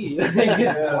even see? Like,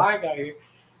 it's black out here."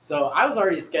 So I was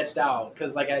already sketched out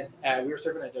because like we were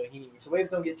surfing at Doheny, which the waves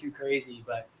don't get too crazy,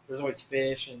 but there's always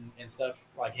fish and stuff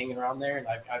like hanging around there. And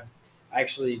I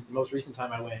actually the most recent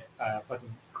time I went,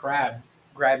 fucking crab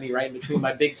grabbed me right in between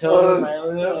my big toe and my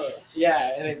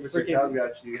yeah, and it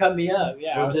freaking cut me up.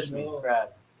 Yeah, What I was was this just mean? Crab.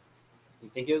 You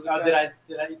think it was a Oh, crab?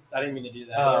 did I didn't mean to do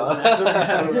that. Oh. It was an actual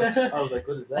crab. I was like,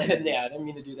 what is that? Yeah, I didn't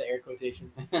mean to do the air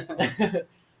quotation.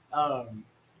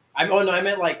 I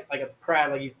meant like a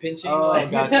crab, like he's pinching. Oh,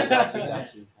 like, got you.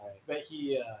 All right.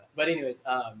 But anyways,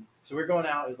 so we're going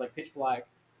out. It was like pitch black.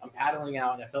 I'm paddling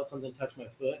out, and I felt something touch my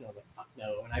foot, and I was like, "Fuck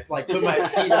no!" And I like put my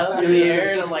feet up in the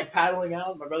air, and I'm like paddling out.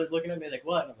 And my brother's looking at me like,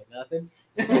 "What?" And I was like, "Nothing."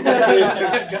 I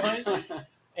kept going,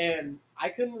 and you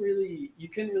couldn't really.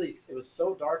 It was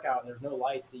so dark out, and there's no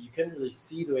lights that you couldn't really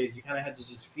see the waves. You kind of had to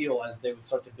just feel as they would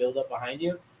start to build up behind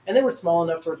you, and they were small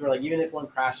enough towards where like even if one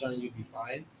crashed on you, you'd be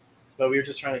fine. But we were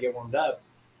just trying to get warmed up.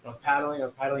 And I was paddling,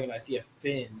 and I see a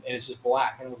fin, and it's just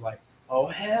black, and I was like, "Oh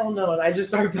hell no!" And I just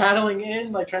started paddling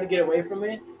in, like trying to get away from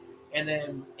it. and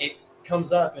then it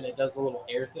comes up and it does the little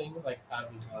air thing, like out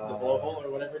of the blowhole or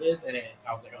whatever it is, and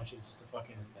I was like, oh shit, it's just a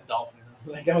fucking dolphin.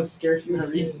 I was scared for no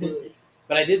reason.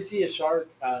 But I did see a shark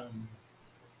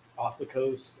off the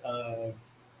coast of,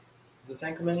 is it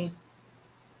San Clemente?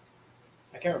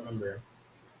 I can't remember. It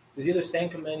was either San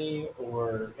Clemente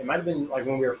or it might have been like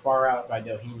when we were far out by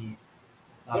Doheny.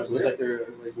 That's Just weird. They're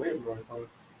like way more fun.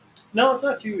 no, it's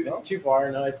not too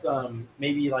far. No, it's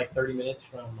maybe like 30 minutes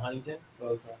from Huntington,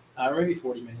 Okay. or maybe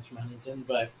 40 minutes from Huntington.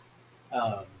 But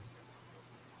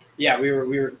yeah, we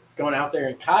were going out there,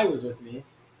 and Kai was with me,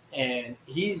 and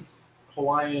he's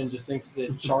Hawaiian and just thinks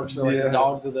that sharks are like the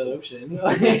dogs of the ocean.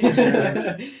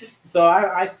 So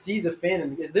I see the fin,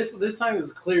 and this time it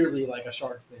was clearly like a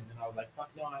shark fin, and I was like, "Fuck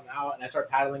no, I'm out!" And I start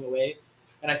paddling away,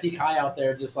 and I see Kai out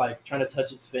there just like trying to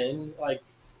touch its fin. Like,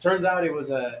 turns out it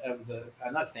was a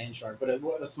not a sand shark, but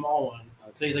a small one.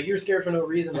 So he's like, "You're scared for no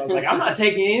reason." But I was like, "I'm not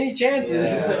taking any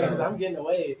chances. I'm getting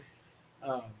away."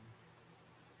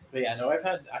 But yeah, no, I've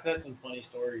had some funny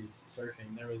stories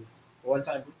surfing. There was one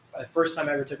time, the first time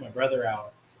I ever took my brother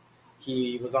out,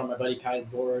 he was on my buddy Kai's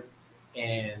board,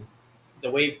 and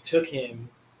the wave took him,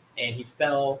 and he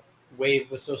fell. Wave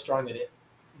was so strong that it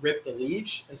ripped the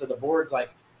leech, and so the board's like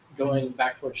going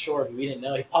back towards shore, but we didn't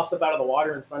know. He pops up out of the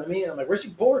water in front of me, and I'm like, "Where's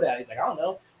your board at?" He's like, "I don't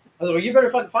know." I was like, "Well, you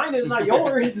better fucking find it. It's not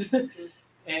yours."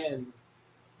 And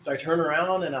so I turn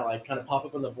around, and I like kind of pop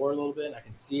up on the board a little bit, and I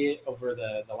can see it over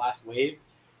the last wave.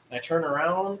 And I turn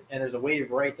around, and there's a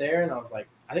wave right there, and I was like,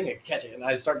 I think I can catch it. And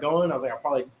I start going. I was like, I'll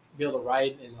probably be able to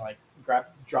ride and like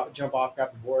jump off,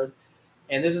 grab the board.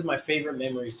 And this is my favorite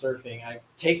memory surfing. I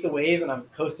take the wave, and I'm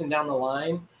coasting down the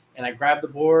line, and I grab the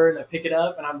board, and I pick it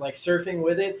up, and I'm like surfing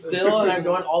with it still, and I'm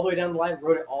going all the way down the line,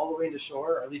 rode it all the way into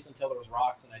shore, or at least until there was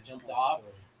rocks, and I jumped off.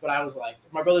 Cool. But I was like,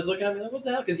 my brother's looking at me like, what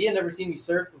the hell? Because he had never seen me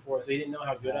surf before, so he didn't know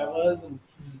how good I was. And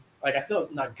like, I still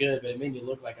not good, but it made me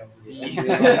look like I was a beast.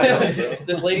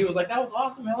 This lady was like, "That was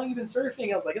awesome. How long you been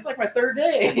surfing?" I was like, "It's like my third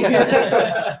day."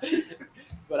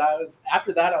 But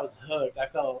after that, I was hooked. I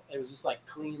felt it was just like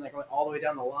clean, like I went all the way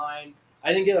down the line. I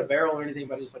didn't get a barrel or anything,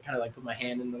 but I just like kind of like put my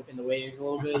hand in the wave a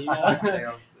little bit. You know?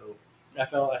 I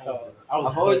felt. I was.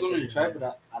 I've always hooked. wanted to try,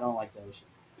 but I don't like the ocean.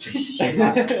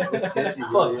 It's sketchy,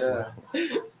 bro.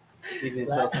 Yeah. He's gonna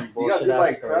tell some You got bullshit good ass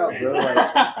like story. crowd, bro. Like,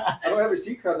 I don't ever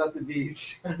see crowds at the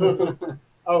beach.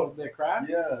 Oh, the crab.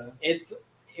 Yeah.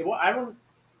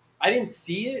 I didn't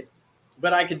see it,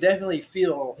 but I could definitely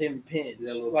feel him pinch,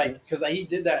 Yeah, a little like because he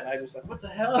did that, and I was like, "What the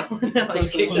hell?" And I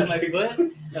like kicked at my foot,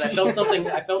 and I felt something.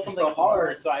 I felt something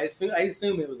hard, so I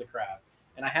assume it was a crab,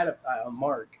 and I had a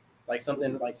mark, like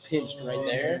something like pinched right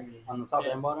there. On the top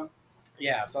and bottom.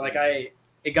 Yeah, so like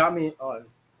it got me. Oh, it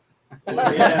was.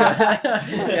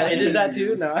 Yeah, it did that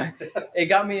too. No, it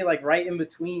got me like right in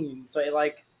between, so it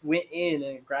like went in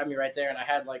and it grabbed me right there, and I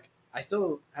had like I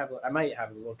still have I might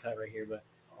have a little cut right here, but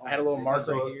I had a little mark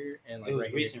right here and like It was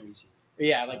right recent. here.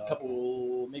 Yeah, like a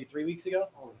couple maybe 3 weeks ago.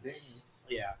 Oh, dang.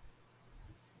 Yeah,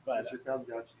 but Mr. Crowd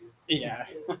got you. yeah.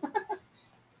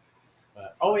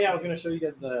 But, oh yeah, I was gonna show you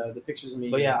guys the pictures of me.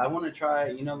 But yeah, I want to try.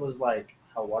 You know those like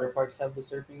how water parks have the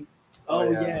surfing. Oh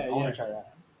yeah. yeah, I want to try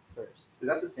that first. Is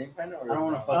that the same kind of? I don't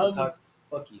want to fucking talk.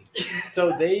 Fuck you.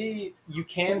 So you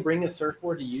can bring a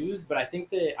surfboard to use, but I think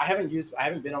that I haven't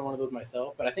been on one of those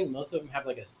myself, but I think most of them have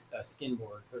like a skin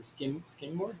board or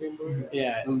skimboard.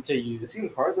 Yeah, to It use.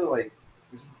 seems hard though, like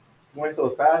just going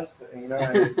so fast, and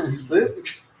and you slip.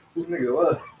 Nigga,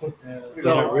 what?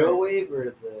 So the real wave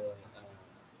or the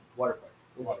water park?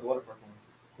 The water park one.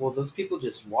 Well, those people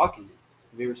just walking.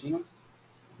 Have you ever seen them?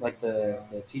 Like the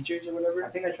teachers or I whatever.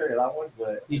 think I tried it out once,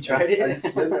 but You tried it? I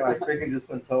just slipped and I freaking just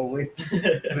went tumbling. But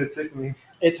it took me.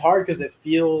 It's hard because it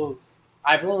feels.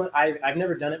 I've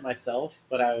never done it myself,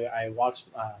 but I watched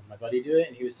my buddy do it,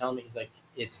 and he was telling me he's like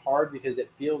it's hard because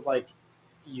it feels like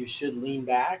you should lean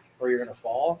back or you're gonna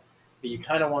fall, but you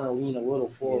kind of want to lean a little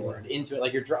forward into it.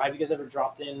 Like have you guys ever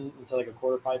dropped into like a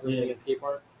quarter pipe or anything at a skate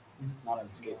park? Not on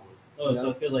the skateboard. Oh,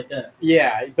 so it feels like that.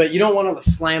 Yeah, but you don't want to like,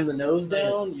 slam the nose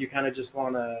down. You kind of just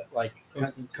want to like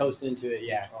coast into it.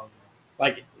 Yeah,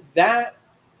 like that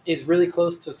is really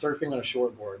close to surfing on a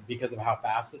shortboard because of how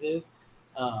fast it is.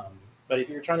 But if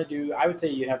you're trying to do, I would say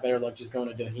you'd have better luck just going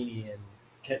to Doheny and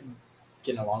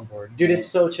getting a longboard. Dude, it's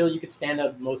so chill. You could stand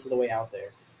up most of the way out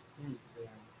there. You're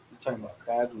talking about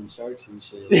crabs and sharks and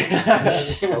shit.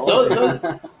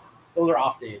 those are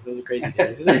off days. Those are crazy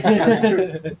days.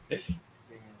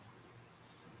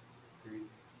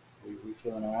 We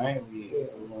feeling all right? We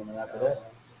want to wrap it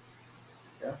up?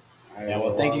 Yeah. All right, Yeah,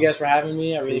 well, thank you guys for having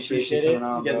me. I really appreciate you it. coming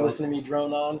on, You guys bro. listen to me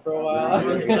drone on for a Yeah, while.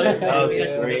 man. That was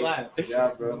Yeah, great.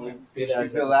 Yeah, bro. Good Good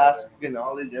episode. laughs, good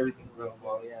knowledge, everything, bro.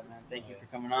 Well, yeah, man. Thank you for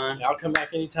coming on. I'll come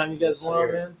back anytime you guys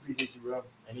want, man. Appreciate you, bro. You're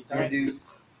Anytime. gonna do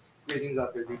great things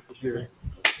out there, dude, for sure.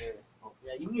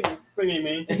 Yeah, you can bring it,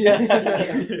 man.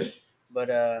 Yeah. But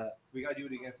We gotta do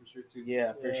it again for sure too.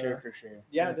 yeah, for Yeah. sure.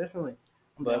 Yeah, definitely.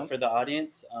 I'm But down. for the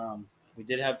audience, we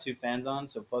did have 2 fans on,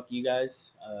 so fuck you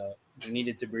guys. We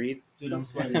needed to breathe. Dude, I'm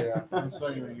sweating. Yeah. I'm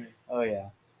sweating right here. Oh yeah.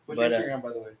 What's But, your Instagram, by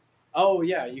the way? Oh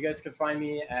yeah, you guys can find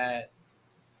me at.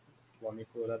 Let me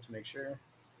pull it up to make sure.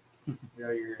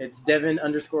 Yeah, It's Devin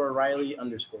 _ Riley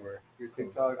 _ your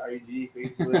TikTok, IG,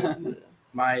 Facebook.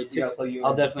 My You gotta tell you.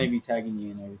 I'll definitely be tagging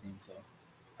you and everything. So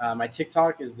my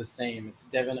TikTok is the same. It's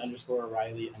Devin _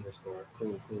 Riley _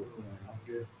 cool.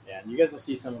 Good. Yeah, and you guys will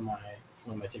see some of my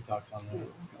TikToks on there.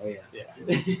 Oh yeah. Yeah.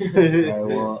 All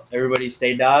right. Well, everybody,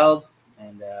 stay dialed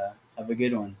and have a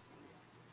good one.